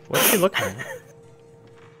 What's he looking at?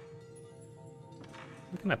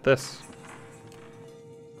 Looking at this.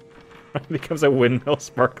 Becomes a windmill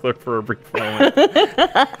sparkler for a brief moment.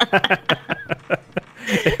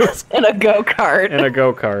 It was In a go-kart. in a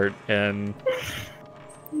go-kart, and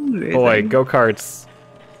boy, go-karts.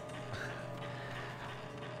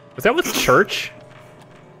 Was that with church?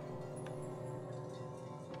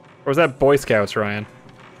 Or was that Boy Scouts, Ryan?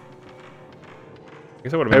 I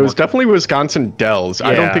guess it would have been It was more- definitely Wisconsin Dells.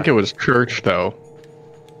 I don't Yeah. think it was church though.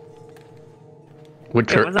 Would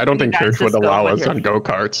church? wasn't I don't when you think guys church would just go allow with us your- on go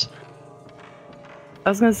karts. I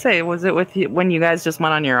was gonna say, was it with you when you guys just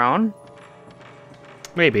went on your own?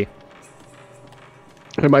 Maybe.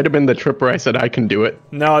 It might have been the trip where I said I can do it.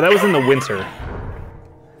 No, that was in the winter.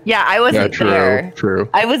 Yeah, I wasn't there. True.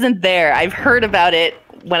 I wasn't there. I've heard about it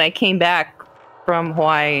when I came back from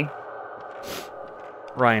Hawaii.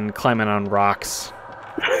 Ryan climbing on rocks.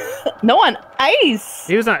 No, on ice.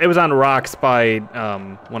 It was on rocks by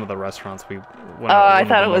one of the restaurants we went. Oh, I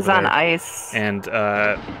thought it was on there. ice. And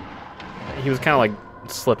he was kind of like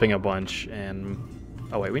slipping a bunch. And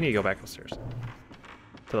oh wait, we need to go back upstairs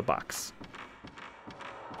to the box.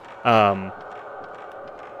 And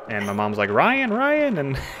my mom's like, Ryan,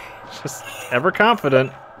 and just ever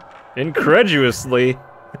confident, incredulously,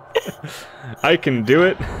 I can do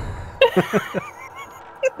it.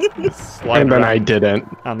 And then I didn't.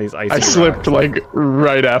 On these icy I slipped rocks. like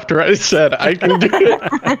right after I said I can do it.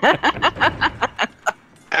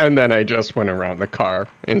 And then I just went around the car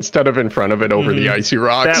instead of in front of it over the icy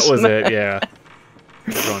rocks. That was it, yeah.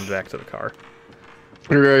 Going back to the car.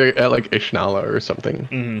 We were at like Ishnala or something.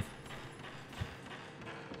 Mm-hmm.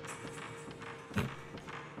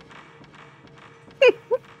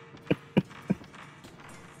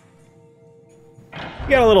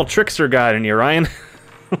 You got a little trickster guy in you, Ryan.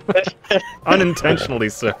 Unintentionally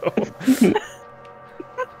so.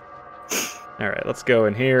 Alright, let's go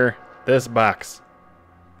in here. This box.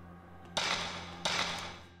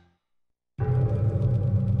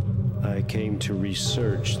 I came to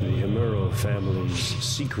research the Himuro family's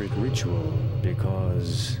secret ritual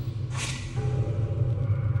because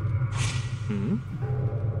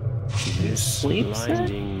this Sleep set?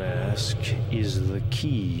 blinding mask is the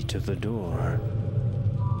key to the door.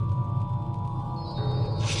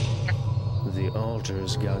 The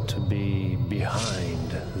altar's got to be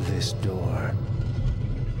behind this door.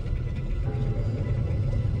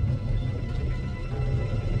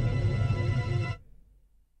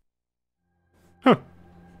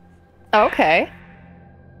 Okay.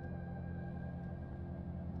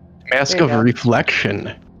 Mask There of you go.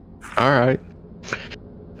 Reflection. All right.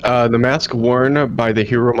 The mask worn by the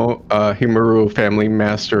Himuro family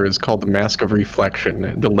master is called the Mask of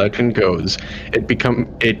Reflection. The legend goes, it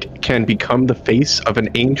can become the face of an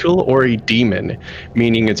angel or a demon,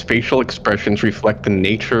 meaning its facial expressions reflect the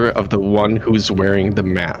nature of the one who's wearing the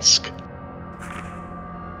mask.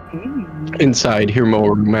 Inside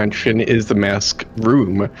Himuro Mansion is the mask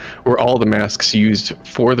room, where all the masks used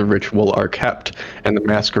for the ritual are kept, and the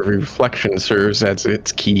Mask of Reflection serves as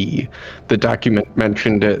its key. The document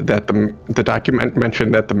mentioned that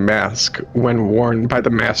the mask, when worn by the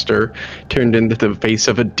master, turned into the face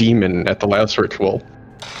of a demon at the last ritual.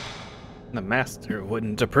 The master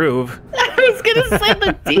wouldn't approve. I was gonna say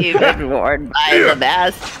the demon worn by the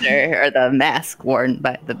master, or the mask worn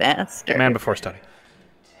by the master. Man before study.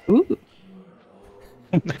 Ooh.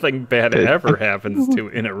 Nothing bad ever happens to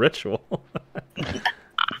in a ritual.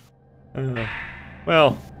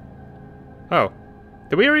 Well. Oh.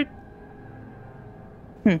 Did we already?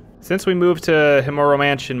 Since we moved to Himuro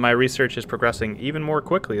Mansion, my research is progressing even more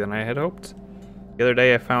quickly than I had hoped. The other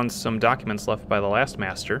day I found some documents left by the last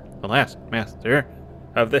master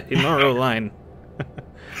of the Himuro line.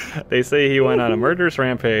 They say he went on a murderous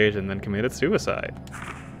rampage and then committed suicide.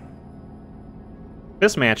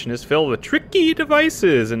 This mansion is filled with tricky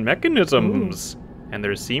devices and mechanisms, and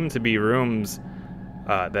there seem to be rooms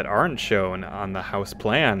that aren't shown on the house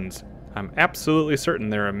plans. I'm absolutely certain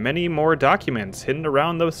there are many more documents hidden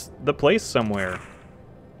around the place somewhere.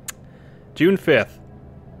 June 5th.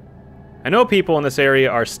 I know people in this area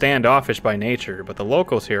are standoffish by nature, but the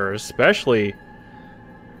locals here are especially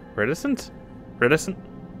reticent,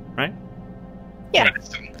 right? Yeah.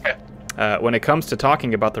 When it comes to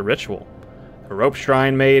talking about the ritual. The Rope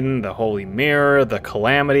Shrine Maiden, the Holy Mirror, the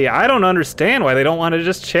Calamity. I don't understand why they don't want to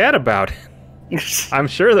just chat about it. I'm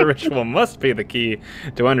sure the ritual must be the key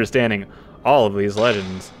to understanding all of these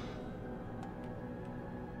legends.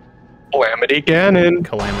 Calamity Ganon.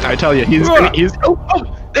 Calamity. I tell you, he's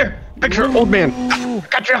there. Picture, old man.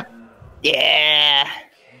 Gotcha. Yeah.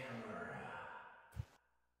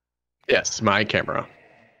 Yes, my camera.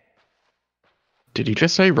 Did he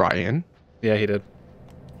just say Ryan? Yeah, he did.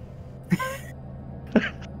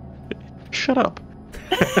 Shut up.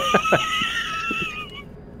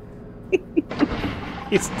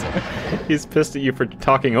 He's pissed at you for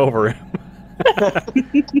talking over him.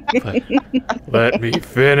 Let me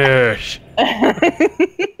finish.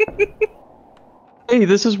 Hey,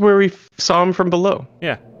 this is where we saw him from below.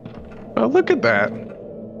 Yeah. Oh, look at that.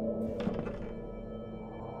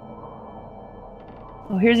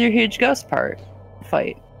 Well, here's your huge ghost fight.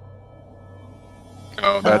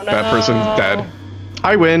 Oh, that person's dead.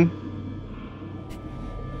 I win.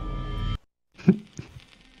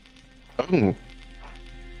 Oh.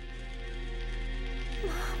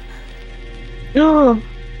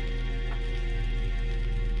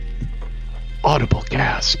 Audible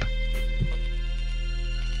gasp.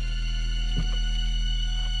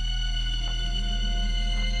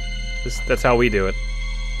 That's how we do it.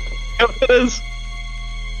 Yep, it is.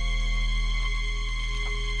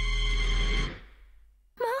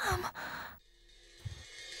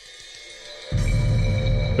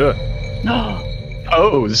 Ugh.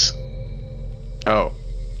 O's. Oh.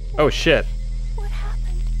 Oh shit.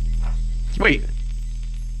 Wait.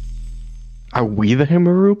 Are we the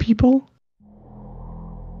Himaru people?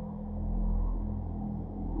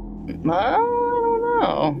 I don't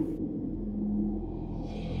know.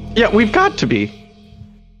 Yeah, we've got to be.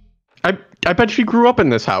 I bet she grew up in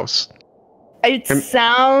this house. It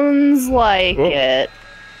sounds like Whoop. it.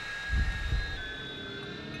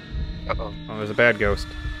 Oh, there's a bad ghost.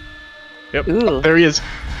 Yep. Ooh, There he is.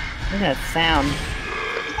 look at that sound.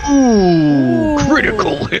 Ooh,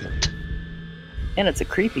 critical hit. And it's a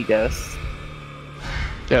creepy ghost.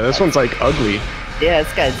 Yeah, this one's like ugly. Yeah,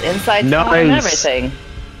 it's got its inside shot and Nice. everything.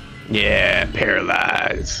 Yeah,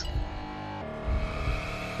 paralyzed.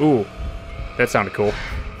 Ooh, that sounded cool.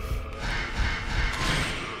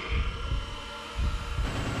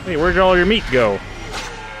 Hey, where'd all your meat go?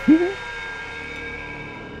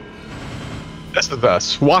 This is the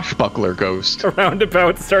swashbuckler ghost. A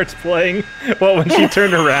roundabout starts playing. Well, when she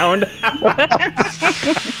turned around.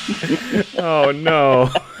 Oh no.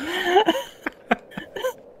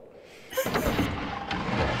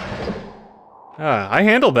 I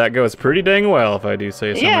handled that ghost pretty dang well, if I do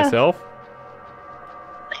say so Yeah. myself.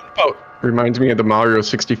 Oh, reminds me of the Mario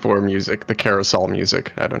 64 music, the carousel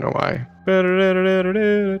music. I don't know why.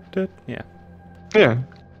 Yeah. Yeah.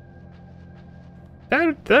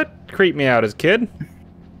 That creeped me out as a kid.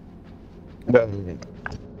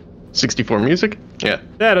 64 music? Yeah.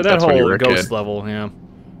 That That's when you whole were a ghost kid. level, yeah.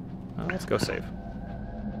 Let's go save.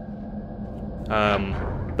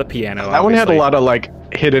 The piano. That one had a obviously. lot of like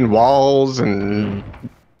hidden walls and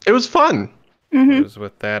it was fun. It was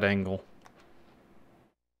with that angle.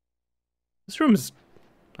 This room's,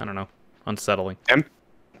 I don't know, unsettling.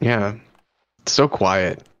 Yeah. It's so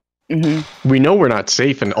quiet. Mm-hmm. We know we're not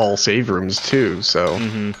safe in all save rooms too, so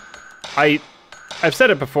I've said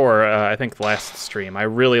it before. I think last stream. I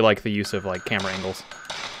really like the use of like camera angles.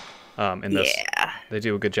 In this, Yeah. they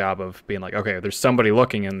do a good job of being like, okay, there's somebody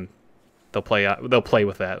looking, and they'll play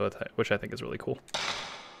with that, which I think is really cool.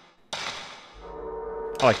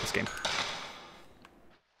 I like this game.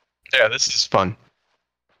 yeah, this is fun.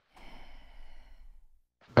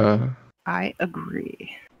 I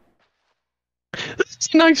agree. It's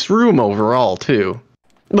a nice room overall too.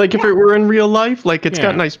 Like if it were in real life, like it's Yeah.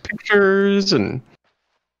 got nice pictures and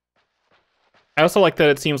I also like that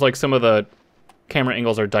it seems like some of the camera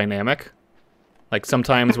angles are dynamic. Like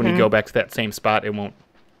sometimes when you go back to that same spot, it won't.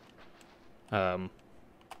 Oh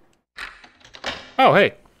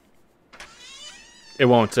hey. It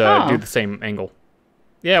won't do the same angle.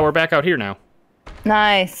 Yeah, we're back out here now.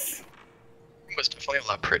 Nice. it was definitely a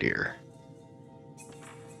lot prettier.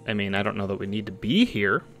 I mean, I don't know that we need to be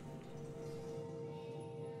here.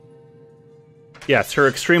 Yes, her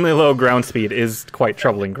extremely low ground speed is quite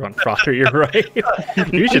troubling, Grunt Frother. You're right.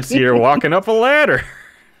 You should see her walking up a ladder.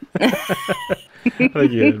 Yeah,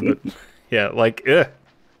 but yeah, like, ugh.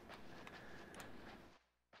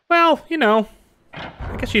 Well, you know,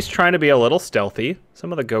 I guess she's trying to be a little stealthy.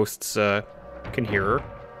 Some of the ghosts can hear her.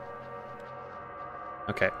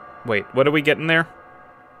 Okay, wait, what did we get in there?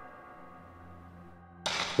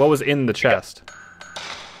 What was in the chest?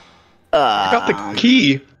 I got the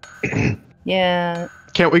key. Yeah.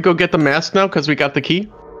 Can't we go get the mask now because we got the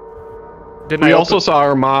key? Didn't We I also open- saw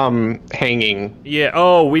our mom hanging. Yeah.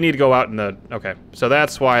 Oh, we need to go out in the. Okay, so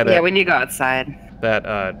that's why that Yeah, we need to go outside.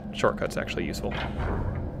 that shortcut's actually useful.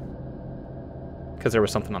 Because there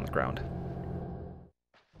was something on the ground.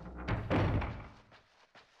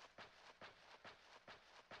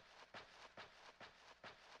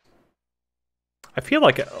 I feel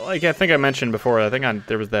like I think I mentioned before. I think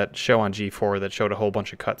there was that show on G4 that showed a whole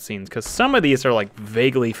bunch of cutscenes. Because some of these are like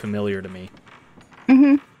vaguely familiar to me.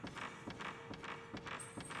 Mm-hmm.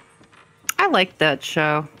 I liked that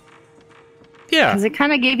show. Yeah. Because it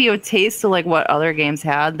kind of gave you a taste of like what other games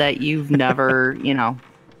had that you've never,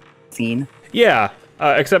 seen. Yeah.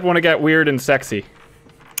 Except when it got weird and sexy.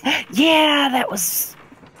 Yeah, that was.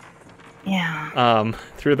 Yeah.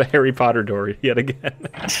 Through the Harry Potter door yet again.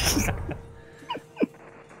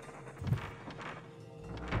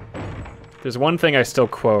 There's one thing I still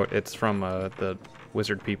quote. It's from the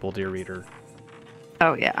Wizard People, Dear Reader.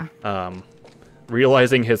 Oh yeah.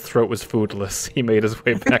 Realizing his throat was foodless, he made his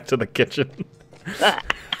way back to the kitchen.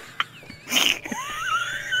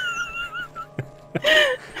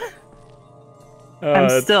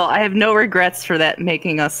 I have no regrets for that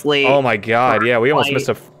making us late. Oh my god, yeah, we almost Flight.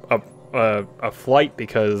 missed a flight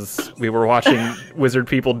because we were watching Wizard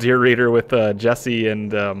People Deer Reader with Jesse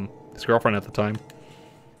and his girlfriend at the time.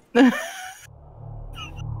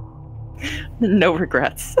 No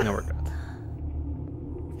regrets. No regrets.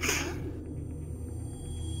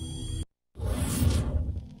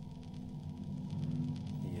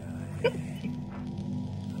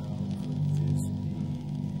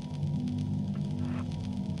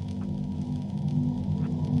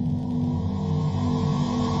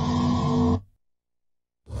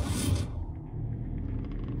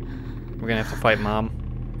 We're gonna have to fight Mom.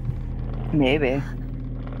 Maybe.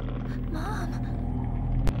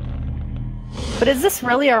 But is this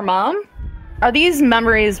really our mom? Are these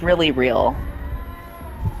memories really real?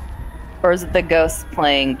 Or is it the ghost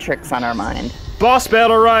playing tricks on our mind? Boss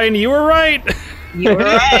battle, Ryan, you were right! You were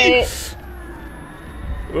right.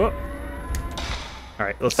 Whoop.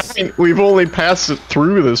 Alright, let's I mean, we've only passed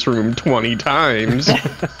through this room 20 times.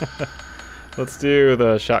 let's do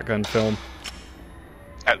the shotgun film.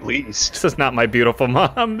 At least. This is not my beautiful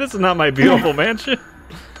mom. This is not my beautiful mansion.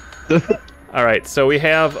 Alright, so we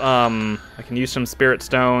have, I can use some spirit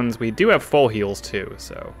stones. We do have full heals too,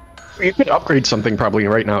 so. You could upgrade something probably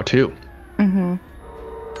right now, too. Mm-hmm.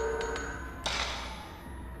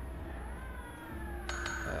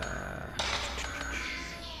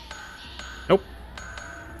 Nope.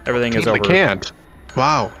 Everything is I over. can't.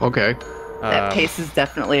 Wow, okay. That pace is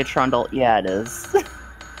definitely a trundle. Yeah, it is. I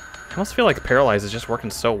almost feel like Paralyze is just working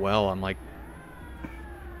so well. I'm like,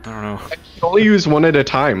 I don't know. Only use one at a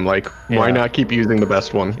time. Like, why Yeah. not keep using the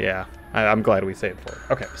best one? Yeah, I'm glad we saved for it.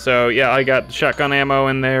 Okay, so yeah, I got shotgun ammo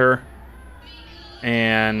in there.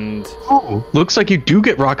 And Oh, looks like you do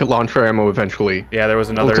get rocket launcher ammo eventually. yeah, there was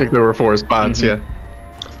another. Looks like there were 4 spots, Mhm.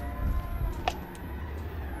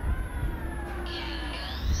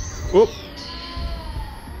 Whoop.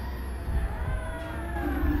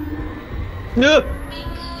 yeah.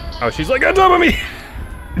 Oh, she's like on top of me.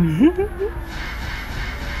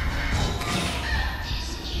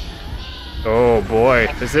 Oh boy,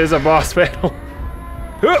 this is a boss battle.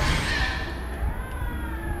 Hup.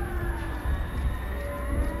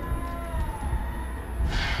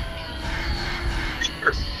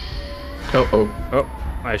 Oh. Oh,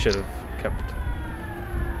 I should have kept.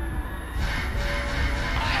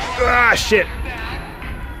 Ah, shit.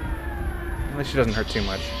 At least she doesn't hurt too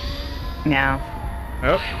much. Yeah.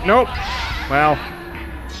 Oh, nope. Well,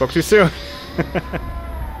 spoke too soon.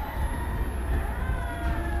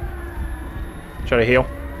 Should I heal?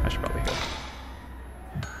 I should probably heal.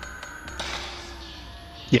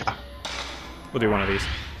 Yeah. We'll do one of these.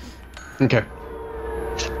 Okay.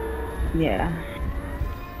 Yeah.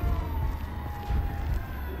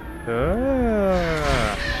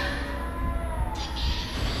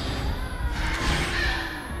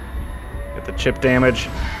 Get the chip damage.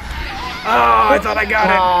 Oh, I thought I got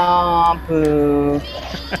Aw, boo. it.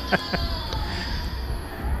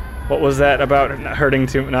 What was that about not hurting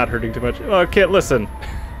too much? Oh, kid, listen.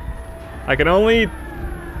 I can only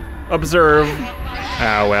observe.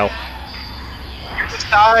 Ah, well. You just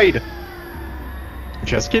died.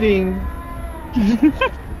 Just kidding.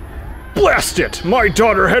 Blast it! My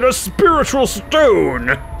daughter had a spiritual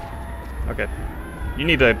stone! Okay. You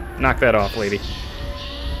need to knock that off, lady.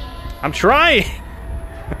 I'm trying!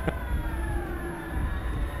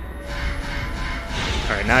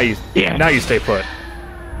 Alright, now you stay put.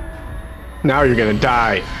 Now you're gonna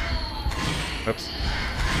die. Oops.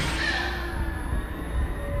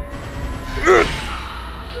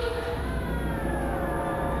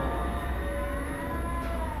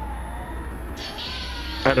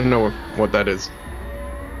 I don't know what that is.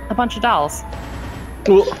 A bunch of dolls.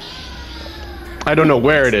 Well, I don't know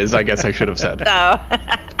where it is, I guess I should have said. Oh.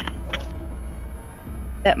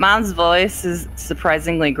 That mom's voice is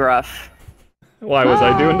surprisingly gruff. Why was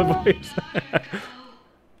I doing the voice?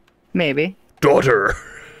 Maybe. Daughter!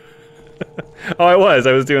 Oh, I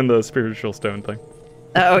was doing the spiritual stone thing.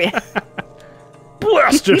 Oh, yeah.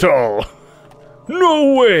 Blast it all!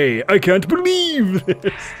 No way! I can't believe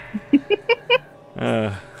this!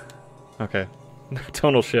 Okay.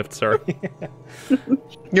 Tonal shift, sorry.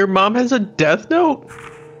 Your mom has a death note?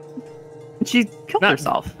 She killed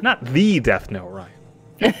herself. Not the Death Note, Ryan.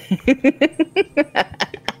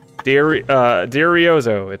 Dear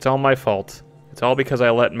Ryozo, it's all my fault. It's all because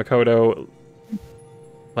I let Makoto...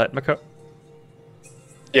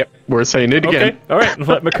 Yep, we're saying it again. Okay, alright.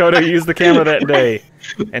 Let Makoto use the camera that day.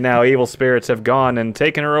 And now evil spirits have gone and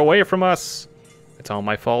taken her away from us. It's all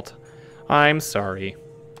my fault. I'm sorry.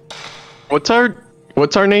 What's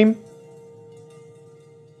our name?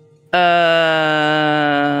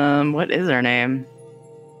 What is her name?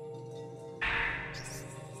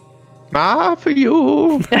 Ah, for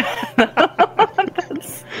you.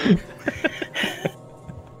 That's-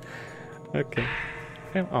 Okay.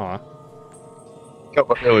 Aw.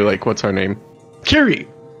 Oh, really, like, what's her name? Kyrie.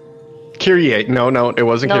 Kyrie. No, it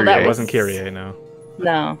wasn't No, Kyrie. that It wasn't Kyrie, no.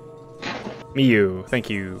 No. Miyu. Thank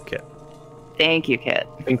you, Kit. Thank you, Kit.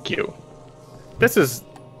 Thank you. This is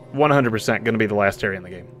 100% going to be the last area in the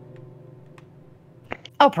game.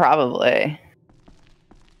 Oh, probably.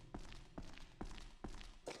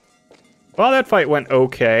 Well, that fight went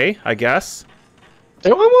okay, I guess.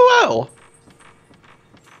 It went well.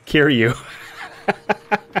 Kiryu.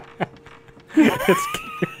 It's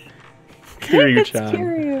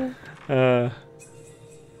Kiryu-chan. Kiryu.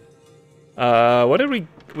 What did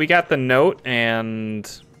we got the note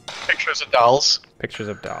and Pictures of dolls. pictures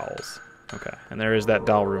of dolls. Okay, and there is that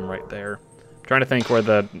doll room right there. I'm trying to think where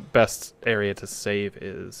the best area to save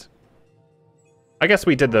is. I guess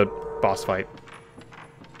we did the boss fight.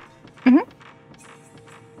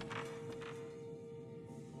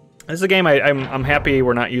 This is a game I'm happy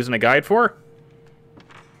we're not using a guide for.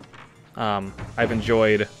 I've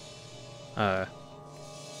enjoyed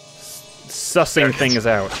sussing things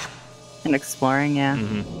out. And exploring, yeah. I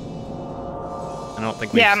don't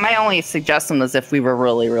think we. Yeah, my only suggestion was if we were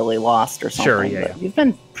really, really lost or something. Sure, yeah, but yeah. You've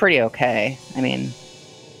been pretty okay. I mean,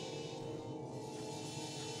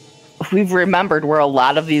 we've remembered where a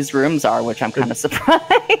lot of these rooms are, which I'm kind of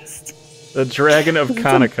surprised. The Dragon of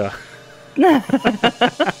Konica.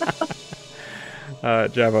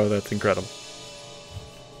 Jabo, that's incredible.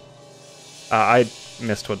 I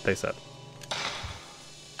missed what they said.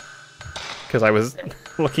 Because I was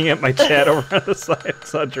looking at my chat over on the side. I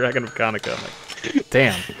saw Dragon of Konica. I'm like,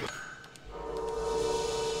 damn.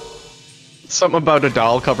 Something about a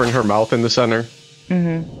doll covering her mouth in the center.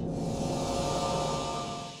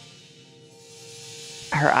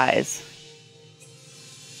 Her eyes.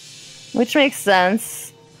 Which makes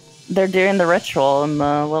sense. They're doing the ritual in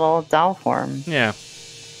the little doll form. Yeah.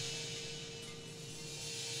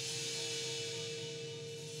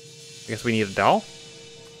 I guess we need a doll?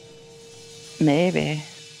 Maybe.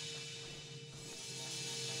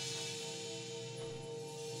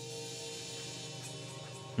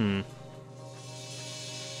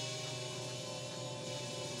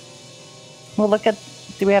 Well, look at...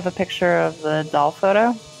 Do we have a picture of the doll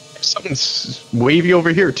photo? Something's wavy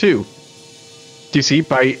over here too. Do you see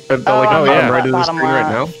by the like Oh, yeah. bottom right of the bottom screen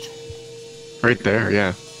right now? left. Right there,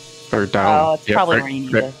 yeah. Or down. Oh, it's probably where you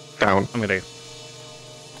need it. Down. I'm gonna...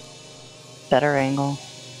 Better angle.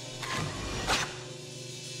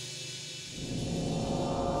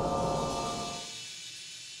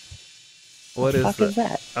 What What the fuck is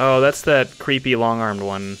that? Oh, that's that creepy long-armed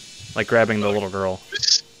one. Like grabbing the little girl.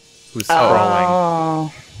 Who's crawling.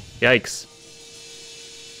 Oh. Yikes.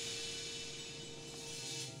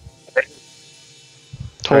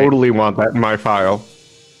 Totally want that in my file.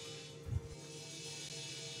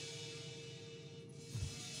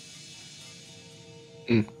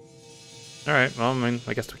 Alright, well, I mean,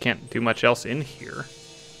 I guess we can't do much else in here.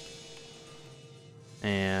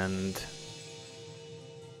 And...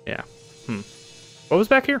 yeah. What was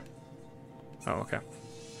back here? Oh, okay.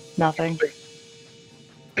 Nothing.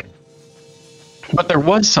 But there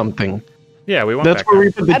was something. Yeah, we went That's back where there.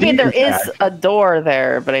 we put the I mean, there demon is tag. a door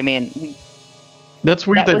there, but I mean, That's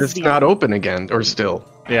weird that that, was it's the- not open again, or still.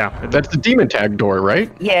 Yeah. That's the demon tag door, right?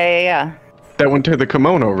 yeah. That went to the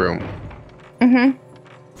kimono room. Mm-hmm.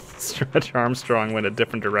 Stretch Armstrong went a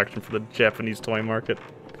different direction for the Japanese toy market.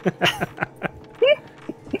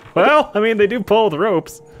 Well, I mean, they do pull the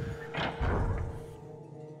ropes.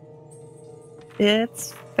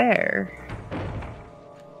 It's fair.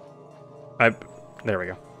 There we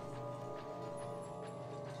go.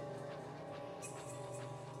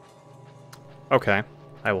 Okay,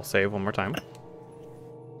 I will save one more time.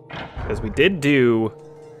 Because we did do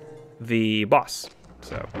the boss,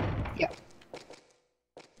 so... Yeah.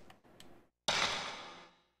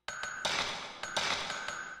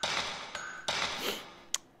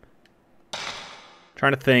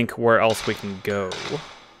 Trying to think where else we can go.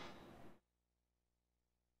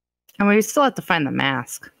 And we still have to find the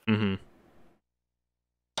mask. Mm-hmm.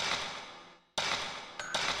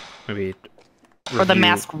 Maybe... Or the review-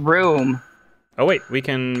 mask room. Oh wait, we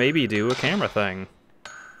can maybe do a camera thing.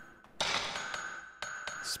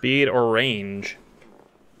 Speed or range?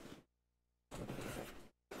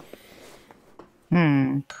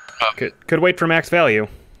 Could wait for max value,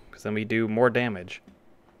 because then we do more damage.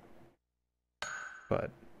 But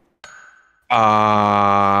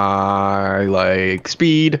I like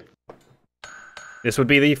speed. This would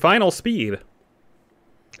be the final speed.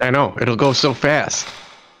 I know, it'll go so fast.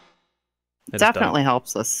 It is done. Definitely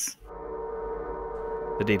helps us.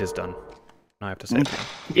 The deed is done. Now I have to save.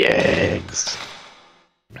 Yes.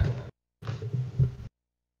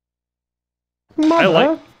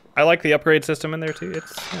 I like the upgrade system in there too.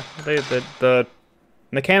 It's the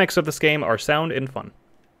mechanics of this game are sound and fun.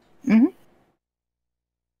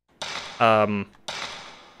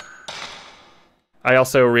 I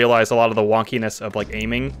also realize a lot of the wonkiness of like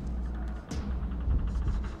aiming.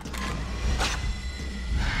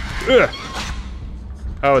 Ugh.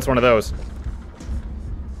 Oh, it's one of those.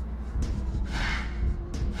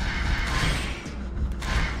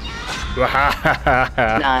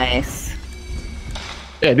 Nice.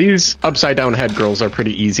 Yeah, these upside down head girls are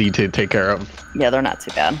pretty easy to take care of. Yeah, they're not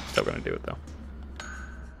too bad. Still gonna do it though.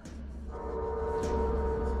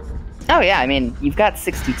 Oh yeah, I mean, you've got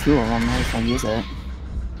 62 of them. Might as well use it.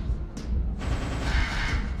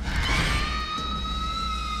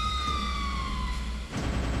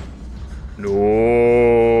 No.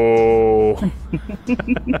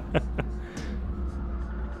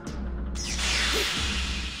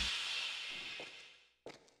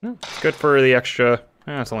 No, it's good for the extra.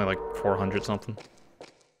 It's only like 400 something.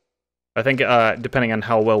 I think depending on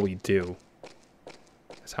how well we do,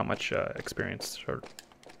 is how much experience or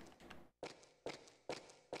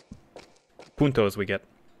puntos we get.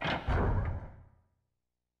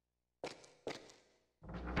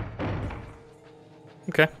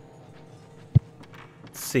 Okay.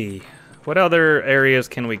 Let's see. What other areas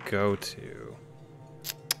can we go to?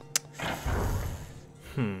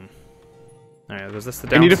 Alright, was this the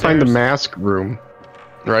downstairs? I need to find the mask room,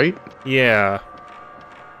 right? Yeah.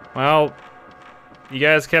 Well, you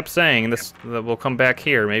guys kept saying this that we'll come back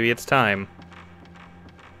here. Maybe it's time.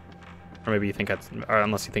 Or maybe you think it's, or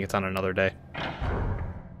unless you think it's on another day.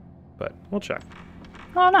 But we'll check.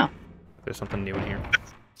 Oh no. If there's something new in here.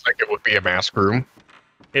 It's like it would be a mask room.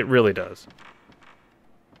 It really does.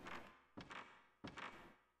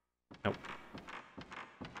 Nope.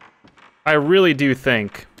 I really do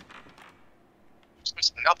think.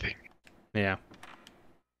 There's nothing. Yeah.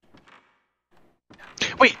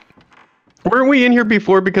 Wait, weren't we in here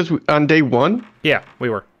before because on day one? Yeah, we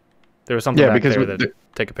were. There was something back there that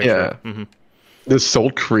take a picture. Yeah. Of. The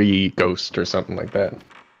sultry ghost or something like that.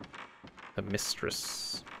 The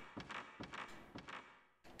mistress.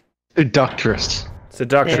 Seductress.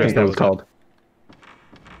 Seductress, I think that that was was called.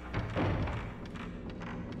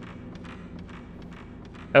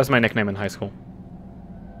 That was my nickname in high school.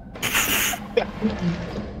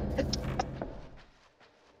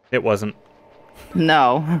 It wasn't.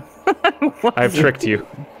 No. I've tricked you.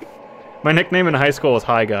 My nickname in high school was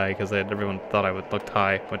High Guy because everyone thought I looked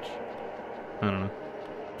high, which I don't know.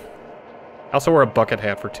 I also wore a bucket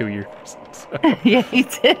hat for 2 years. So. Yeah, he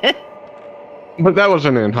did. But that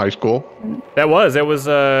wasn't in high school. It was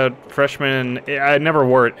freshman. I never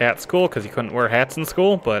wore it at school because you couldn't wear hats in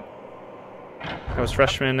school, but I was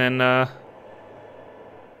freshman and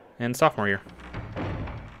sophomore year.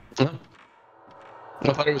 I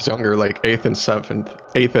thought it was younger, like 8th and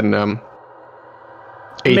 7th. 8th and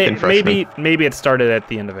freshman. Maybe it started at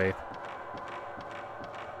the end of 8th.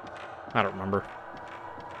 I don't remember.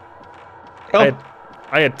 Oh.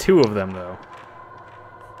 I had 2 of them though.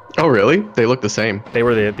 Oh really? They look the same. They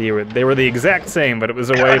were the exact same, but it was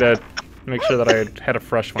a way to make sure that I had a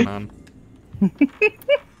fresh one on.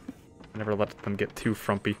 Never let them get too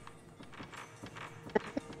frumpy.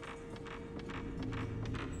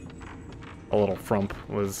 A little frump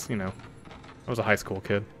was, I was a high school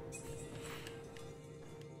kid.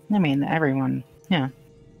 I mean, everyone. Yeah.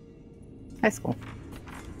 High school.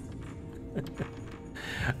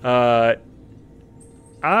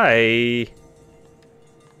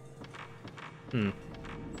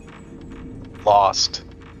 Lost. A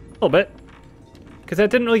little bit. Because that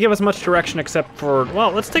didn't really give us much direction except for...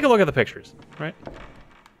 Well, let's take a look at the pictures, right?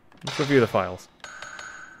 Let's review the files.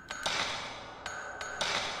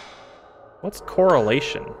 What's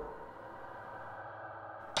correlation?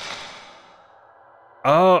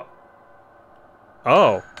 Oh.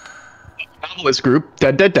 Novelist group.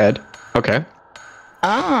 Dead, dead, dead. Okay.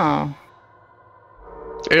 Oh.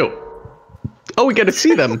 Ew. Oh, we get to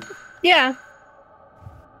see them. Yeah.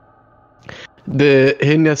 The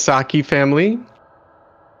Hinasaki family.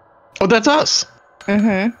 Oh, that's us.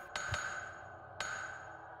 Mm-hmm.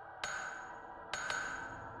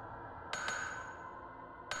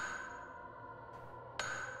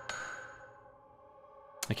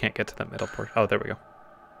 I can't get to that middle portion. Oh, there we go.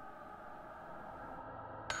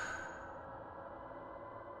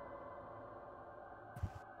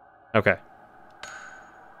 Okay.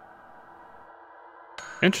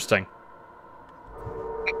 Interesting.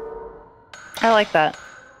 I like that.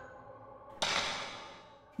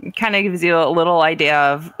 It kind of gives you a little idea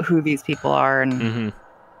of who these people are. And Mm-hmm.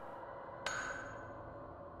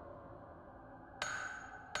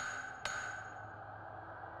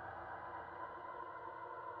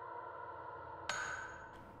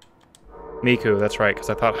 Miku, that's right, because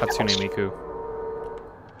I thought Hatsune Miku.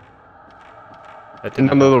 That did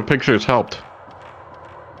None not. of the pictures helped.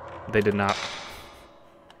 They did not.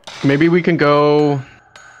 Maybe we can go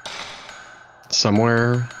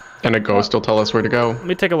somewhere and a ghost will tell us where to go. Let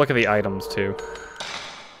me take a look at the items, too.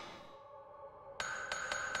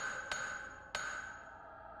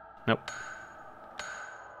 Nope.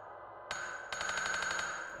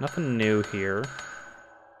 Nothing new here.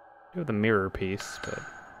 We have the mirror piece, but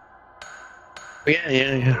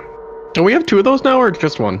Yeah. Do we have 2 of those now or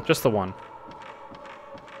just 1? just the one.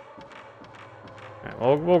 Alright,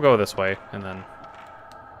 well, we'll go this way, and then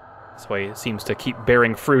this way it seems to keep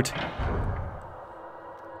bearing fruit.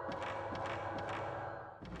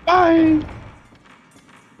 Bye!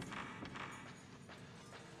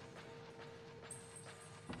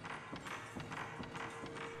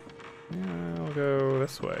 Yeah, I'll go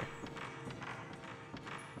this way.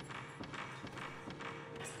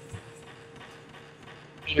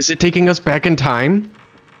 Is it taking us back in time?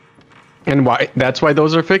 And why? That's why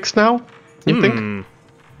those are fixed now? You think? Hmm.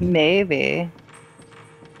 maybe.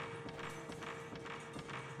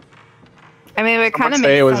 I mean, it kind of Say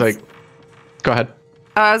makes it was sense. like. Go ahead.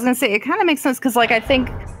 I was gonna say it kind of makes sense because, like, I think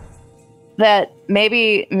that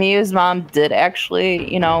maybe Miyu's mom did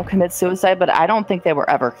actually, commit suicide, but I don't think they were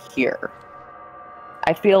ever here.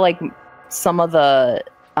 I feel like some of the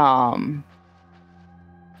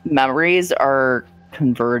memories are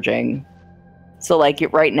converging. So, like,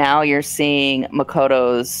 right now you're seeing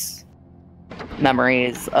Makoto's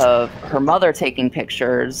memories of her mother taking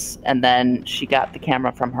pictures, and then she got the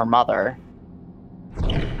camera from her mother.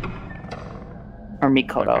 Or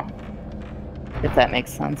Mikoto. If that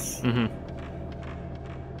makes sense. Mm-hmm.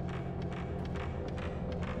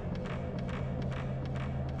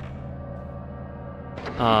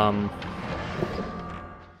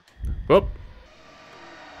 Whoop.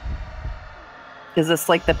 Is this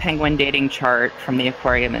like the penguin dating chart from the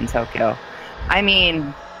aquarium in Tokyo? I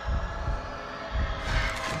mean,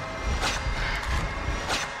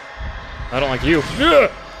 I don't like you.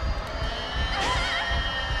 Ugh!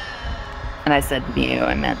 and I said Miu,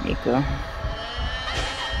 I meant Miku.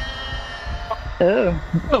 Oh.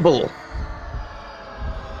 Double.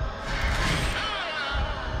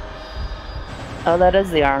 Oh, that is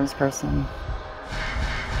the arms person.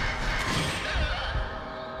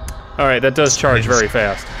 Alright, that does charge very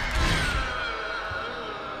fast.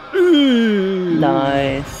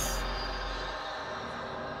 Nice.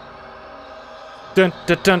 Dun,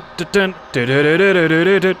 dun, dun, dun, dun, dun, dun, dun,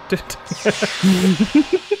 dun, dun, dun, dun,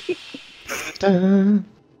 dun.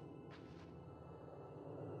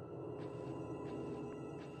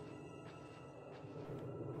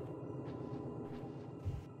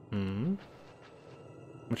 Hmm.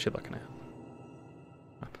 What's she looking at?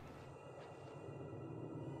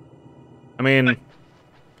 I mean, all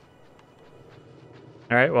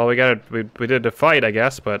right. Well, we did a fight, I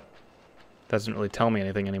guess, but doesn't really tell me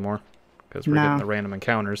anything anymore because we're getting No. the random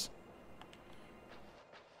encounters.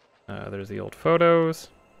 There's the old photos.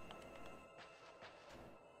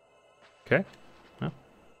 Okay. No.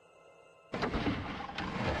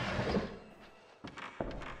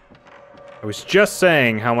 I was just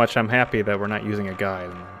saying how much I'm happy that we're not using a guide.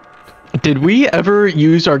 Did we ever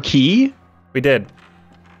use our key? We did.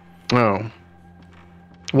 Oh.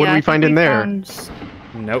 What Yeah, did I we find think in there? found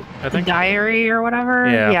Note, I the think. diary or whatever.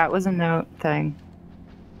 Yeah. Yeah, it was a note thing.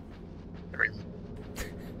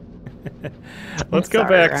 Let's go Sorry,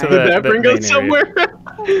 back to Ryan. the. Did that bring us main area.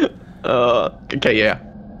 somewhere? Okay, yeah.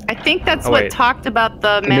 I think that's Oh, what wait. talked about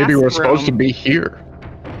the mask Maybe we're room. supposed to be here.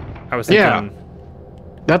 I was Yeah. thinking.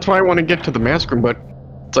 That's why I want to get to the mask room, but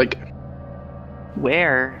it's like,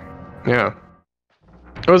 Where? yeah.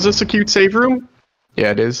 Oh, is this a cute save room? Yeah,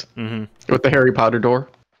 it is. Mm-hmm. With the Harry Potter door.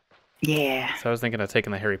 Yeah. So I was thinking of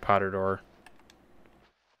taking the Harry Potter door.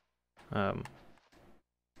 Okay.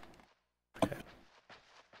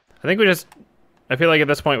 I think I feel like at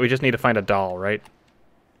this point we just need to find a doll, right?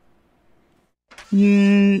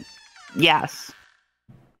 Yes.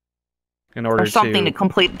 In order Or something to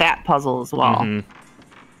complete that puzzle as well. Mhm.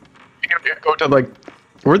 Go to like,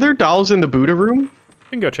 were there dolls in the Buddha room? You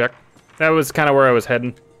can go check. That was kind of where I was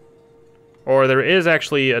heading. Or there is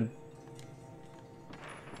actually a.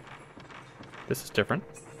 This is different.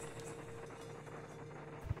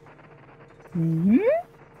 Mm-hmm.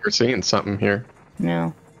 You're seeing something here.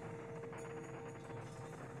 No.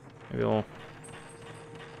 Maybe we'll...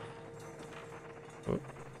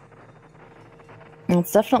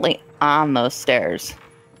 It's definitely on those stairs.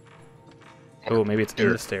 Oh, maybe it's in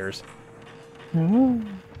the stairs. Oh.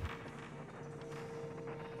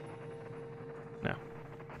 No.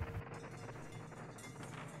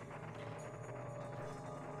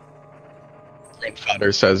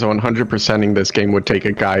 Grandfather says 100%ing this game would take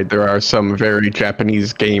a guide. There are some very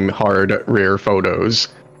Japanese game hard rare photos.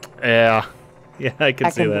 Yeah. Yeah, I can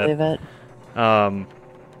see that. believe it.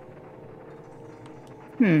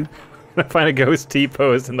 I find a ghost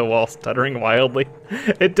T-posed in the wall stuttering wildly.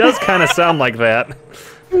 It does kind of sound like that.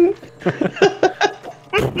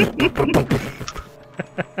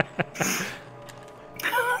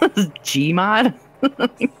 Gmod?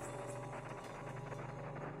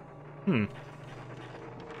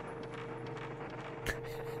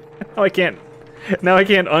 Now I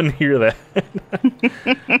can't unhear that.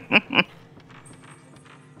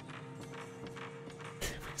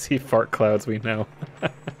 See fart clouds, we know.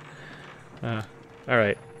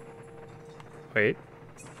 Alright. Wait.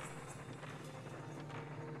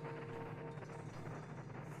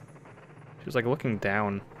 She was like looking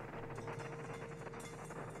down.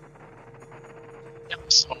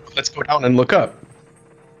 So let's go down and look up.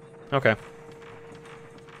 Okay.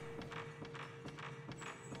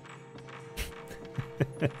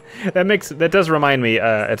 That does remind me,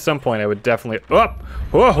 at some point I would definitely... Oh!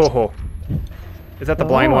 Whoa, ho, ho. Is that the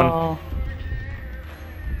blind one? Oh.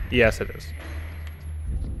 Yes, it is.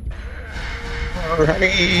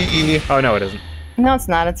 Alrighty. Oh, no, it isn't. No, it's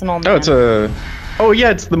not. It's an old man. Oh, it's a... Oh,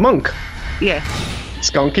 yeah, it's the monk. Yeah.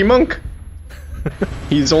 Skunky monk.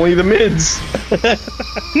 He's only the mids.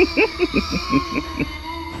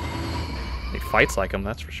 He fights like him,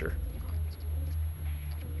 that's for sure.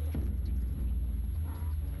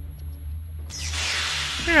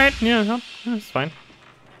 Alright, yeah, no, that's fine.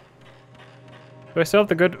 Do I still have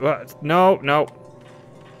the good... no, no.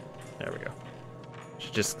 There we go.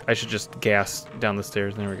 I should just gas down the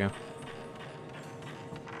stairs. There we go.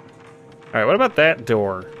 Alright, what about that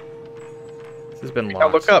door? This has been locked.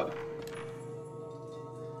 Now look up.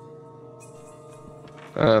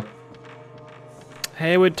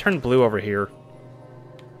 Hey, it would turn blue over here.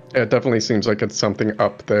 Yeah, it definitely seems like it's something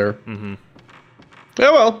up there. Mm-hmm.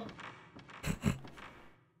 Oh, well.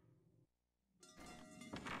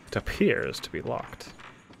 It appears to be locked.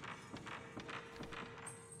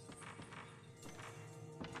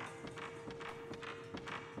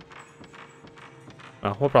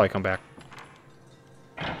 Well, we'll probably come back.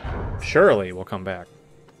 Surely we'll come back.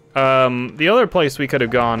 The other place we could have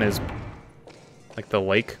gone is like the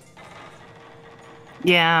lake,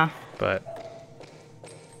 Yeah. but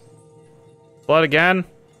blood again.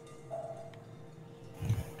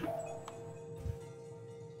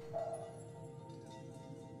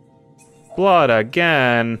 Blood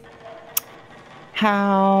again.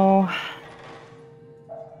 How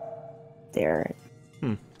dare it?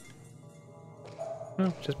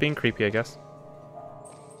 Well, just being creepy, I guess.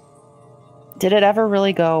 Did it ever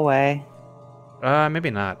really go away? Maybe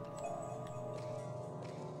not.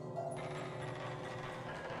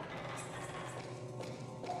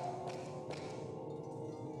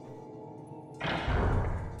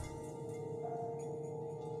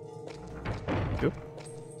 Oop.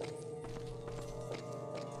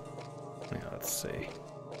 Yeah, let's see.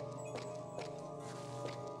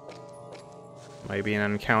 Maybe an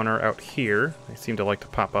encounter out here. They seem to like to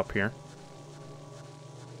pop up here.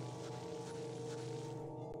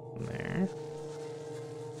 There.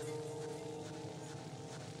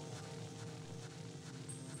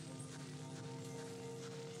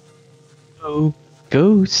 Oh,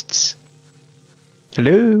 ghosts.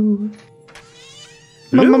 Hello.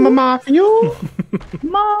 Hello? Mafio.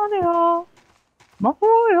 Mario!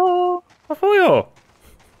 Mario! Mafio!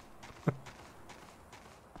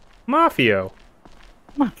 Mafio.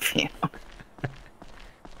 Mafia.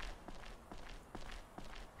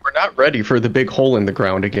 We're not ready for the big hole in the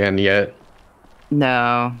ground again yet.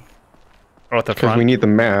 No. Oh, at the Because front. we need the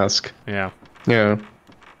mask. Yeah. Yeah.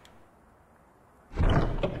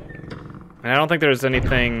 And I don't think there's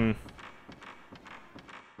anything...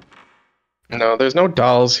 No, there's no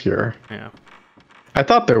dolls here. Yeah. I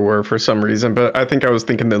thought there were for some reason, but I think I was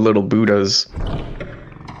thinking the little Buddhas.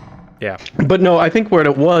 Yeah. But no, I think what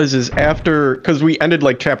it was is after, because we ended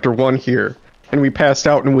like chapter 1 here, and we passed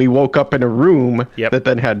out and we woke up in a room Yep. that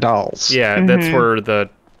then had dolls. Yeah,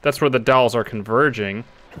 that's where the dolls are converging.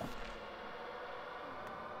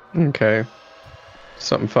 Okay.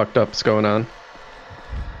 Something fucked up's going on.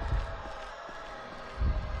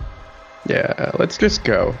 Yeah, let's just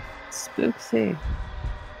go. Spooksy.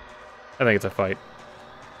 I think it's a fight.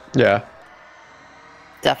 Yeah.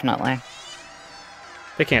 Definitely.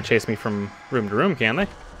 They can't chase me from room to room, can they?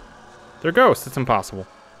 They're ghosts. It's impossible.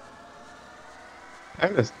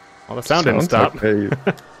 Well, Well, the sound didn't stop. Okay.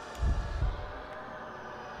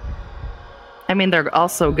 I mean, they're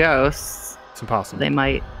also ghosts. It's impossible. They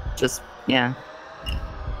might just, yeah.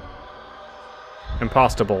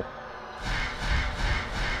 Impossible.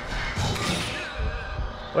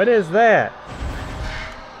 What is that?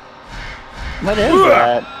 What is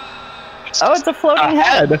that? Oh, it's a floating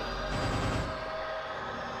head.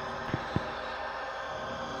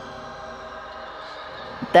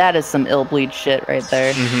 That is some ill bleed shit right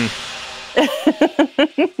there.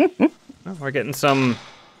 Well, we're getting some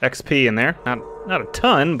XP in there. Not a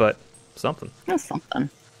ton, but something. That's something.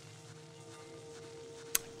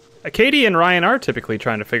 Katie and Ryan are typically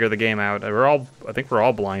trying to figure the game out. I think we're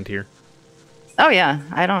all blind here. Oh yeah,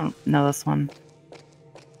 I don't know this one.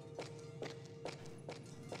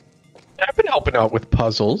 I've been helping out with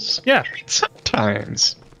puzzles. Yeah.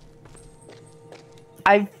 Sometimes.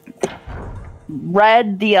 I've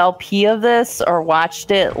read the LP of this or watched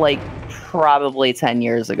it like probably 10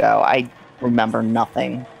 years ago. I remember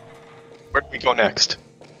nothing. Where do we go next?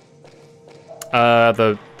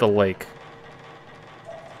 The lake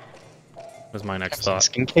was my next thought.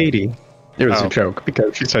 Asking Katie. It was Oh. a joke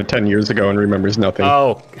because she said 10 years ago and remembers nothing.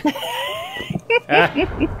 Oh.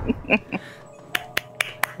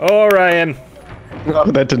 Oh, Ryan. Oh,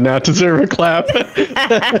 that did not deserve a clap.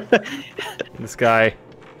 This guy.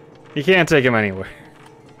 You can't take him anywhere.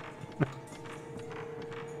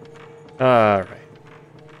 Alright.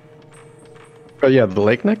 But yeah, the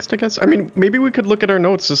lake next, I guess. I mean, maybe we could look at our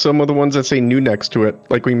notes to some of the ones that say new next to it.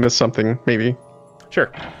 Like we missed something, maybe.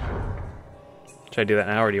 Sure. Should I do that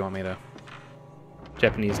now, or do you want me to?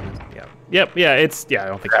 Japanese. Yeah. Yep. Yeah. It's. Yeah. I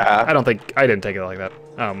don't think. I didn't take it like that.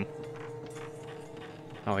 I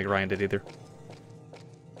don't think Ryan did either.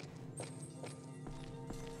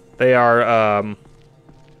 They are.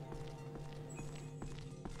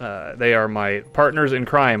 They are my partners in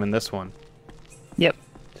crime in this one. Yep.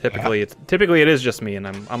 Typically, it is just me, and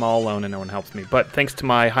I'm all alone, and no one helps me. But thanks to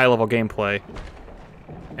my high level gameplay,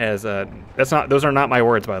 those are not my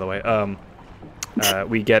words, by the way.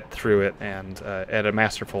 We get through it and at a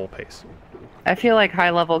masterful pace. I feel like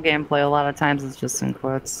high level gameplay a lot of times is just in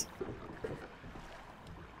quotes.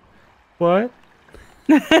 What?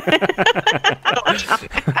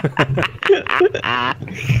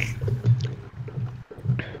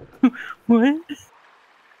 What?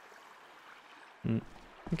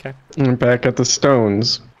 Okay. And back at the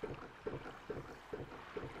stones.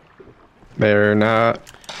 They're not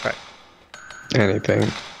Right. anything.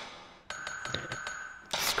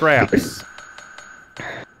 Scraps.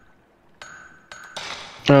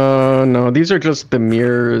 No, these are just the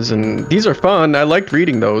mirrors, and these are fun. I liked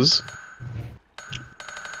reading those.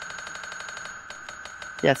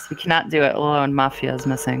 Yes, we cannot do it alone. Mafia is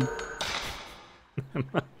missing.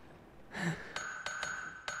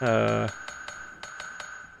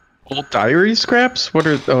 Old diary scraps? What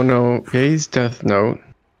are... Oh no, Gaze Death Note.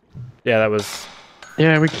 Yeah, that was.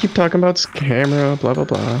 Yeah, we keep talking about camera, blah blah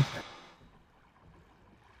blah.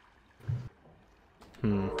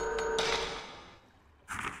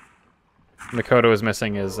 Makoto is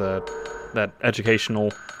missing is that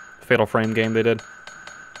educational Fatal Frame game they did.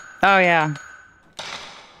 Oh yeah.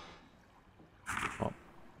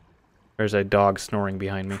 There's a dog snoring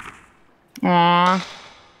behind me. Aww.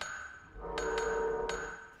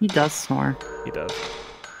 He does snore. He does.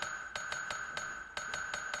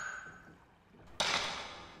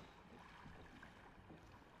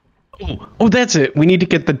 Oh, that's it. We need to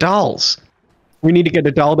get the dolls. We need to get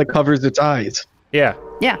a doll that covers its eyes. Yeah.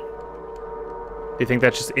 Yeah. Do you think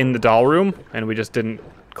that's just in the doll room and we just didn't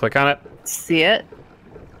click on it? See it?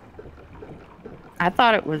 I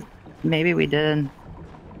thought it was... Maybe we did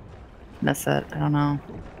miss it. I don't know.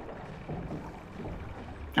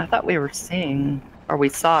 I thought we were seeing... Or we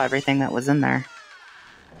saw everything that was in there.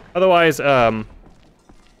 Otherwise, to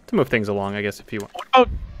move things along, I guess, if you want. What about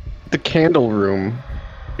the candle room?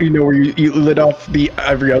 You know, where you lit off the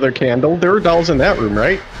every other candle? There were dolls in that room,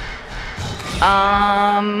 right?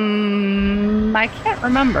 I can't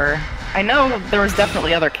remember. I know there was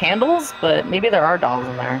definitely other candles, but maybe there are dolls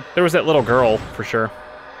in there. There was that little girl, for sure,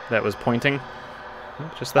 that was pointing.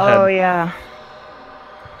 Just the head. Oh, yeah.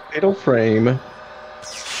 Fatal Frame.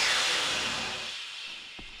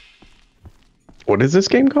 What is this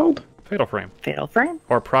game called? Fatal Frame. Fatal Frame?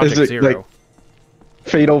 Or Project Is it, Zero. like,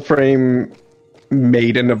 Fatal Frame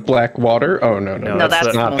Maiden of Black Water? Oh, no. No, that's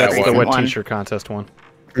the, the not most that that's the recent Wet one. T-shirt contest one.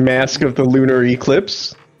 Mask of the Lunar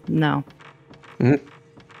Eclipse? No. Nope,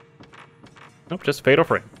 just Fatal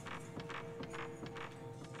Frame.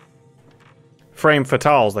 Frame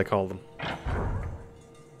fatales, they call them.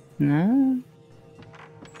 No.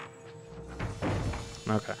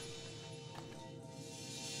 Okay.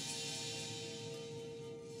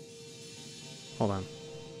 Hold on.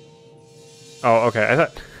 Oh, okay. I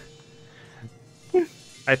thought...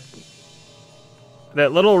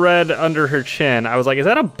 That little red under her chin, I was like, is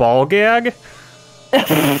that a ball gag?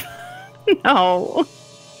 No.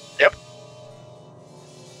 Yep.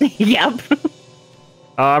 Yep.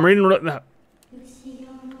 I'm reading... no.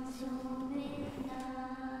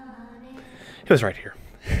 It was right here.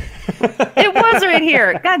 It was right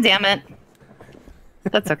here. God damn it.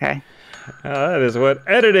 That's okay. That is what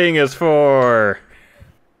editing is for.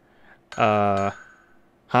 Huh?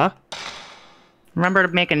 Remember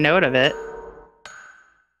to make a note of it.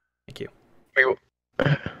 Thank you. Wait, what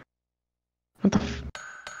the f...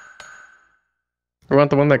 I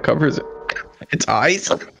want the one that covers it. Its eyes?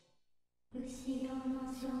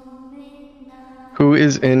 Who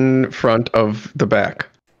is in front of the back?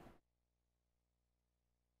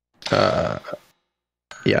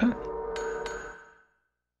 Yeah?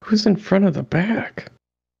 Who's in front of the back?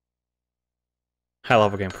 High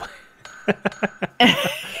level gameplay.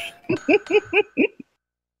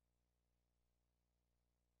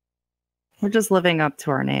 We're just living up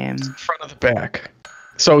to our name. In front of the back.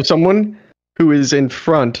 So someone who is in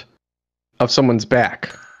front of someone's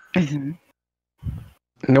back. Mhm.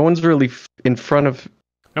 No one's really in front of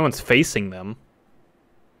No one's facing them.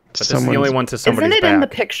 But this is the someone's... only one to somebody's Isn't it back. in the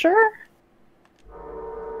picture?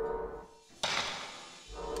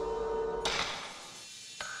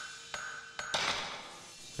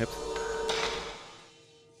 Yep.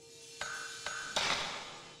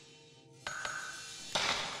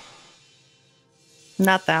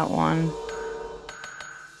 Not that one.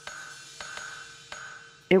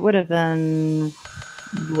 It would have been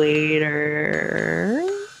later.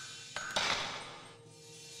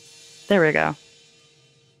 There we go.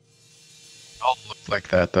 all look like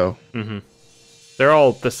that though. Mm-hmm. They're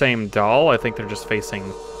all the same doll. I think they're just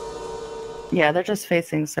facing... Yeah, they're just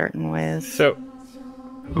facing certain ways. So...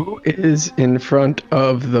 Who is in front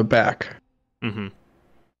of the back? Mm-hmm.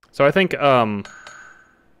 So I think, unless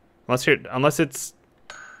it's...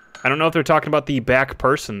 I don't know if they're talking about the back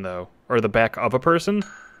person, though. Or the back of a person.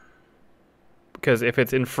 Because if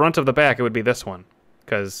it's in front of the back, it would be this one.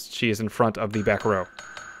 Because she is in front of the back row.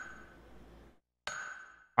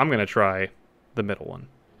 I'm going to try the middle one.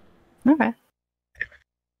 Okay.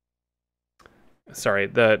 Sorry,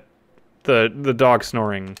 the dog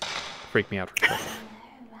snoring freaked me out for a second.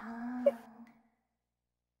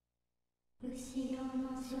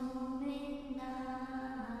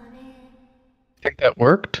 Think that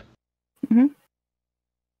worked? Mm-hmm.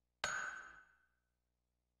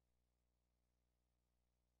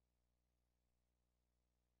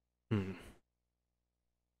 Hmm.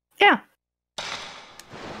 Yeah.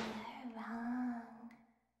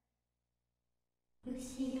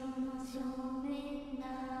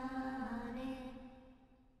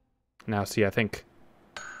 Now, see, I think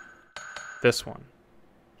this one.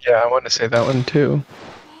 Yeah, I want to say that one too.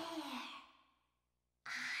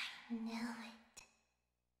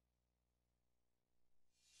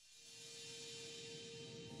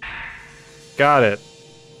 Got it.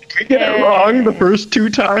 Did we get it wrong the first two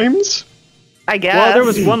times? I guess. Well, there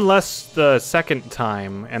was one less the second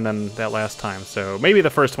time, and then that last time, so maybe the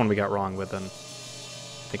first one we got wrong with, then I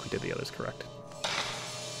think we did the others correct.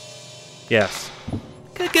 Yes.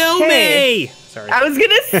 Kagome! Hey. Sorry. I was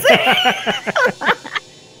gonna say.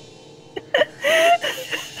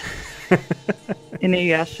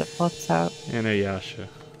 Inuyasha flips out. Inuyasha.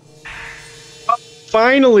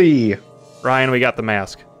 Finally! Ryan, we got the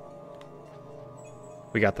mask.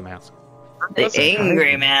 We got the mask. The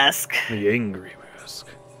angry mask. The angry mask.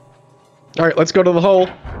 Alright, let's go to the hole.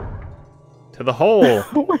 To the hole.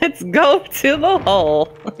 Let's go to the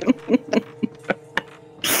hole.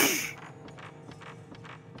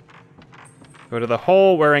 Go to the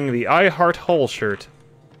hole wearing the I Heart Hole shirt.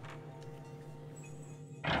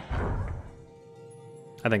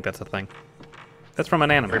 I think that's a thing. That's from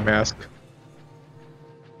an anime. Mask.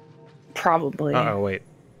 Probably. Uh-oh, wait.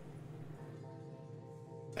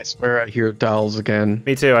 I swear I hear dolls again.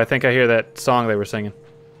 Me too. I think I hear that song they were singing.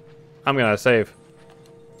 I'm gonna save.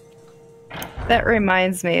 That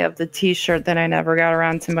reminds me of the T-shirt that I never got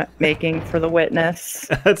around to making for the witness.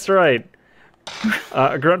 That's right.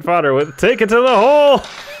 Grunt Fodder with "Take It to the Hole."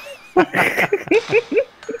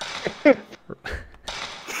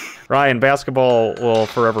 Ryan, basketball will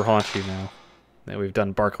forever haunt you now that we've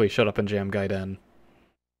done Barkley Shut Up and Jam Gaiden.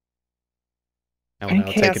 I will now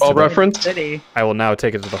take it to All the, reference? City. I will now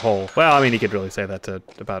take it to the hole. Well, I mean, you could really say that to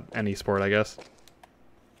about any sport, I guess.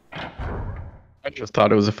 I just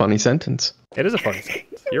thought it was a funny sentence. It is a funny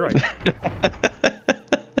sentence. You're right.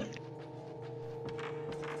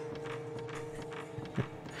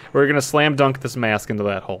 We're gonna slam dunk this mask into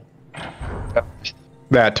that hole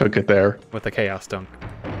That took it there. with a chaos dunk.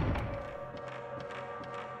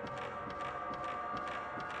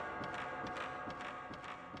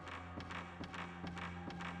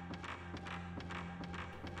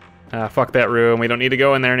 Ah, fuck that room. We don't need to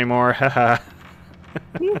go in there anymore. Haha.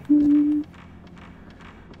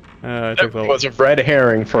 I took It was a red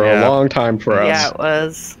herring for Yeah. a long time for us. Yeah, it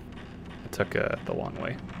was. the long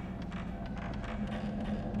way.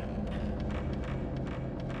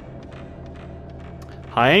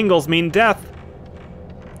 High angles mean death.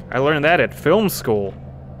 I learned that at film school.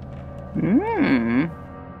 Hmm.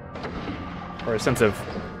 Or a sense of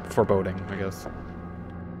foreboding, I guess.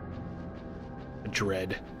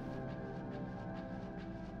 Dread.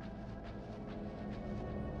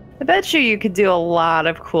 I bet you could do a lot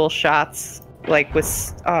of cool shots, like with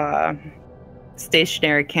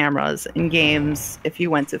stationary cameras in games if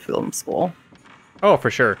you went to film school. Oh,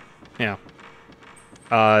 for sure. Yeah.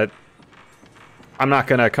 I'm not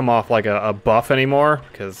gonna come off like a buff anymore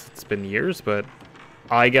because it's been years, but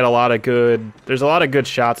I get a lot of good. There's a lot of good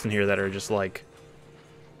shots in here that are just like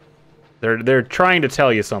they're trying to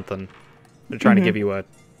tell you something. They're trying to give you a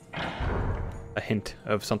hint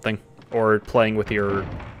of something or playing with your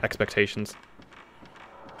expectations.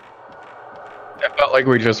 It felt like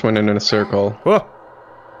we just went in a circle. Whoa!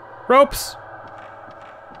 Ropes.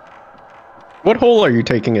 What hole are you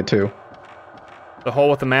taking it to? The hole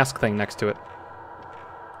with the mask thing next to it.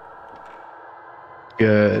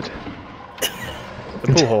 Good.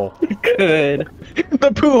 The pool hole. Good.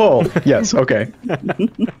 The poo hole. Yes, okay.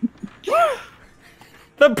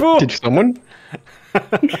 The pool. Did someone?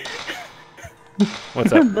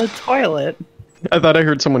 What's up? The toilet. I thought I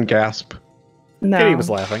heard someone gasp. No. Kitty was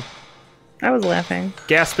laughing, I was laughing.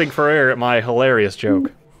 gasping for air at my hilarious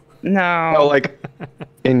joke. No. Oh, like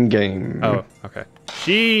in game. Oh, okay.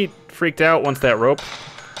 She freaked out once that rope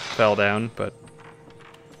fell down, but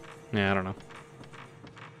yeah, I don't know.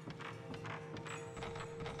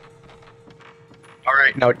 All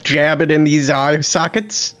right, now jab it in these eye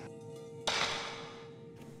sockets.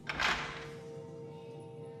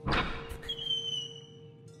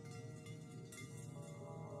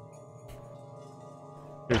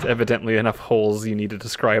 There's evidently enough holes you need to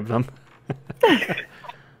describe them.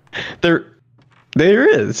 There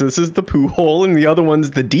is. This is the poo hole, and the other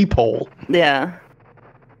one's the deep hole, Yeah.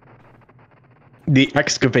 the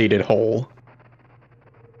excavated hole.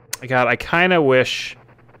 God, I kind of wish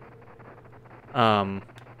I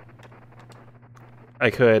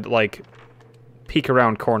could like peek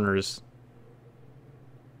around corners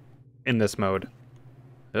in this mode.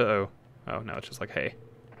 Uh-oh. Oh, no, it's just like, hey.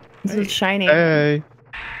 This is shiny. Hey.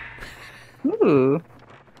 Ooh.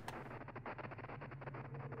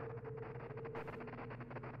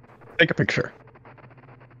 Take a picture.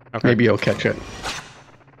 Okay. Maybe you'll catch it.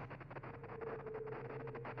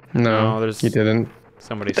 No, No, there's- you didn't.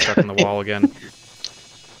 Somebody's stuck in the wall again.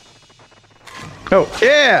 Oh,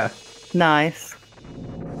 yeah! Nice.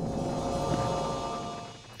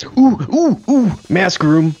 Ooh, mask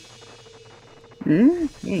room.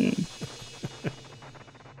 Mm-hmm.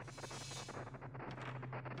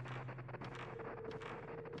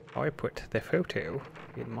 I put the photo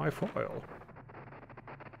in my file.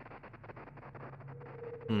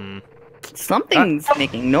 Something's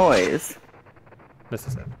making noise. This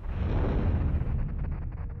is it.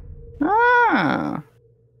 Ah.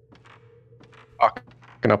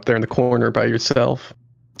 Walking up there in the corner by yourself.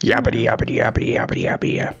 Yappity, yappity, yappity, yappity,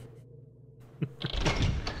 yappity, yeah.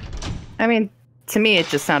 I mean, to me, it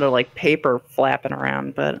just sounded like paper flapping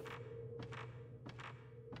around, but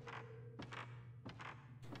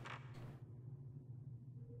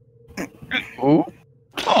Ooh.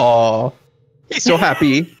 Aw. He's so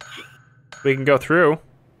happy. We can go through.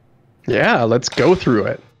 Yeah, let's go through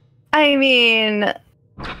it. I mean,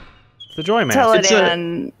 It's the joy mask.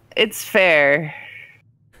 Teledan, it's fair.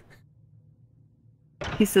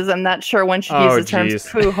 He says, I'm not sure one should Oh, use the terms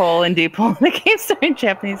jeez. poo hole and deep hole in the game starring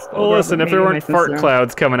Japanese school. Well, listen, if there weren't fart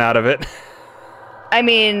clouds coming out of it. I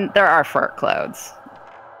mean, there are fart clouds.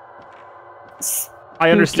 I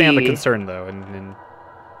understand the Spooky. concern, though, and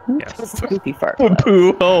yes. Spooky fart The clouds.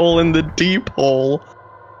 poo hole and the deep hole.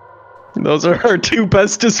 Those are our two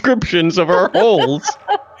best descriptions of our holes.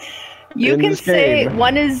 You in can this say game.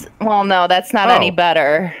 one is, well, no, that's not any Oh.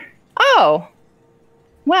 better. Oh.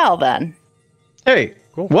 Well, then. Hey,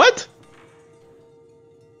 Cool. what?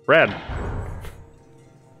 Red.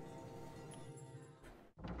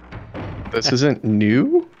 This isn't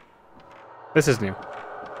new? This is new.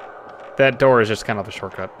 That door is just kind of a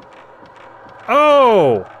shortcut.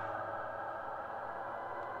 Oh!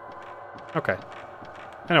 Okay.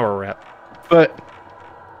 I know where we're at. But...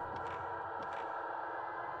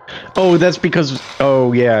 Oh, that's because...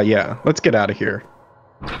 Oh, yeah. Let's get out of here.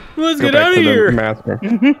 Let's Go get back out of to the here! mask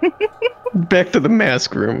room. Back to the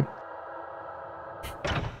mask room.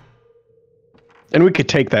 And we could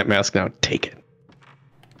take that mask now. Take it.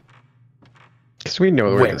 Because we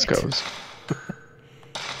know where this goes.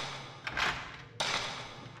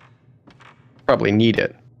 Probably need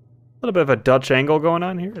it. A little bit of a Dutch angle going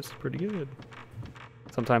on here. It's pretty good.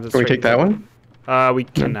 Sometimes it's... Can we take that one? We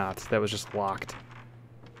cannot. That was just locked.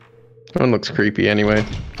 That one looks creepy anyway.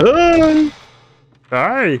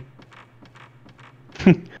 Hi!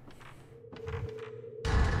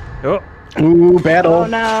 Oh. Ooh, battle. Oh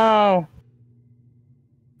no.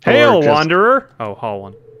 Hail, Or just- Wanderer! Oh, Hall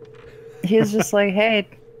one. He was just like, hey,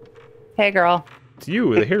 girl. It's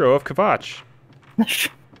you, the hero of Kvatch.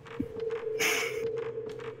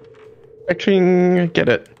 Actually, get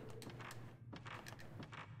it.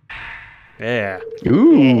 Yeah.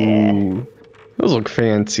 Ooh. Those look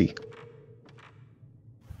fancy.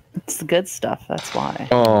 It's the good stuff, that's why.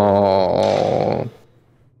 Oh.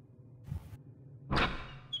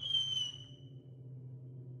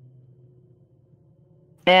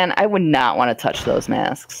 And I would not want to touch those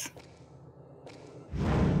masks.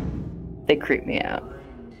 They creep me out.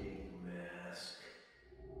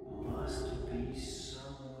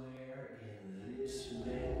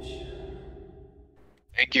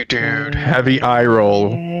 Thank you, dude. Heavy eye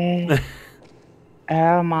roll.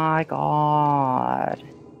 Oh my god.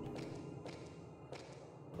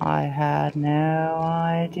 I had no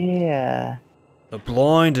idea. The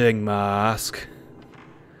blinding mask.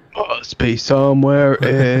 Must be somewhere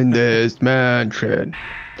in this mansion.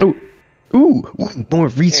 Ooh, more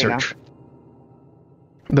research.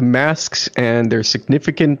 The masks and their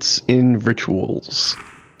significance in rituals.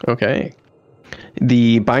 Okay.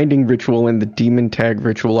 The binding ritual and the demon tag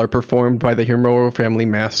ritual are performed by the Himuro family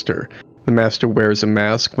master. The master wears a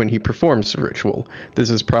mask when he performs the ritual. This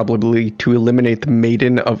is probably to eliminate the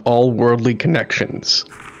maiden of all worldly connections.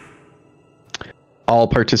 All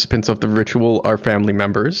participants of the ritual are family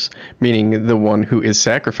members, meaning the one who is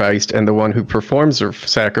sacrificed and the one who performs the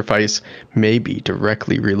sacrifice may be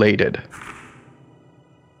directly related.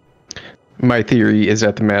 My theory is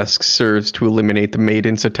that the mask serves to eliminate the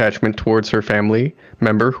maiden's attachment towards her family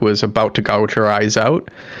member who is about to gouge her eyes out.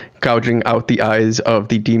 Gouging out the eyes of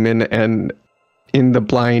the demon and in the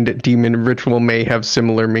blind demon ritual may have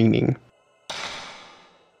similar meaning.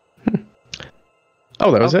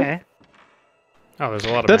 Oh, that was it? Oh, there's a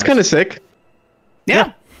lot of That's kind of sick.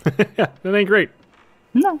 Yeah. Yeah, that ain't great.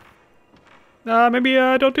 No. Maybe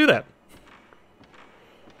don't do that.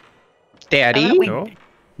 Daddy? We No.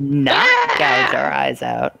 not gouge our eyes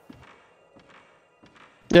out.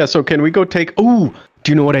 Yeah, so can we go take... Oh,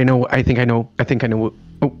 do you know what I know? I think I know. What...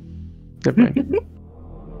 Oh, never mind.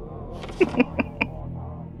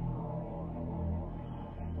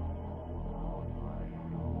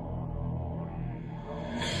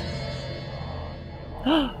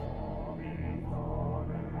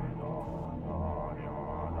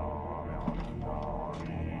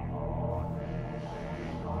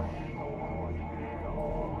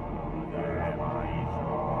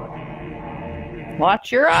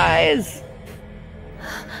 Watch your eyes.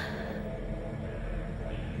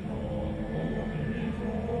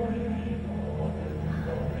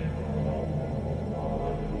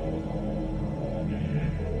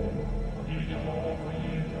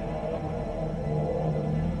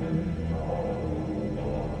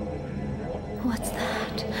 What's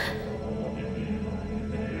that?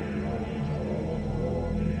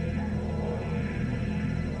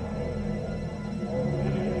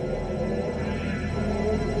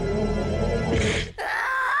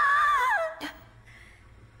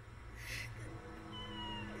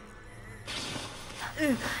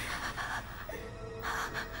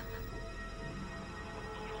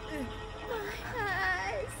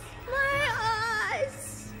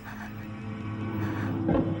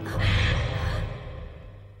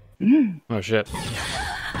 Oh, shit.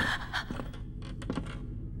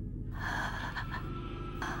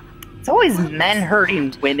 It's always men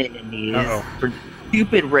hurting women in these Uh-oh. for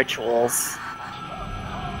stupid rituals.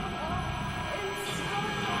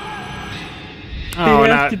 Oh, They have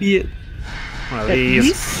not to be one of at these.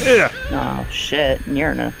 least- Ugh. Oh shit! And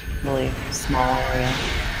you're in a really small area.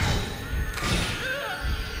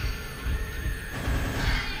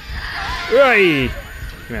 Right.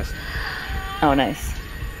 You missed. Oh, nice.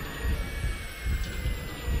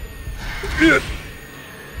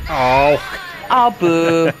 Oh. Oh,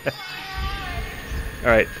 boo. All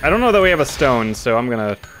right. I don't know that we have a stone, so I'm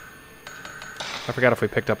gonna. I forgot if we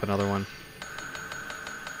picked up another one.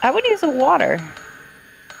 I would use a water.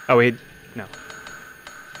 Oh, we. No.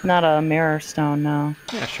 Not a mirror stone, no.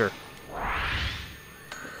 Yeah, sure.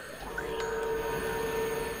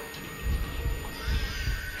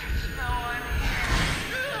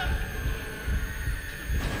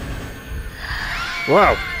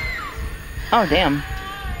 Wow. Oh, damn.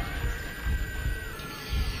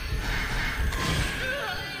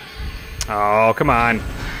 Oh, come on.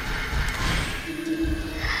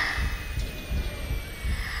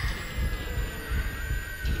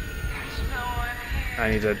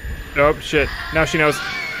 I need to. Oh, shit. Now she knows.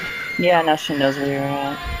 Yeah, now she knows where you're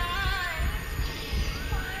at.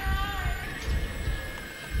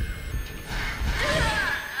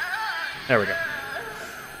 There we go.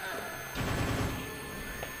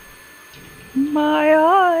 My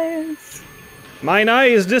eyes. Mine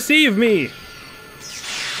eyes deceive me.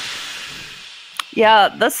 Yeah,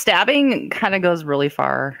 the stabbing kind of goes really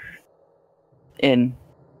far in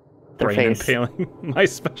their Brain face. impaling. My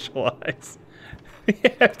special eyes.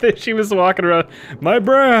 Yeah, she was walking around. My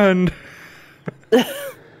brand.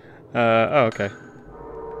 Oh, okay.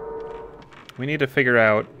 We need to figure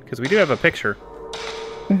out, because we do have a picture.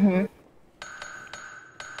 Mm-hmm.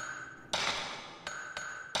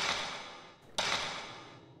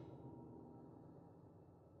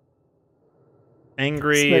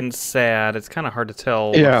 Angry and sad. It's kind of hard to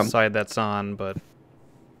tell Yeah. what side that's on, but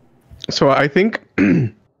So I think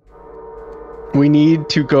we need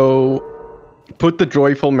to go put the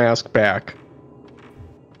joyful mask back.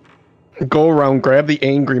 Go around, grab the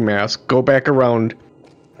angry mask, go back around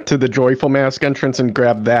to the joyful mask entrance and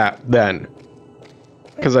grab that then.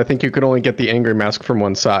 Because I think you could only get the angry mask from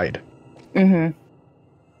one side. Mm-hmm.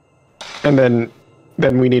 And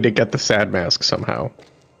then we need to get the sad mask somehow.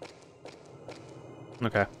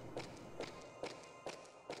 okay.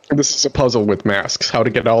 This is a puzzle with masks. How to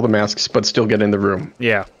get all the masks but still get in the room.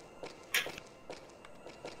 Yeah.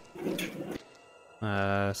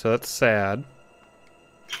 So that's sad.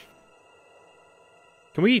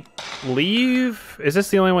 Can we leave? Is this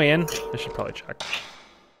the only way in? I should probably check.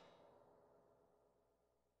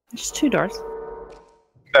 Just 2 doors.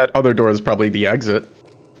 That other door is probably the exit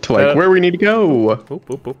to like Uh, where we need to go. Boop,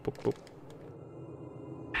 boop, boop, boop, boop.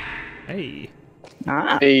 Hey.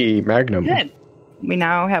 Ah, Hey, Magnum. good. We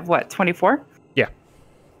now have, what, 24? Yeah.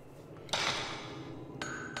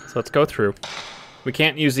 So let's go through. We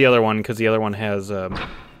can't use the other one because the other one has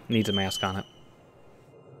needs a mask on it.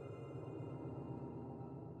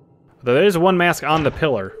 Though there is one mask on the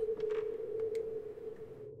pillar.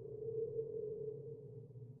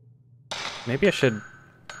 Maybe I should...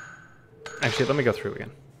 Actually, let me go through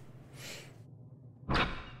again. Let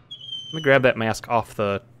me grab that mask off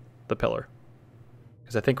the pillar.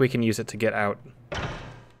 Because I think we can use it to get out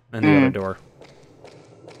and the other door.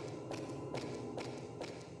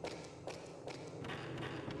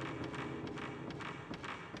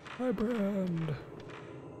 My brand.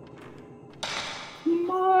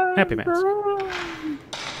 Happy mask.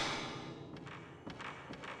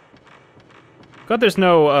 God, there's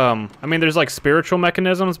no, I mean, there's like spiritual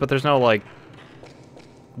mechanisms, but there's no like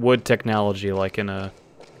wood technology like in a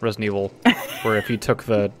Resident Evil, where if you took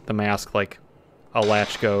the mask, like a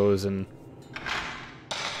latch goes and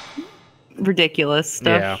Ridiculous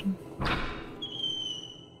stuff. yeah.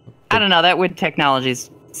 I don't know. That wood technology's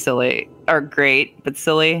silly. Or great, but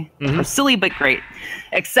silly. Mhm. Or silly, but great.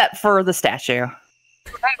 Except for the statue.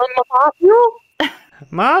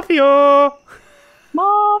 Mafia!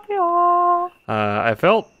 Mafia! I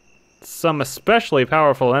felt some especially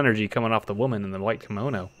powerful energy coming off the woman in the white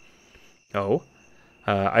kimono. Oh.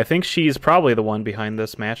 I think she's probably the one behind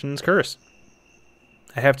this mansion's curse.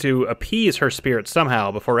 I have to appease her spirit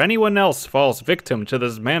somehow before anyone else falls victim to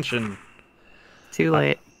this mansion. Too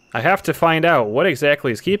late. I have to find out what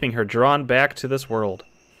exactly is keeping her drawn back to this world.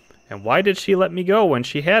 And why did she let me go when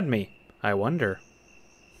she had me? I wonder.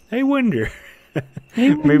 I wonder.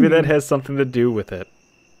 Maybe that has something to do with it.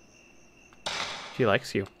 She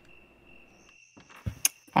likes you.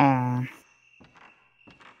 Aw.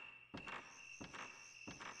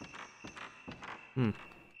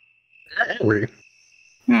 Angry.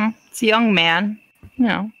 It's a young man. You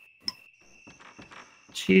know.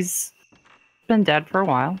 She's been dead for a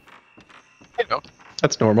while. You know,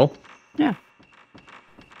 that's normal. Yeah.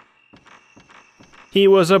 He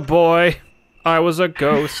was a boy. I was a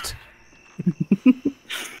ghost.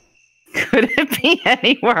 Could it be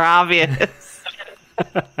any more obvious?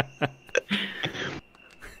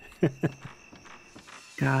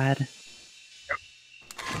 God.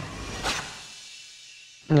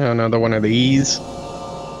 Another one of these.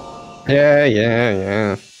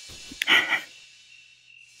 Yeah.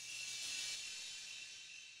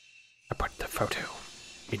 I put the photo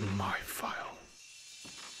in my file.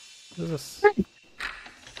 What is this?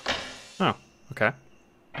 Oh, okay.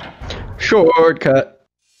 Shortcut.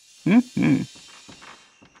 Mm-hmm.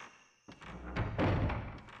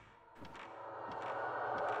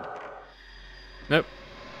 Nope.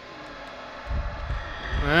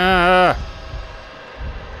 Ah!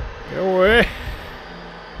 Get away!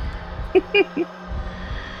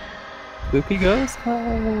 Spooky ghost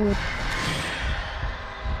mode.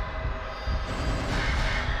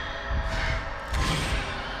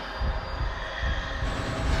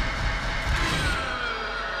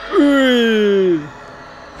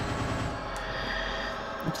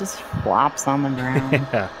 It just flops on the ground.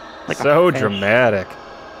 Yeah. Like a So fish. dramatic.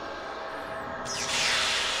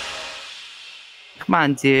 Come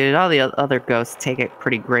on, dude. All the other ghosts take it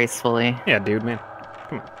pretty gracefully. Yeah, dude, man.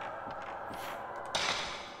 Come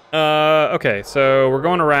on. Okay, so we're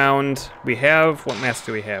going around. We have... What mask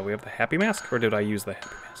do we have? We have the happy mask, or did I use the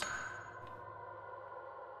happy mask?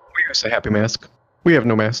 We use a happy mask. We have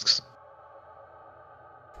no masks.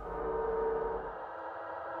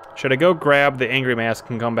 Should I go grab the angry mask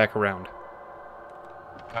and come back around?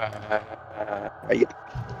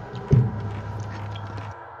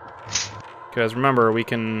 Because remember, we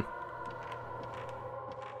can...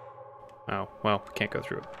 Oh, well, can't go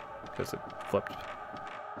through it because it flipped.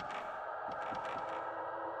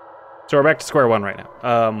 So we're back to square one right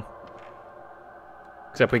now.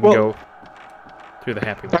 Except we can go through the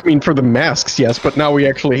happy mask. I mean, for the masks, yes, but now we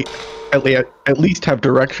actually at least have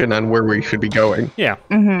direction on where we should be going. Yeah.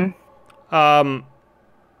 Mm-hmm. I'm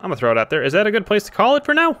gonna throw it out there. Is that a good place to call it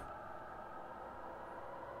for now?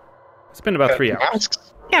 It's been about 3 hours.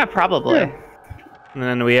 Masks? Yeah, probably. Yeah. And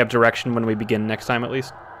then we have direction when we begin next time, at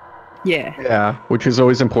least. Yeah. Yeah, which is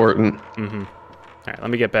always important. Mm-hmm. Alright, let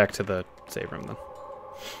me get back to the save room, then.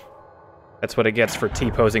 That's what it gets for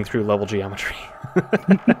T-posing through level geometry.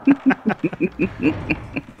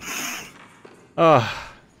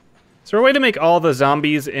 Is there a way to make all the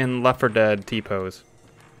zombies in Left 4 Dead T-pose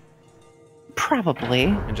Probably.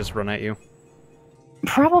 and just run at you?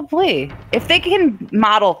 Probably. If they can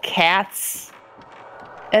model cats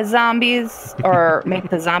as zombies or make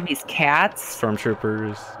the zombies cats,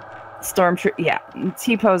 Stormtroopers. yeah,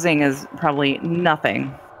 T-posing is probably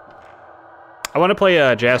nothing. I want to play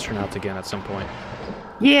Jastronauts again at some point.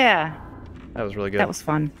 Yeah, That was really good. that was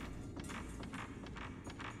fun.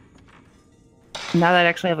 Now that I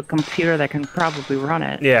actually have a computer that can probably run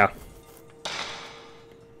it. Yeah.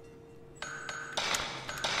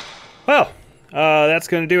 Well, that's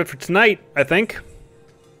going to do it for tonight, I think.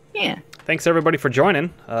 Yeah. Thanks, everybody, for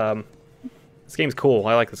joining. This game's cool.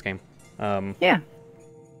 I like this game. Yeah.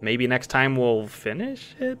 Maybe next time we'll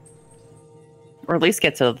finish it? Or at least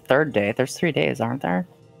get to the third day. There's 3 days, aren't there?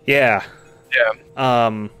 Yeah. Yeah.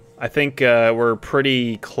 I think we're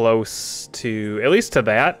pretty close to, at least to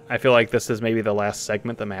that. I feel like this is maybe the last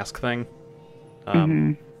segment, the mask thing.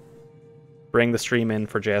 Bring the stream in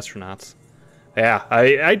for Jastronauts. Yeah,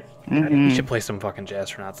 I think we should play some fucking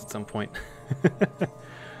Jastronauts at some point.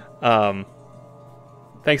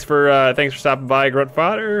 Thanks for stopping by, Grunt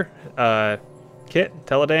Fodder, Kit,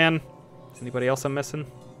 Teledan. Is anybody else I'm missing?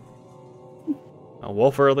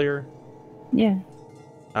 Wolf earlier. Yeah.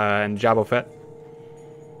 And Jabbo Fett.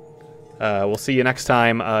 We'll see you next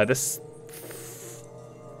time this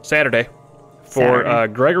Saturday for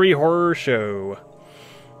Gregory Horror Show.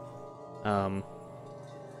 That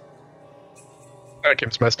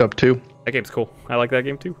game's messed up too. That game's cool. I like that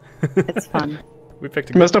game too. It's fun. We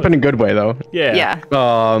picked a Messed up in a good way though. Yeah.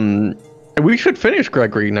 Yeah. We should finish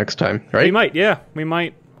Gregory next time, right? We might. Yeah, we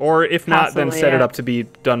might. Or if not, then Possibly, set it yeah. up to be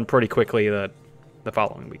done pretty quickly the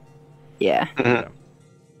following week. Yeah.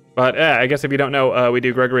 But I guess if you don't know, we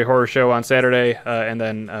do Gregory Horror Show on Saturday, and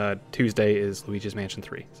then Tuesday is Luigi's Mansion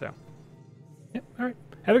 3. So, yeah, all right.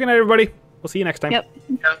 Have a good night, everybody. We'll see you next time. Yep.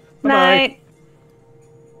 Bye-bye. Night.